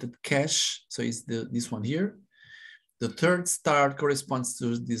method cash. So it's this one here. The third star corresponds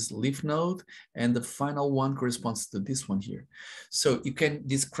to this leaf node, and the final one corresponds to this one here. So you can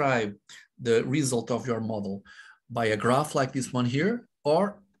describe the result of your model by a graph like this one here,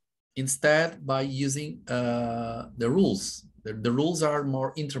 or instead by using the rules. The rules are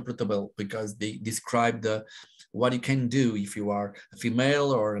more interpretable because they describe what you can do if you are a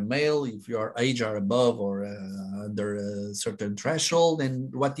female or a male, if your age are above or under a certain threshold,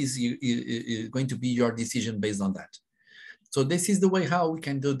 and what is going to be your decision based on that. So this is the way how we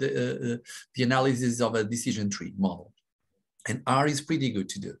can do the analysis of a decision tree model. And R is pretty good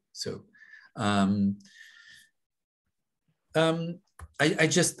to do. So I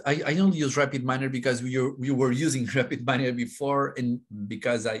only use RapidMiner because we were using RapidMiner before, and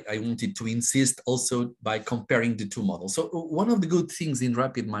because I wanted to insist also by comparing the two models. So one of the good things in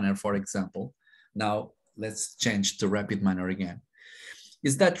RapidMiner, for example, now let's change to RapidMiner again,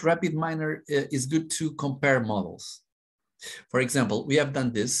 is that RapidMiner is good to compare models. For example, we have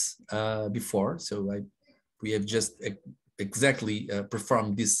done this before. So we have just exactly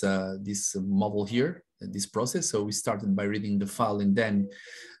performed this model here, this process. So we started by reading the file and then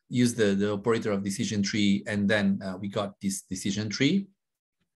use the operator of decision tree, and then we got this decision tree.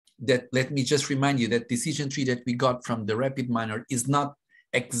 That, let me just remind you that decision tree that we got from the RapidMiner is not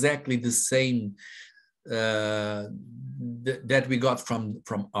exactly the same that we got from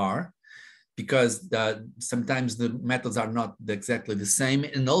R, because sometimes the methods are not exactly the same,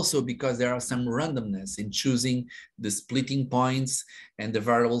 and also because there are some randomness in choosing the splitting points and the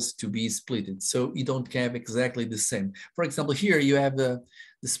variables to be splitted. So you don't have exactly the same. For example, here you have the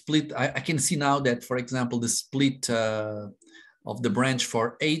split. I can see now that, for example, the split of the branch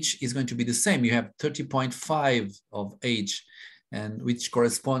for age is going to be the same. You have 30.5 of age, and which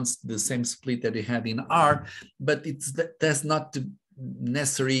corresponds to the same split that you had in R, but that's not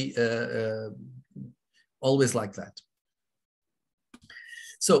necessary always like that.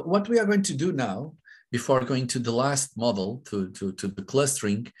 So what we are going to do now, before going to the last model, to the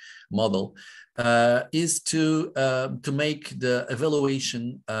clustering model, is to make the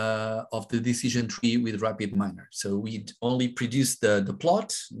evaluation of the decision tree with RapidMiner. So we only produce the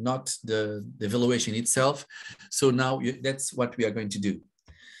plot, not the evaluation itself. So now that's what we are going to do.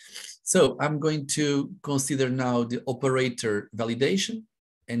 So I'm going to consider now the operator validation,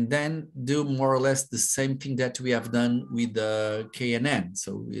 and then do more or less the same thing that we have done with the KNN.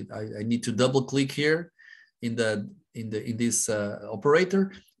 So I need to double click here in this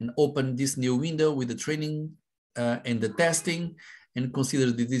operator and open this new window with the training and the testing, and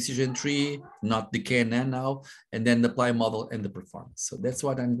consider the decision tree, not the KNN now, and then apply model and the performance. So that's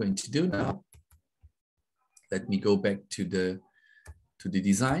what I'm going to do now. Let me go back to the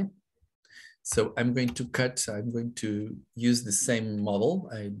design. So I'm going to use the same model.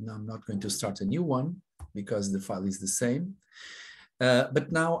 I'm not going to start a new one because the file is the same.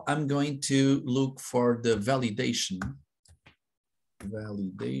 But now I'm going to look for the validation.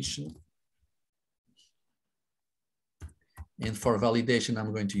 And for validation,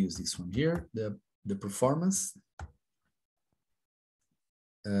 I'm going to use this one here, the performance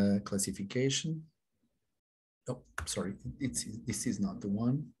classification. Oh, sorry, this is not the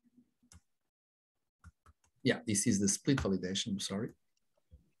one. Yeah, this is the split validation, I'm sorry.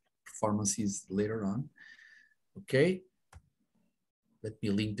 Performance is later on. Okay, let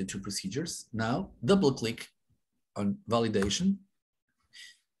me link the two procedures. Now, double click on validation.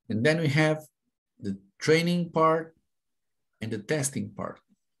 And then we have the training part and the testing part.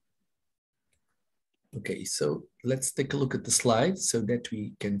 Okay, so let's take a look at the slide so that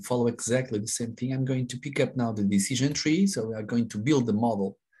we can follow exactly the same thing. I'm going to pick up now the decision tree. So we are going to build the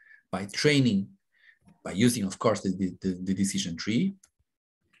model by training, by using, of course, the decision tree.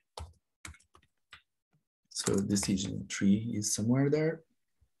 So decision tree is somewhere there.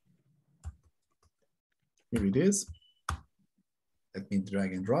 Here it is. Let me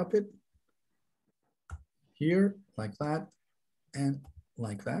drag and drop it. Here, like that, and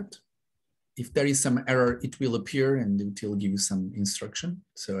like that. If there is some error, it will appear and it will give you some instruction.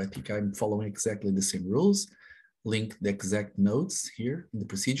 So I think I'm following exactly the same rules. Link the exact nodes here in the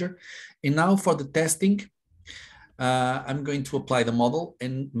procedure. And now for the testing, I'm going to apply the model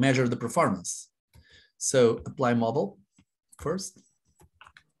and measure the performance. So apply model first.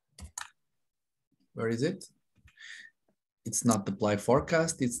 Where is it? It's not the apply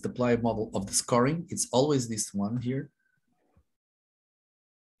forecast, it's the apply model of the scoring. It's always this one here.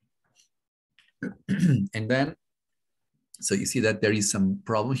 And then, so you see that there is some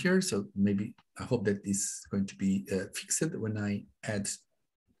problem here. So maybe I hope that this is going to be fixed when I add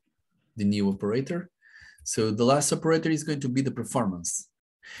the new operator. So the last operator is going to be the performance.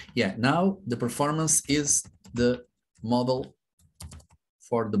 Yeah, now the performance is the model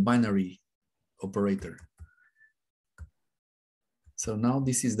for the binary operator. So now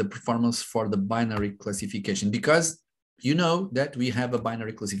this is the performance for the binary classification, because you know that we have a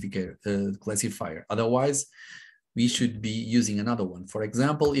binary classifier. Otherwise, we should be using another one. For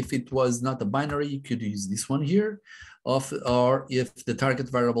example, if it was not a binary, you could use this one here. Or if the target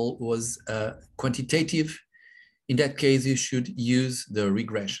variable was quantitative, in that case, you should use the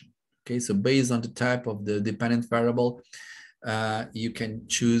regression. Okay, so based on the type of the dependent variable, you can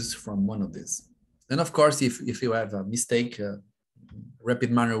choose from one of these. And of course, if you have a mistake,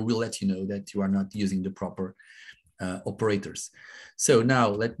 RapidMiner will let you know that you are not using the proper operators. So now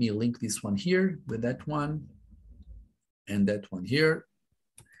let me link this one here with that one and that one here.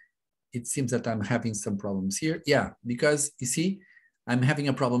 It seems that I'm having some problems here. Yeah, because you see, I'm having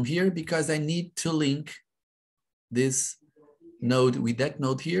a problem here because I need to link this node with that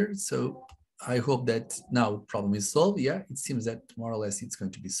node here. So I hope that now the problem is solved. Yeah, it seems that more or less it's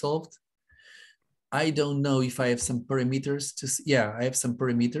going to be solved. I don't know if I have some parameters to, yeah, I have some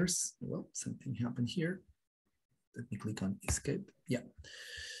parameters. Well, something happened here. Let me click on escape. Yeah,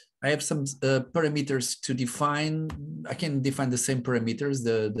 I have some parameters to define. I can define the same parameters,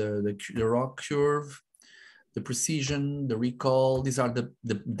 the raw curve, the precision, the recall. These are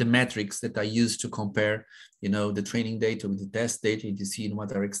the metrics that I use to compare, you know, the training data with the test data to see in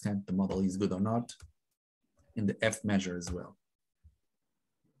what extent the model is good or not, and the F measure as well.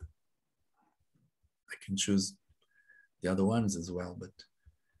 I can choose the other ones as well, but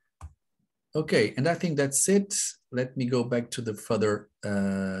okay, and I think that's it. Let me go back to the further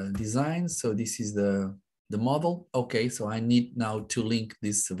design. So this is the the model. Okay, so I need now to link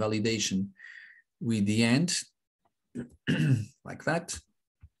this validation with the end, like that,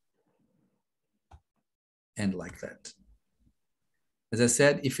 and like that. As I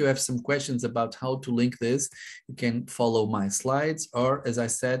said, if you have some questions about how to link this, you can follow my slides, or as I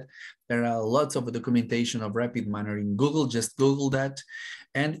said, there are lots of documentation of RapidMiner in Google, just Google that.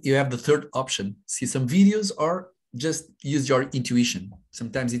 And you have the third option, see some videos or just use your intuition.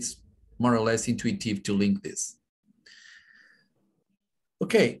 Sometimes it's more or less intuitive to link this.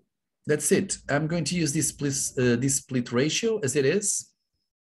 Okay, that's it. I'm going to use this split ratio as it is.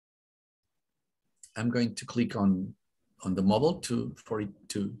 I'm going to click on the model for it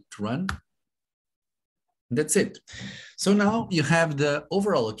to run. That's it. So now you have the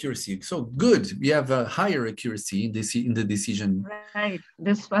overall accuracy. So good, we have a higher accuracy in the decision. Right,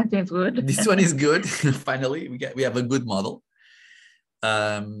 this one is good. This one is good. Finally, we have a good model.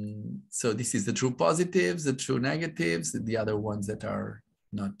 So this is the true positives, the true negatives, the other ones that are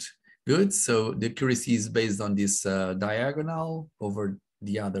not good. So the accuracy is based on this diagonal over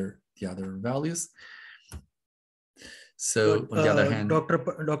the other values. So on the other hand,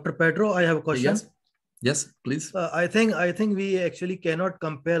 Dr. Pedro, I have a question. Yes, please. I think we actually cannot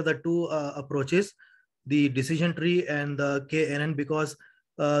compare the two approaches, the decision tree and the KNN, because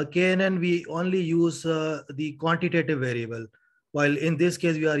KNN we only use the quantitative variable, while in this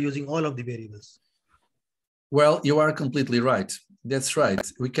case we are using all of the variables. Well, you are completely right. That's right.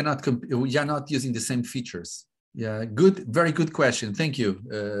 We cannot. We are not using the same features. Yeah, good, very good question. Thank you,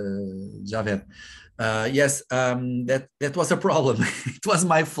 Javed. Yes, that was a problem. It was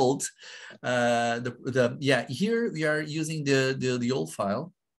my fault. Yeah, here we are using the old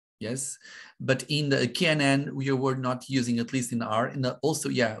file. Yes, but in the KNN we were not using, at least in R, and also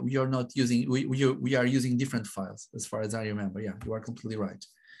yeah, we are not using. We are using different files as far as I remember. Yeah, you are completely right.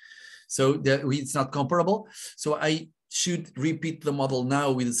 So it's not comparable. So I should repeat the model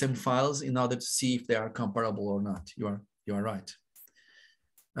now with the same files in order to see if they are comparable or not. You are right.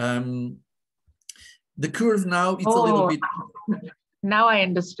 The curve now, it's a little bit. Now I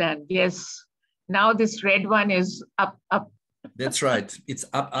understand. Yes. Now this red one is up. That's right. It's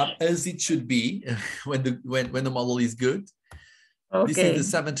up as it should be when the model is good. Okay. This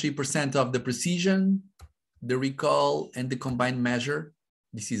is the 73% of the precision, the recall, and the combined measure.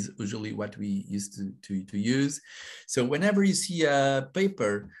 This is usually what we used to use. So whenever you see a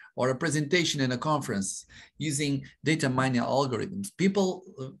paper or a presentation in a conference using data mining algorithms, people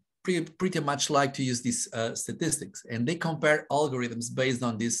pretty much like to use these statistics, and they compare algorithms based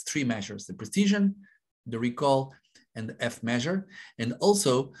on these three measures: the precision, the recall, and the F measure. And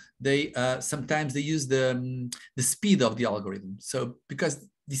also they sometimes they use the speed of the algorithm. So because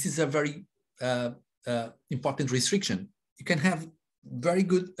this is a very important restriction, you can have very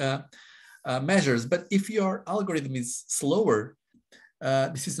good measures, but if your algorithm is slower,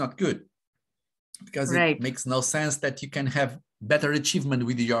 this is not good, because it makes no sense that you can have better achievement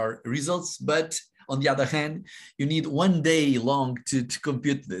with your results, but on the other hand, you need 1 day long to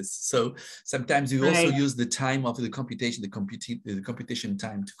compute this. So sometimes you also use the time of the computation, the computation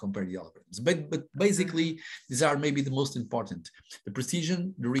time to compare the algorithms. But basically, these are maybe the most important: the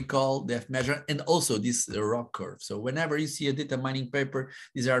precision, the recall, the F measure, and also this ROC curve. So whenever you see a data mining paper,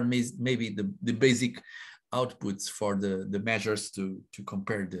 these are maybe the basic outputs for the measures to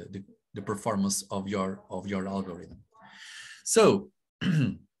compare the performance of your algorithm. So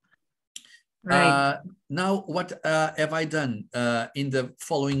now what have I done in the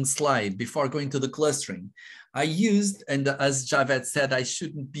following slide before going to the clustering? I used, and as Javed said, I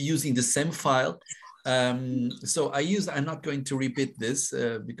shouldn't be using the same file. So I'm not going to repeat this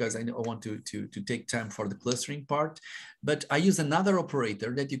because I want to take time for the clustering part, but I use another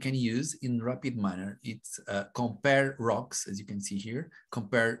operator that you can use in RapidMiner. It's compare rocks, as you can see here,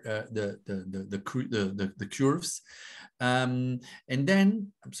 compare the curves. And then,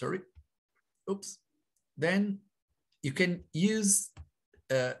 I'm sorry, oops. Then you can use,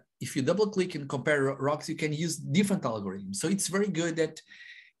 if you double click and compare rocks, you can use different algorithms. So it's very good that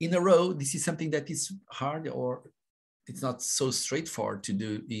in a row, this is something that is hard, or it's not so straightforward to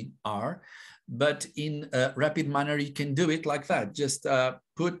do in R, but in RapidMiner, you can do it like that. Just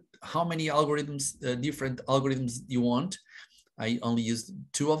put how many algorithms, different algorithms you want. I only used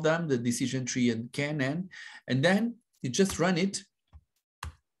 2 of them, the decision tree and KNN, and then you just run it,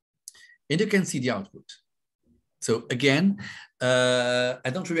 and you can see the output. So again, I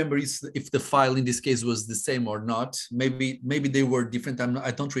don't remember if the file in this case was the same or not. Maybe they were different.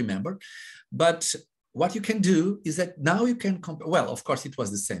 I don't remember. But what you can do is that now you can compare. Well, of course, it was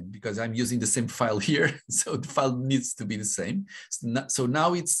the same because I'm using the same file here. So the file needs to be the same. So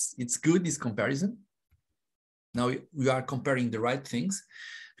now it's good, this comparison. Now you are comparing the right things,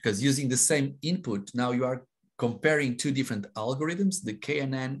 because using the same input, now you are comparing two different algorithms, the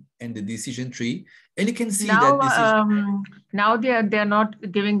KNN and the decision tree, and you can see now, that this is now they're not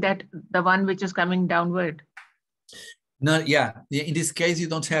giving that the one which is coming downward. no, yeah. In this case, you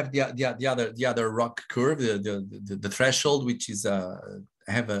don't have the other rock curve, the threshold, which is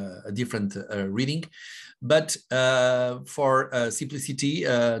have a different reading, but for simplicity,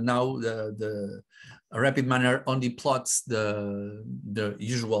 now the RapidMiner only plots the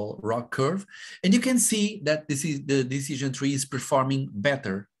usual rock curve, and you can see that this is the decision tree is performing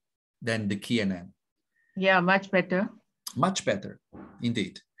better than the KNN. Yeah, much better. Much better,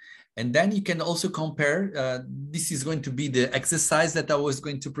 indeed. And then you can also compare, this is going to be the exercise that I was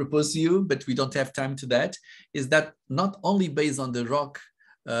going to propose to you, but we don't have time to that, is that not only based on the rock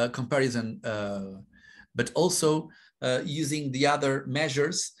comparison, but also using the other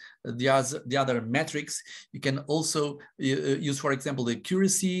measures, the other metrics. You can also use, for example, the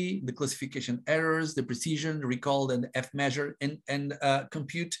accuracy, the classification errors, the precision, the recall, and the F measure, and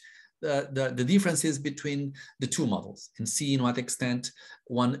compute the differences between the two models and see in what extent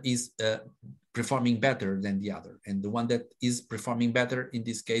one is performing better than the other. And the one that is performing better in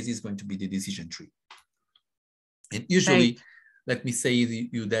this case is going to be the decision tree. And usually, right. Let me say to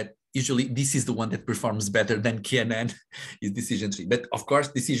you that usually this is the one that performs better than KNN is decision tree. But of course,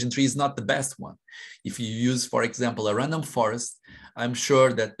 decision tree is not the best one. If you use, for example, a random forest, I'm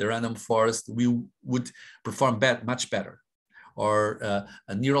sure that the random forest would perform much better. Or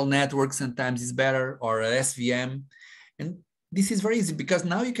a neural network sometimes is better, or a SVM. And this is very easy because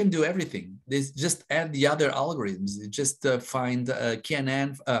now you can do everything. There's just add the other algorithms. You just find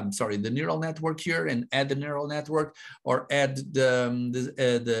KNN, the neural network here and add the neural network, or add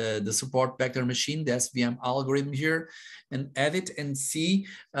the support vector machine, the SVM algorithm here, and add it and see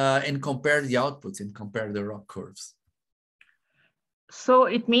and compare the outputs and compare the rock curves. So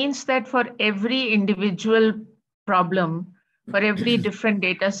it means that for every individual problem, for every different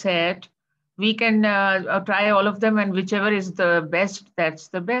data set, we can try all of them, and whichever is the best, that's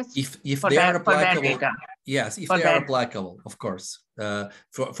the best. If they are applicable, for that data. Yes, if they are applicable, of course.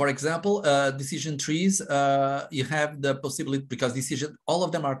 For example, decision trees, you have the possibility, because all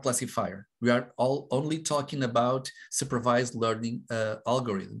of them are classifier. We are only talking about supervised learning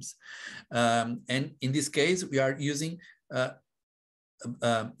algorithms. And in this case, we are using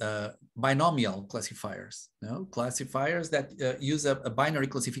binomial classifiers, classifiers that use a binary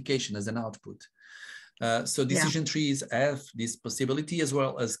classification as an output. So decision trees have this possibility, as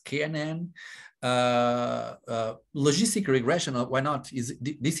well as KNN. Logistic regression, why not?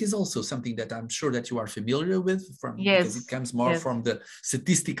 This is also something that I'm sure that you are familiar with, because it comes more from the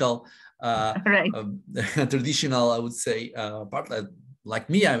statistical, traditional, I would say, part.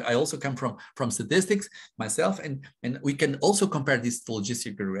 Like me, I also come from statistics myself, and we can also compare this to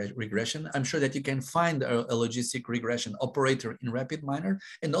logistic regression. I'm sure that you can find a logistic regression operator in RapidMiner,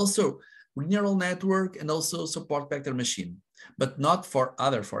 and also neural network, and also support vector machine, but not for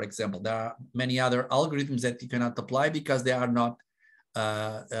other. For example, there are many other algorithms that you cannot apply because they are not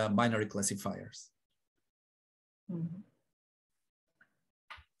binary classifiers. Mm-hmm.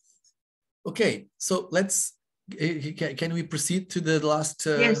 Okay, so let's. Can we proceed to the last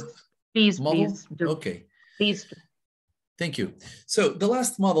yes, please, model? Please do. Okay. Please do. Thank you. So the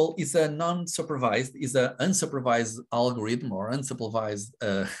last model is a non-supervised, is an unsupervised algorithm, or unsupervised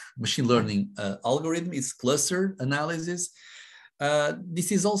machine learning algorithm. It's cluster analysis.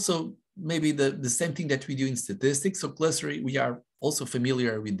 This is also maybe the same thing that we do in statistics. So clustering, we are also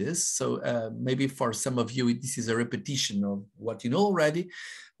familiar with this. So maybe for some of you, this is a repetition of what you know already.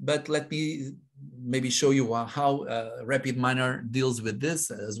 But let me maybe show you how RapidMiner deals with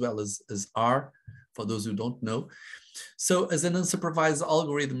this, as well as R, for those who don't know. So as an unsupervised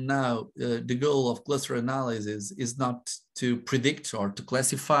algorithm now, the goal of cluster analysis is not to predict or to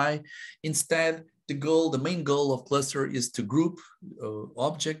classify. Instead, the main goal of cluster is to group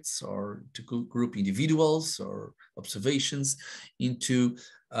objects, or to group individuals or observations into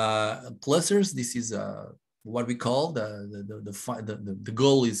clusters. This is what we call the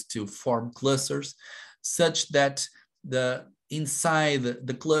goal is to form clusters such that inside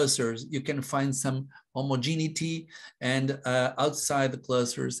the clusters you can find some homogeneity, and outside the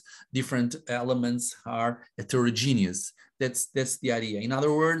clusters different elements are heterogeneous. That's the idea. In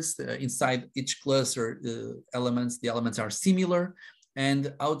other words, inside each cluster, the elements are similar,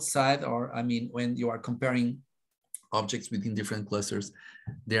 and outside, or I mean, when you are comparing objects within different clusters,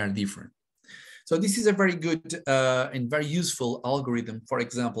 they are different. So this is a very good and very useful algorithm. For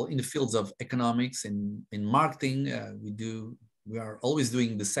example, in the fields of economics and in marketing, we do we are always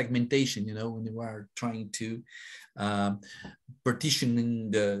doing the segmentation, you know, when you are trying to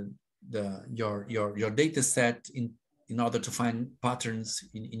partitioning your data set in order to find patterns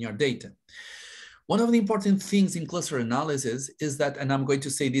in your data. One of the important things in cluster analysis is that, and I'm going to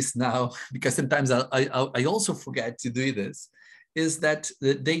say this now because sometimes I also forget to do this, is that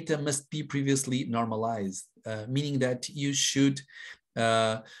the data must be previously normalized, meaning that you should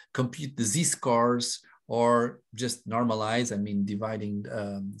compute the z-scores or just normalize, I mean, dividing,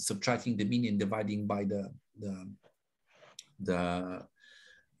 subtracting the mean and dividing by the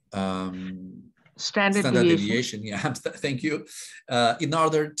standard deviation. Yeah, thank you. In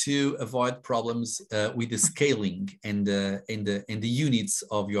order to avoid problems with the scaling and the units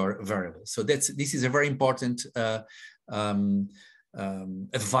of your variable. So this is a very important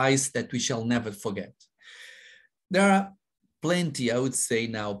advice that we shall never forget. There are plenty, I would say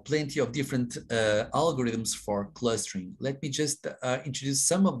now, plenty of different algorithms for clustering. Let me just introduce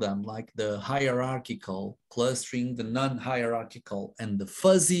some of them, like the hierarchical clustering, the non-hierarchical, and the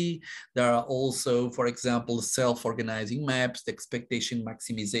fuzzy. There are also, for example, self-organizing maps, the expectation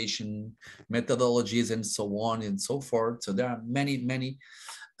maximization methodologies, and so on and so forth. So there are many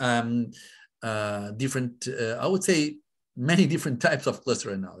different, I would say, many different types of cluster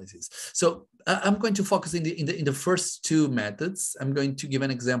analysis. So I'm going to focus in the first two methods. I'm going to give an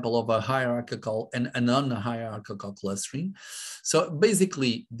example of a hierarchical and a non-hierarchical clustering. So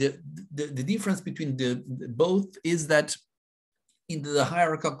basically, the difference between both is that in the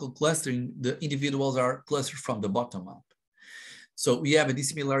hierarchical clustering, the individuals are clustered from the bottom up. So we have a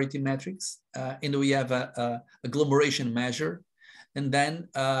dissimilarity matrix, and we have a agglomeration measure, and then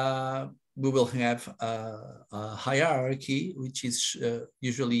we will have a hierarchy, which is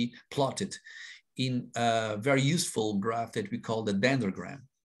usually plotted in a very useful graph that we call the dendrogram.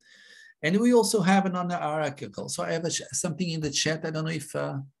 And we also have a non-hierarchical. So I have something in the chat. I don't know if,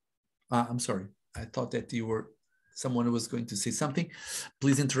 I'm sorry. I thought that someone was going to say something.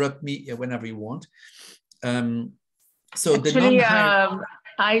 Please interrupt me whenever you want. So actually,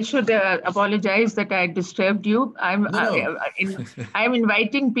 I should apologize that I disturbed you. I'm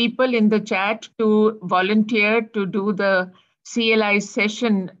inviting people in the chat to volunteer to do the CLI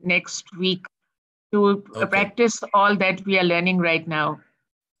session next week to practice all that we are learning right now.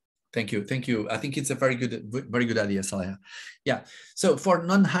 Thank you. Thank you. I think it's a very good idea, Saleh. Yeah. So for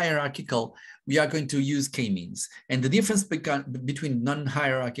non-hierarchical, we are going to use k-means. And the difference between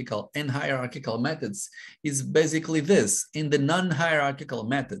non-hierarchical and hierarchical methods is basically this. In the non-hierarchical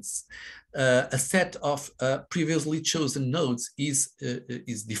methods, a set of previously chosen nodes is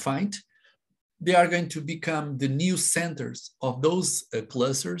defined. They are going to become the new centers of those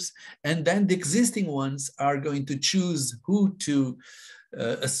clusters. And then the existing ones are going to choose who to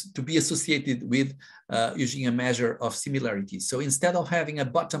be associated with using a measure of similarity. So instead of having a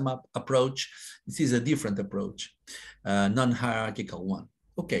bottom-up approach, this is a different approach, non-hierarchical one.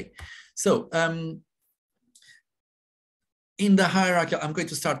 Okay, so in the hierarchy, I'm going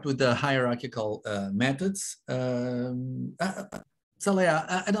to start with the hierarchical methods. Saleh,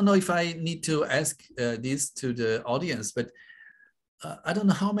 I don't know if I need to ask this to the audience, but I don't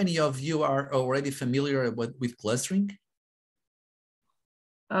know how many of you are already familiar with clustering?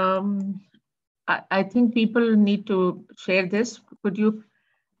 I think people need to share this. Could you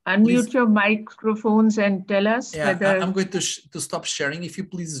unmute your microphones and tell us whether... I'm going to stop sharing. If you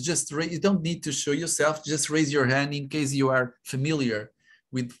please just raise, you don't need to show yourself, just raise your hand in case you are familiar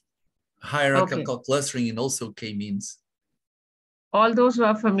with hierarchical clustering and also k-means. All those who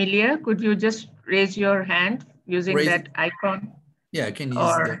are familiar, could you just raise your hand using that icon? Yeah, I can use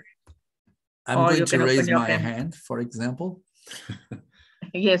that. I'm going to raise my hand, for example.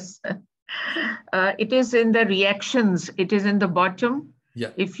 Yes. It is in the reactions. It is in the bottom.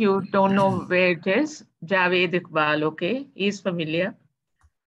 Yeah. If you don't know where it is, Javed Iqbal, okay, he's familiar.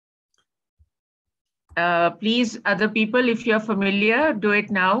 Please, other people, if you're familiar, do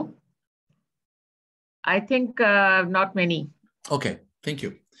it now. I think not many. Okay, thank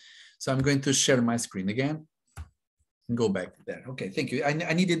you. So I'm going to share my screen again and go back there. Okay, thank you.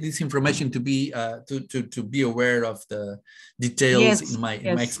 I needed this information to be aware of the details in my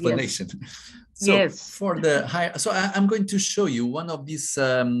explanation. So for the so I'm going to show you one of these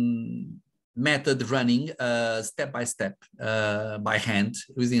method running step by step by hand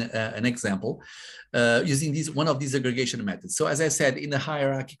using an example using one of these aggregation methods. So as I said, in the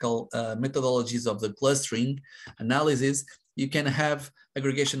hierarchical methodologies of the clustering analysis, you can have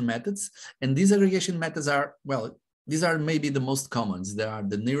aggregation methods, and these aggregation methods are, well, these are maybe the most common. They are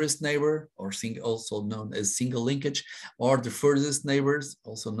the nearest neighbor, or also known as single linkage, or the furthest neighbors,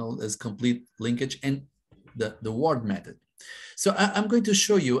 also known as complete linkage. And the word method. So I'm going to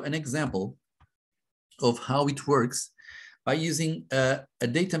show you an example of how it works by using a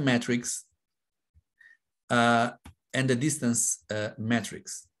data matrix and a distance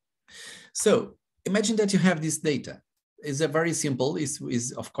matrix. So imagine that you have this data. It's a very simple,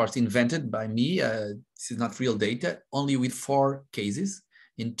 is of course invented by me. This is not real data, only with 4 cases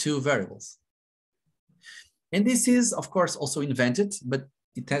in 2 variables. And this is of course also invented, but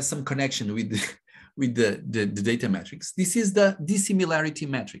it has some connection with the data matrix. This is the dissimilarity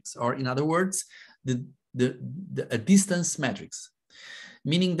matrix, or in other words, a distance matrix,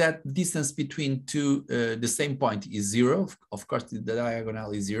 meaning that distance between the same point is 0. Of course, the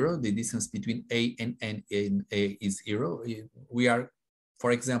diagonal is 0. The distance between A and A is 0. We are,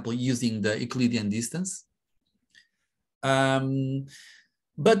 for example, using the Euclidean distance.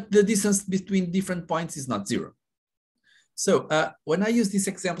 But the distance between different points is not 0. So when I use this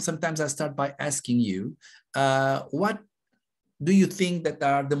example, sometimes I start by asking you, what do you think that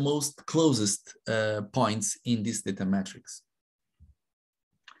are the most closest points in this data matrix?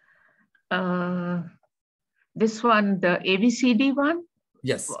 This one, the ABCD one?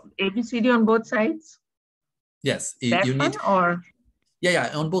 Yes. ABCD on both sides? Yes. That you need, one, or?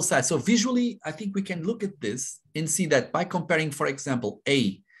 Yeah, on both sides. So visually, I think we can look at this and see that by comparing, for example,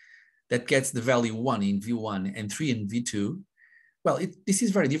 A, that gets the value 1 in V1 and 3 in V2, well, this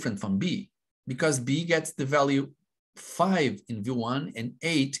is very different from B, because B gets the value 5 in V1 and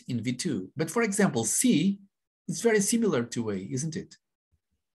 8 in V2. But for example, C is very similar to A, isn't it?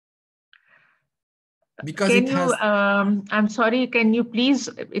 Because can it has... I'm sorry, can you please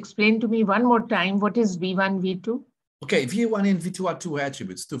explain to me one more time, what is V1, V2? Okay, V1 and V2 are 2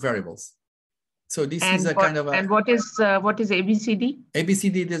 attributes, 2 variables. So this is a kind of a... And what is ABCD?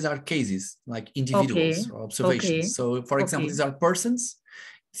 ABCD, these are cases, like individuals or observations. Okay. So for example, these are persons.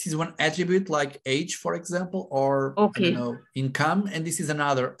 This is one attribute like age, for example, or I don't know, income. And this is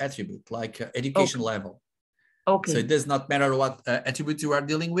another attribute like education level. Okay. So it does not matter what attribute you are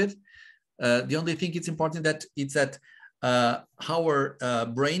dealing with. The only thing it's important that it's that our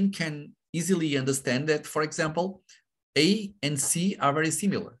brain can easily understand that, for example, A and C are very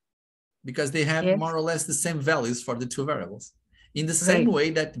similar because they have more or less the same values for the 2 variables. In the same way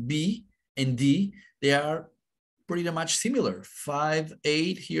that B and D, they are pretty much similar. 5,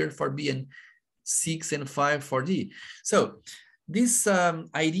 8 here for B and 6 and 5 for D. So this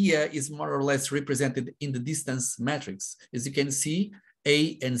idea is more or less represented in the distance matrix. As you can see,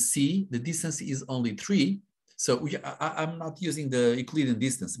 A and C, the distance is only 3. So I'm not using the Euclidean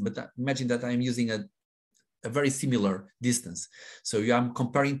distance, but imagine that I'm using a very similar distance. So I'm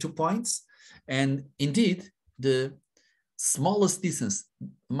comparing 2 points, and indeed, the smallest distance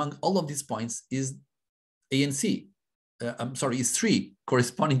among all of these points is A and C. I'm sorry, is 3,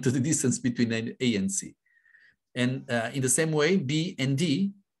 corresponding to the distance between A and C. And in the same way, B and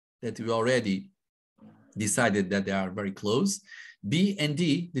D, that we already decided that they are very close, B and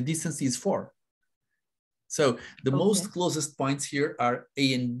D, the distance is 4. So the most closest points here are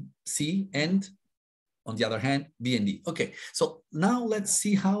A and C, and on the other hand, B and D. Okay, so now let's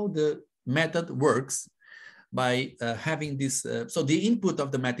see how the method works by having this. So the input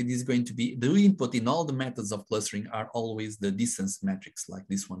of the method is going to be, the input in all the methods of clustering are always the distance matrix, like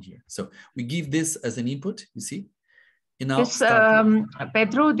this one here. So we give this as an input, you see. And now this,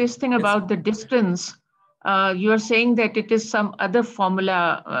 Pedro, this thing about the distance, you are saying that it is some other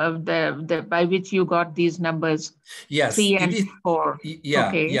formula by which you got these numbers. Yes, 3 and 4.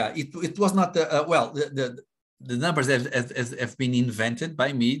 Yeah, yeah. It was not well. The numbers have been invented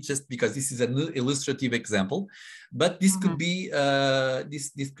by me just because this is an illustrative example, but this could be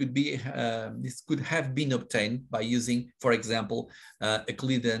this could have been obtained by using, for example,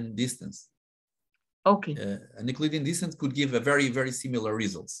 Euclidean distance. Okay. An Euclidean distance could give a very similar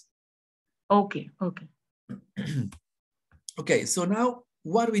results. Okay. Okay. Okay. So now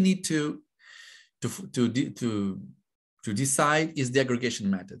what we need to decide is the aggregation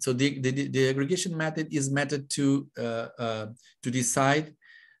method. So the aggregation method is method to decide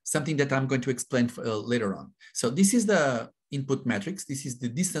something that I'm going to explain later on. So this is the input matrix. This is the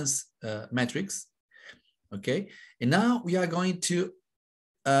distance matrix. Okay. And now we are going to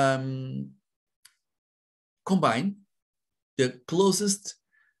combine the closest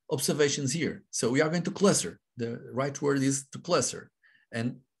observations here. So we are going to cluster. The right word is to cluster.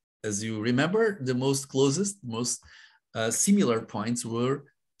 And as you remember, the most closest, most similar points were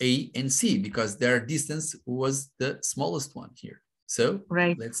A and C because their distance was the smallest one here. So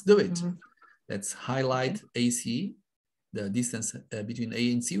let's do it. Let's highlight AC, the distance between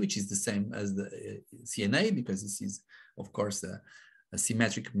A and C, which is the same as the C and A because this is, of course, a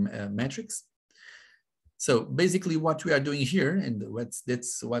symmetric matrix. So basically what we are doing here, and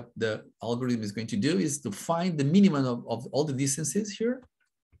that's what the algorithm is going to do, is to find the minimum of all the distances here.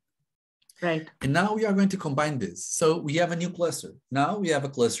 Right. And now we are going to combine this. So we have a new cluster. Now we have a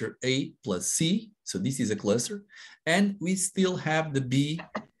cluster A plus C. So this is a cluster. And we still have the B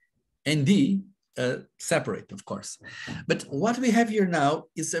and D separate, of course. But what we have here now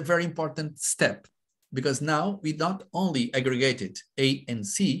is a very important step, because now we not only aggregated A and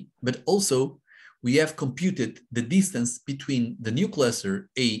C, but also we have computed the distance between the new cluster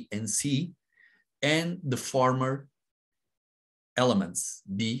A and C and the former elements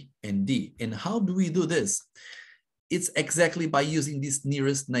B and D. And how do we do this? It's exactly by using this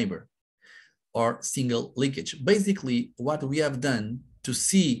nearest neighbor or single linkage. Basically, what we have done to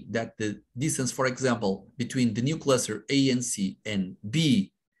see that the distance, for example, between the new cluster A and C and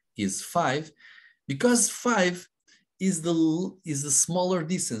B is 5, because 5 is the smaller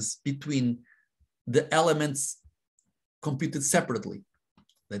distance between the elements computed separately.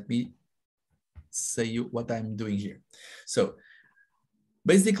 Let me say you what I'm doing here. So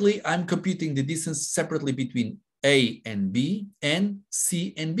basically, I'm computing the distance separately between A and B and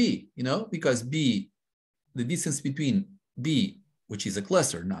C and B, you know, because B, the distance between B, which is a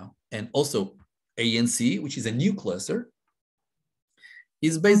cluster now, and also A and C, which is a new cluster,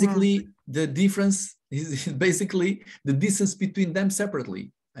 is basically the difference, is basically the distance between them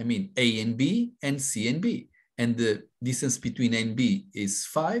separately. I mean, A and B and C and B. And the distance between A and B is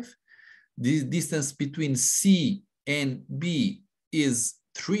 5. The distance between C and B is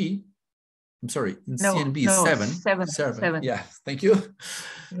 3. I'm sorry, C and B is 7. 7. Yeah, thank you.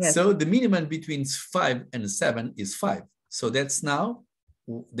 Yes. So the minimum between 5 and 7 is 5. So that's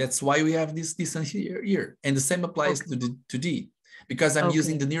why we have this distance here. And the same applies to D, because I'm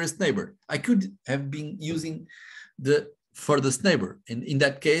using the nearest neighbor. I could have been using the furthest neighbor. And in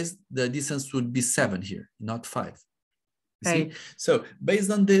that case, the distance would be 7 here, not 5. See? So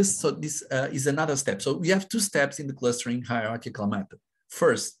based on this, so this is another step. So we have 2 steps in the clustering hierarchical method.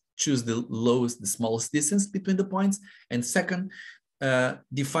 First, choose the smallest distance between the points. And second,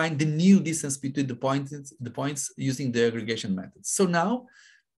 define the new distance between the points using the aggregation method. So now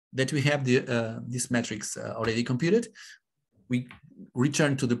that we have this matrix already computed, we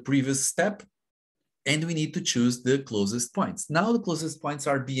return to the previous step, and we need to choose the closest points. Now the closest points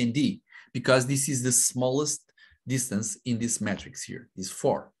are B and D, because this is the smallest distance in this matrix here, is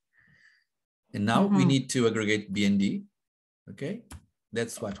 4. And now we need to aggregate B and D, okay?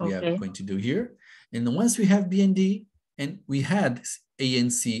 That's what we are going to do here. And once we have B and D, and we had A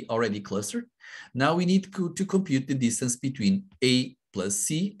and C already clustered, now we need to compute the distance between A plus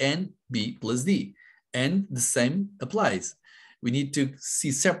C and B plus D. And the same applies. We need to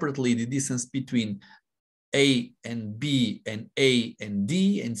see separately the distance between A and B and A and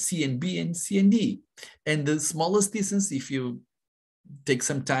D and C and B and C and D. And the smallest distance, if you take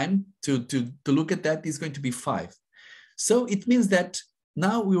some time to look at that, is going to be 5. So it means that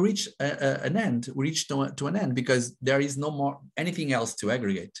now we reach an end. We reach to an end, because there is no more anything else to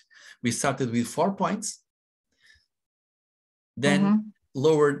aggregate. We started with 4 points, then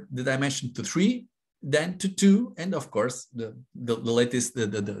lowered the dimension to 3, then to 2, and of course the latest,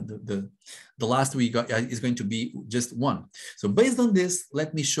 the last we got is going to be just 1. So based on this,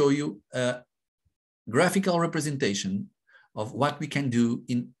 let me show you a graphical representation of what we can do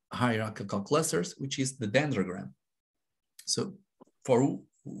in hierarchical clusters, which is the dendrogram. So for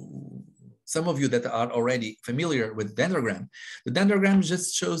some of you that are already familiar with dendrogram, the dendrogram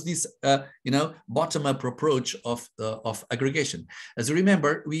just shows this, bottom-up approach of aggregation. As you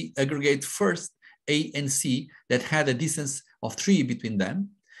remember, we aggregate first A and C that had a distance of 3 between them.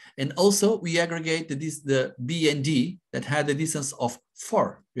 And also we aggregate the B and D that had a distance of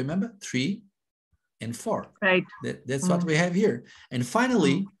 4. Remember, 3 and 4. Right. That's what we have here. And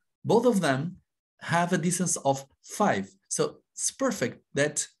finally, both of them have a distance of 5. So it's perfect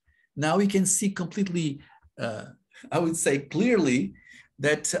that now we can see completely, I would say clearly,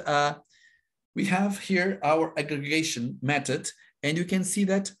 that we have here our aggregation method, and you can see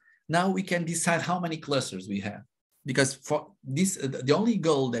that now we can decide how many clusters we have. Because for this, the only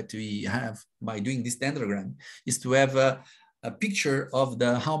goal that we have by doing this dendrogram is to have a picture of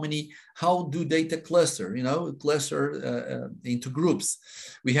how do data cluster, cluster into groups.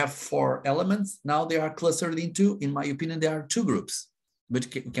 We have 4 elements. Now they are clustered into, in my opinion, there are 2 groups, but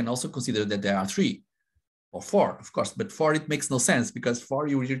we can also consider that there are 3 or 4, of course, but 4, it makes no sense, because 4,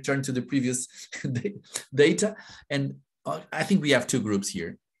 you return to the previous data. And I think we have 2 groups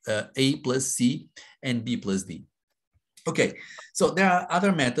here, A plus C and B plus D. Okay, so there are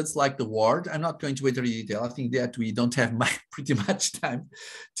other methods like the ward. I'm not going to enter in detail. I think that we don't have pretty much time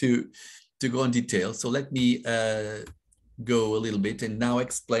to go in detail. So let me go a little bit and now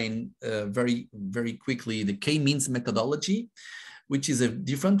explain very quickly the k-means methodology, which is a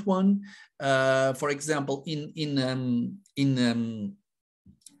different one. For example, in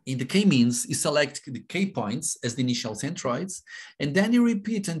the k-means, you select the k-points as the initial centroids, and then you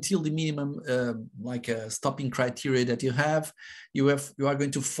repeat until the minimum, like a stopping criteria that you have. You are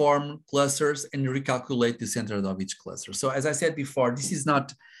going to form clusters and recalculate the center of each cluster. So as I said before, this is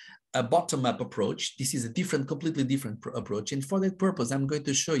not a bottom-up approach. This is a different, completely different approach. And for that purpose, I'm going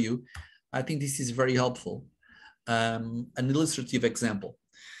to show you, I think this is very helpful, an illustrative example.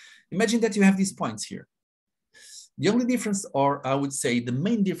 Imagine that you have these points here. The only difference, or I would say the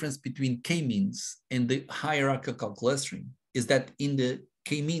main difference between k-means and the hierarchical clustering is that in the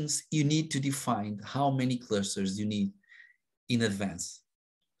k-means, you need to define how many clusters you need in advance.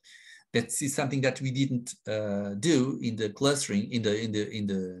 That is something that we didn't do in the clustering, in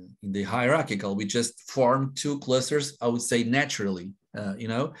the hierarchical. We just formed two clusters, I would say naturally. You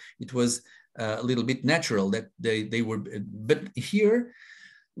know, it was a little bit natural that they were, but here,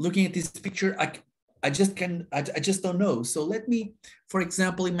 looking at this picture, I just don't know. So let me, for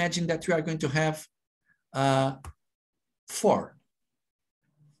example, imagine that we are going to have 4.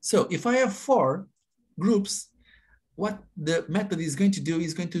 So if I have 4 groups, what the method is going to do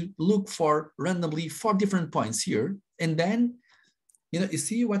is going to look for randomly 4 different points here. And then, you know, you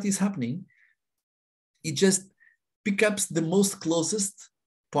see what is happening. It just picks up the most closest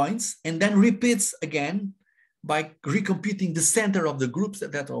points and then repeats again by recomputing the center of the groups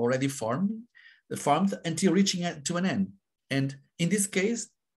that are already formed until reaching to an end. And in this case,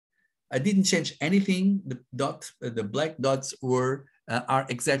 I didn't change anything. The black dots are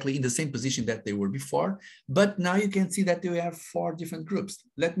exactly in the same position that they were before, but now you can see that we have 4 different groups.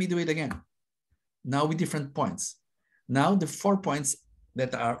 Let me do it again. Now with different points. Now the 4 points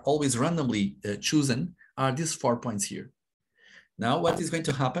that are always randomly chosen are these 4 points here. Now what is going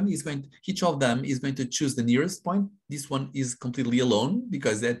to happen is each of them is going to choose the nearest point. This one is completely alone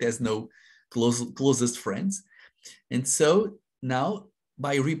because that has no closest friends. And so now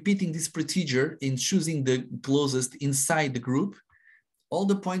by repeating this procedure in choosing the closest inside the group, all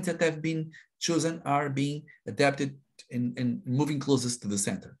the points that have been chosen are being adapted and moving closest to the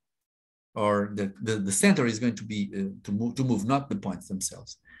center. Or the center is going to be to move, not the points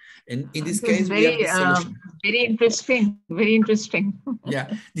themselves. And in this case, we have the solution. Very interesting, very interesting.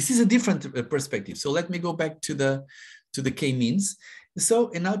 Yeah, this is a different perspective. So let me go back to the k-means.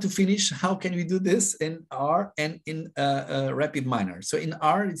 So, and now to finish, how can we do this in R and in RapidMiner? So in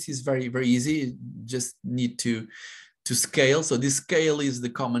R, this is very, very easy. You just need to scale. So this scale is the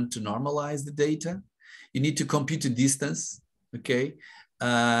command to normalize the data. You need to compute the distance, okay?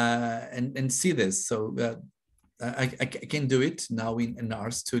 And see this. So I can do it now in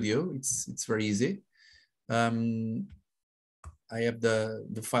R Studio. It's very easy. I have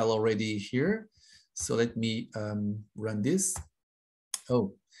the file already here. So let me run this.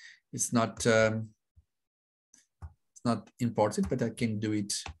 Oh, it's not imported, but I can do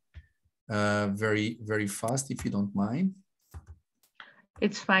it very, very fast if you don't mind.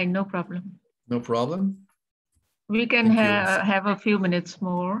 It's fine, no problem. No problem. We can have a few minutes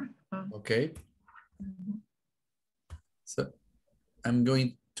more. Okay. So I'm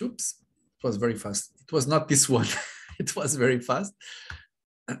going to, oops, it was very fast. It was not this one. It was very fast.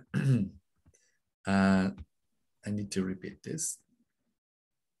 I need to repeat this.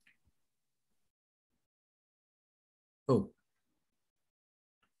 Oh,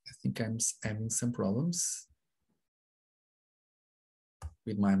 I think I'm having some problems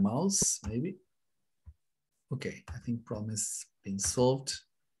with my mouse, maybe. Okay, I think problem has been solved.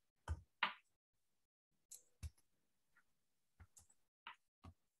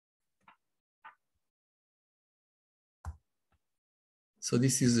 So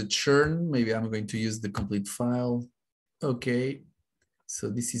this is a churn. Maybe I'm going to use the complete file. Okay, so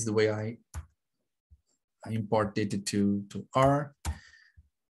this is the way I import data to R.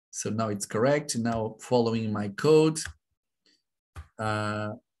 So now it's correct. Now following my code,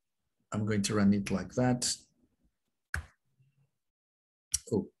 I'm going to run it like that.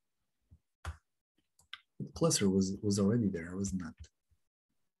 Oh, the cluster was already there, wasn't it?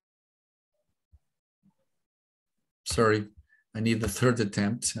 Sorry, I need the third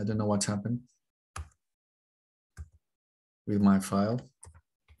attempt. I don't know what happened with my file.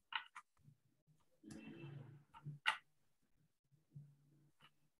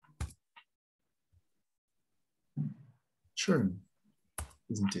 Sure,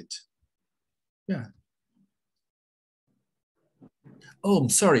 isn't it? Yeah. Oh, I'm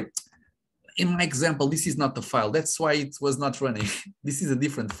sorry. In my example, this is not the file. That's why it was not running. This is a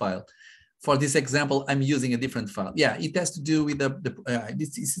different file. for this example, I'm using a different file. Yeah, it has to do with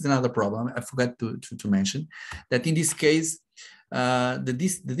this is another problem. I forgot to mention that in this case,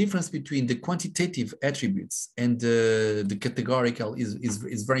 the difference between the quantitative attributes and the categorical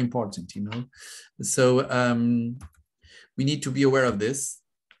is very important, you know. So we need to be aware of this.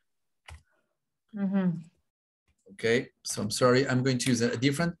 Mm-hmm. Okay, so I'm sorry, I'm going to use a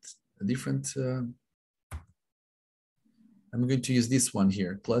different. I'm going to use this one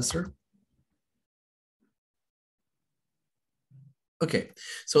here, cluster. Okay,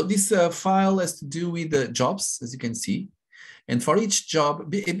 so this file has to do with the jobs, as you can see. And for each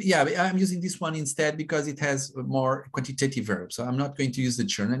job, yeah, I'm using this one instead because it has more quantitative verbs. So I'm not going to use the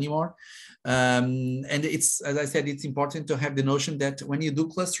churn anymore. And it's, as I said, it's important to have the notion that when you do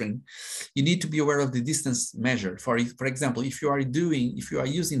clustering, you need to be aware of the distance measure. For example, if you are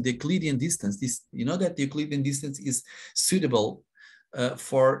using the Euclidean distance, you know that the Euclidean distance is suitable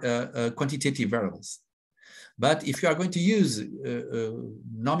for quantitative variables. But if you are going to use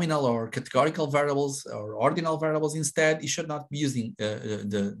nominal or categorical variables or ordinal variables instead, you should not be using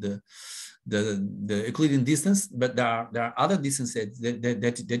the Euclidean distance, but there are other distances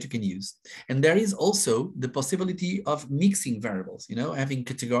that you can use. And there is also the possibility of mixing variables, you know, having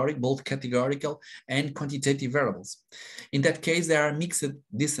both categorical and quantitative variables. In that case, there are mixed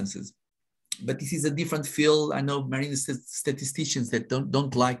distances. But this is a different field. I know marine statisticians that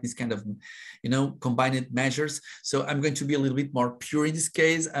don't like this kind of, you know, combined measures. So I'm going to be a little bit more pure in this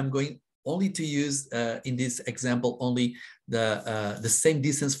case. I'm going only to use in this example only the same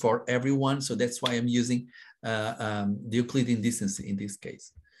distance for everyone. So that's why I'm using the Euclidean distance in this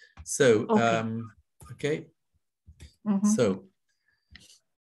case. So okay. Mm-hmm. So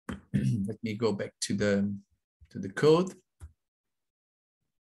let me go back to the code.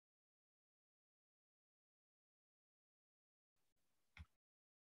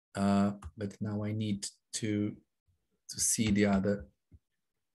 But now I need to see the other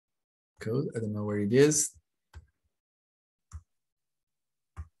code. I don't know where it is.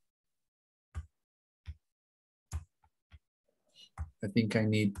 I think I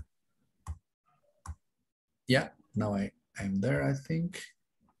need, yeah, now I'm there, I think.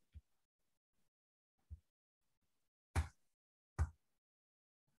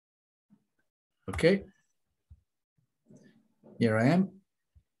 Okay, here I am.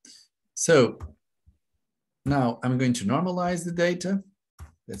 So now I'm going to normalize the data.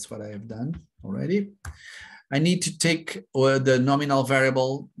 That's what I have done already. I need to take the nominal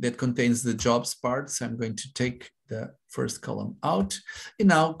variable that contains the jobs part. So I'm going to take the first column out and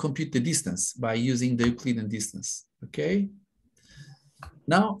now compute the distance by using the Euclidean distance. Okay.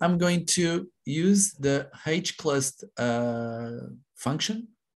 Now I'm going to use the hclust function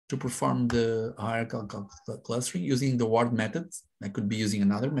to perform the hierarchical clustering using the word methods. I could be using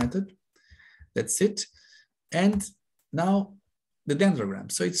another method. That's it. And now the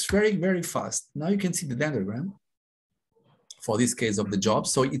dendrogram. So it's very, very fast. Now you can see the dendrogram for this case of the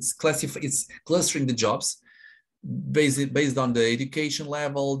jobs. So it's clustering the jobs based on the education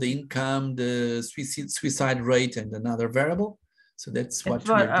level, the income, the suicide rate, and another variable. So that's what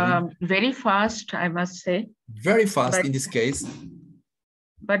we are doing. Very fast, I must say. Very fast in this case.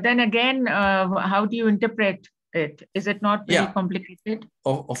 But then again, how do you interpret it? Is it not very complicated?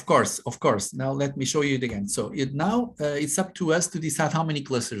 Of course. Now let me show you it again. So it's up to us to decide how many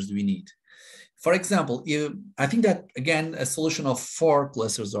clusters do we need. For example, I think that again a solution of 4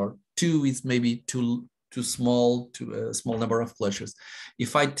 clusters or 2 is maybe too small, to a small number of clusters.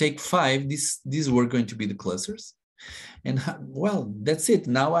 If I take 5, these were going to be the clusters. And well, that's it.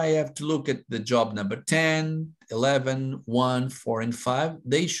 Now I have to look at the job number 10, 11, 1, 4, and 5.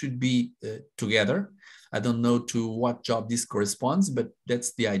 They should be together. I don't know to what job this corresponds, but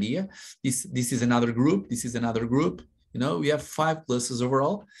that's the idea. This is another group. This is another group. You know, we have 5 clusters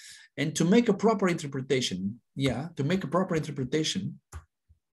overall. And to make a proper interpretation,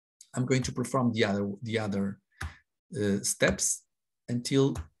 I'm going to perform the other steps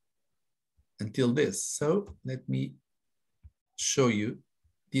until this. So let me show you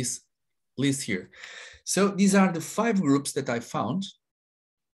this list here. So these are the 5 groups that I found.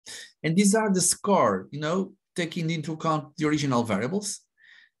 And these are the score, you know, taking into account the original variables,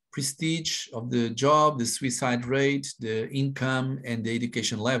 prestige of the job, the suicide rate, the income, and the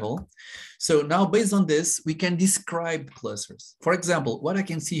education level. So now based on this, we can describe clusters. For example, what I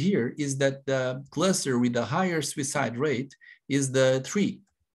can see here is that the cluster with the higher suicide rate is the 3,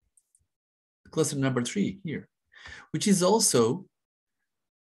 cluster number 3 here, which is also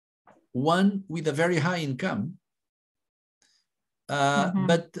one with a very high income,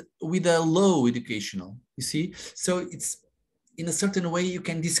 but with a low educational, you see? So in a certain way, you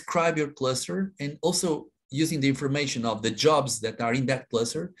can describe your cluster, and also using the information of the jobs that are in that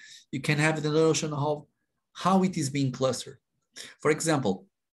cluster, you can have the notion of how it is being clustered. For example,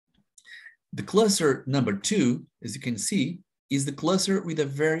 the cluster number 2, as you can see, is the cluster with a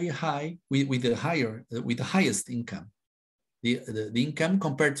very high, with the highest income. The income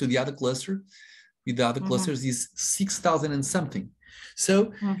compared to the other cluster, with the other clusters, is 6,000 and something.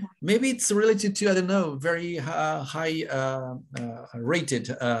 So maybe it's related to, I don't know, very high rated,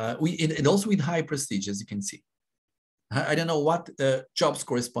 and also with high prestige, as you can see. I don't know what jobs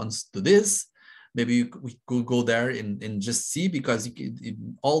corresponds to this. Maybe we could go there and just see, because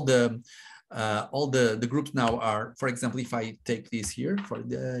all the groups now are, for example, if I take this here,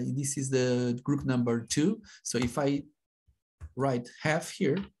 this is the group number 2. So if I write half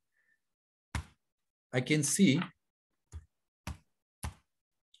here, I can see,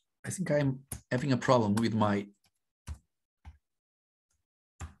 I think I'm having a problem with my,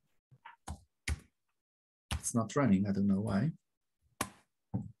 it's not running, I don't know why.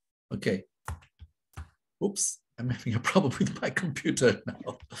 Okay. Oops, I'm having a problem with my computer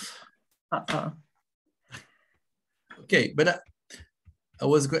now. Okay, but I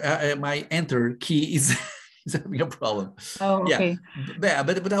was my enter key is having a problem. Oh, okay. Yeah,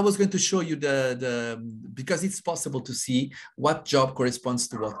 but I was going to show you because it's possible to see what job corresponds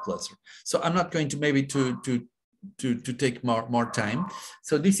to what cluster. So I'm not going to maybe to take more time.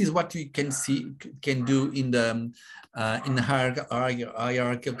 So this is what you can do in the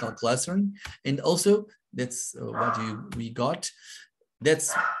hierarchical clustering, and also that's what we got.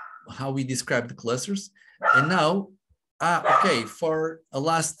 That's how we describe the clusters. And now, okay, for a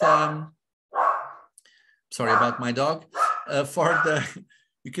last. Sorry about my dog.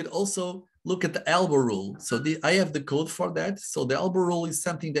 You could also look at the elbow rule. So I have the code for that. So the elbow rule is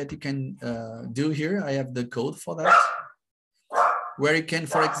something that you can do here. I have the code for that, where you can,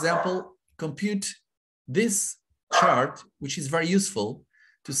 for example, compute this chart, which is very useful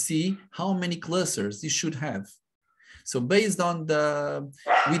to see how many clusters you should have. So based on the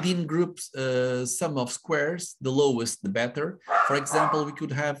within groups sum of squares, the lowest, the better. For example, we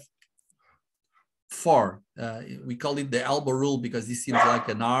could have 4. We call it the elbow rule because this seems like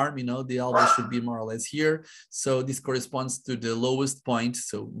an arm, you know, the elbow should be more or less here. So this corresponds to the lowest point.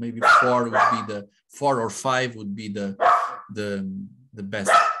 So maybe 4 would be the 4 or 5 would be the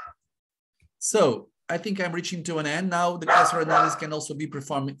best. So I think I'm reaching to an end. Now the cluster analysis can also be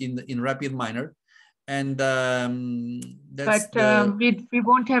performed in RapidMiner. And we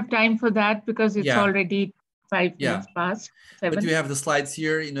won't have time for that because it's already 5 minutes past 7. But you have the slides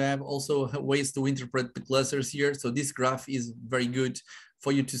here. You have also ways to interpret the clusters here. So this graph is very good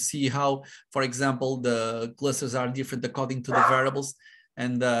for you to see how, for example, the clusters are different according to the variables,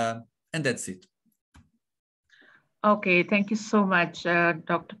 and that's it. Okay, thank you so much,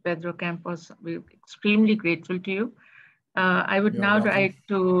 Dr. Pedro Campos. We're extremely grateful to you. I would now like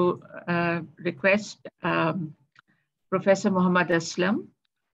to request Professor Muhammad Aslam,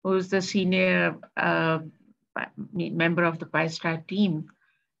 who is the senior member of the PISTAR team,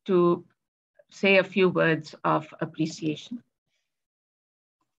 to say a few words of appreciation.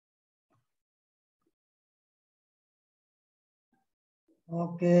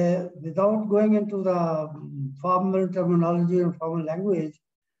 Okay, without going into the formal terminology and formal language,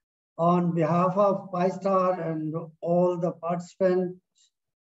 on behalf of PISTAR and all the participants,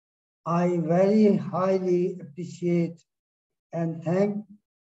 I very highly appreciate and thank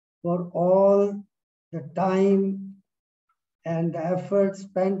for all the time and the effort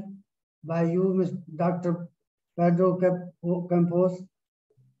spent by you, Dr. Pedro Campos,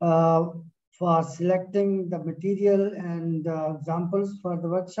 for selecting the material and examples for the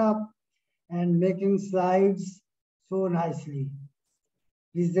workshop and making slides so nicely.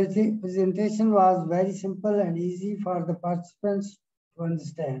 This presentation was very simple and easy for the participants to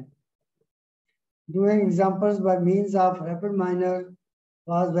understand. Doing examples by means of RapidMiner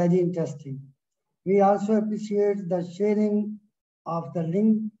was very interesting. We also appreciate the sharing of the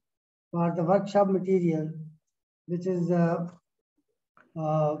link for the workshop material, which is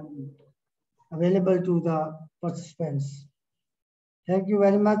available to the participants. Thank you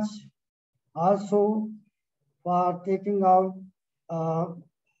very much also for taking out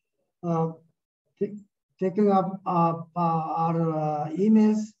taking up our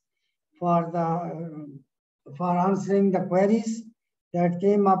emails for answering the queries that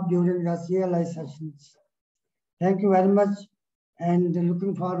came up during the CLI sessions. Thank you very much, and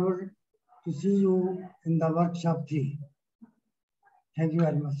looking forward to see you in the workshop 3. Thank you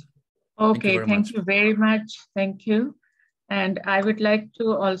very much. Okay, thank you very much. Thank you. And I would like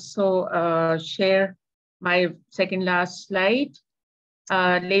to also share my second last slide.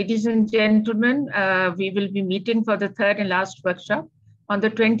 Ladies and gentlemen, we will be meeting for the third and last workshop on the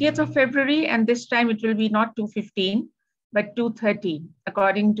 20th of February, and this time it will be not 2:15, but 2:30,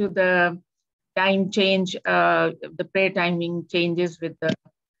 according to the time change, the prayer timing changes with the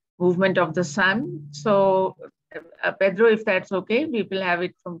movement of the sun. So, Pedro, if that's okay, we will have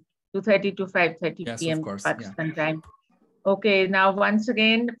it from 2:30 to 5:30 p.m. Pakistan time. Okay, now once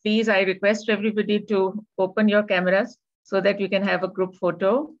again, please, I request everybody to open your cameras so that we can have a group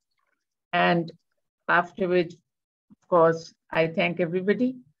photo. And after which, of course, I thank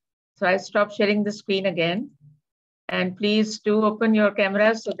everybody. So I stop sharing the screen again. And please do open your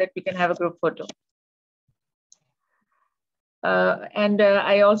cameras so that we can have a group photo.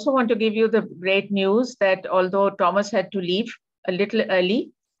 I also want to give you the great news that although Thomas had to leave a little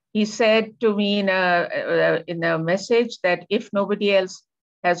early, he said to me in a message that if nobody else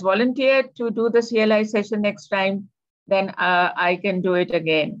has volunteered to do the CLI session next time, then I can do it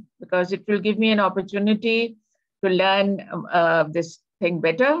again, because it will give me an opportunity to learn this thing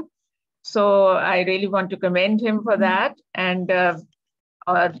better. So I really want to commend him for that. And the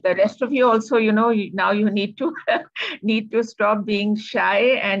rest of you also, you know, now you need to need to stop being shy,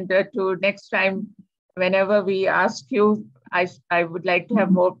 and to next time, whenever we ask you, I would like to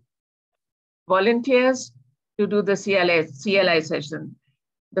have more volunteers to do the CLI session,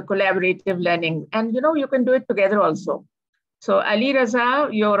 the collaborative learning. And, you know, you can do it together also. So Ali Raza,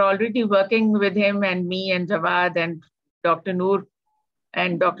 you're already working with him and me and Jawad and Dr. Noor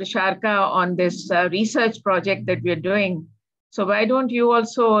and Dr. Sharka on this research project that we're doing. So why don't you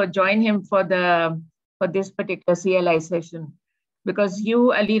also join him for this particular CLI session? Because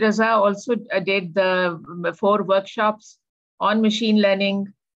you, Ali Raza, also did the 4 workshops on machine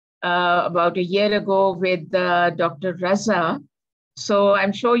learning about a year ago with Dr. Raza. So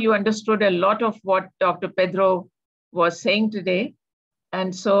I'm sure you understood a lot of what Dr. Pedro was saying today.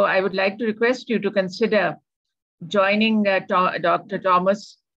 And so I would like to request you to consider joining Dr.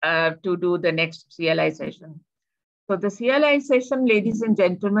 Thomas to do the next CLI session. So the CLI session, ladies and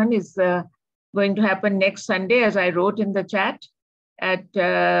gentlemen, is going to happen next Sunday, as I wrote in the chat, at,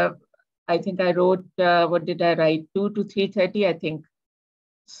 I think I wrote, what did I write, 2 to 3:30, I think.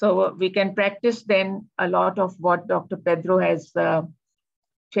 So we can practice then a lot of what Dr. Pedro has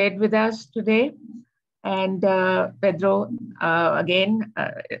shared with us today. And Pedro, again,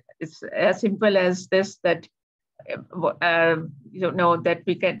 it's as simple as this, that you know, that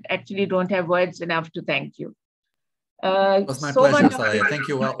we can actually don't have words enough to thank you. It was my pleasure, Salaya. Thank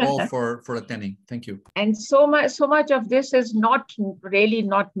you all for attending. Thank you. And so much of this is not really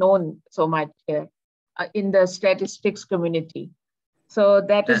not known so much here in the statistics community. So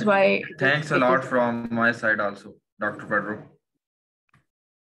that is why. Thanks a lot from my side also, Dr. Pedro.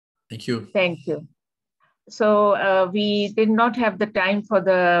 Thank you. Thank you. So we did not have the time for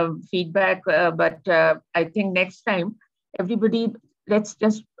the feedback, but I think next time, everybody, let's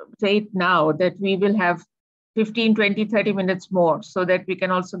just say it now that we will have 15, 20, 30 minutes more so that we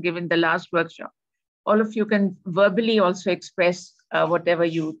can also give in the last workshop. All of you can verbally also express whatever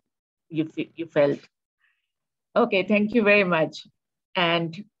you felt. Okay, thank you very much.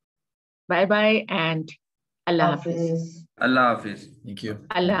 And bye-bye and Allah Hafiz. Allah Hafiz. Thank you.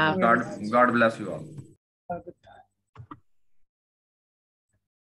 Allah Hafiz. God bless you all.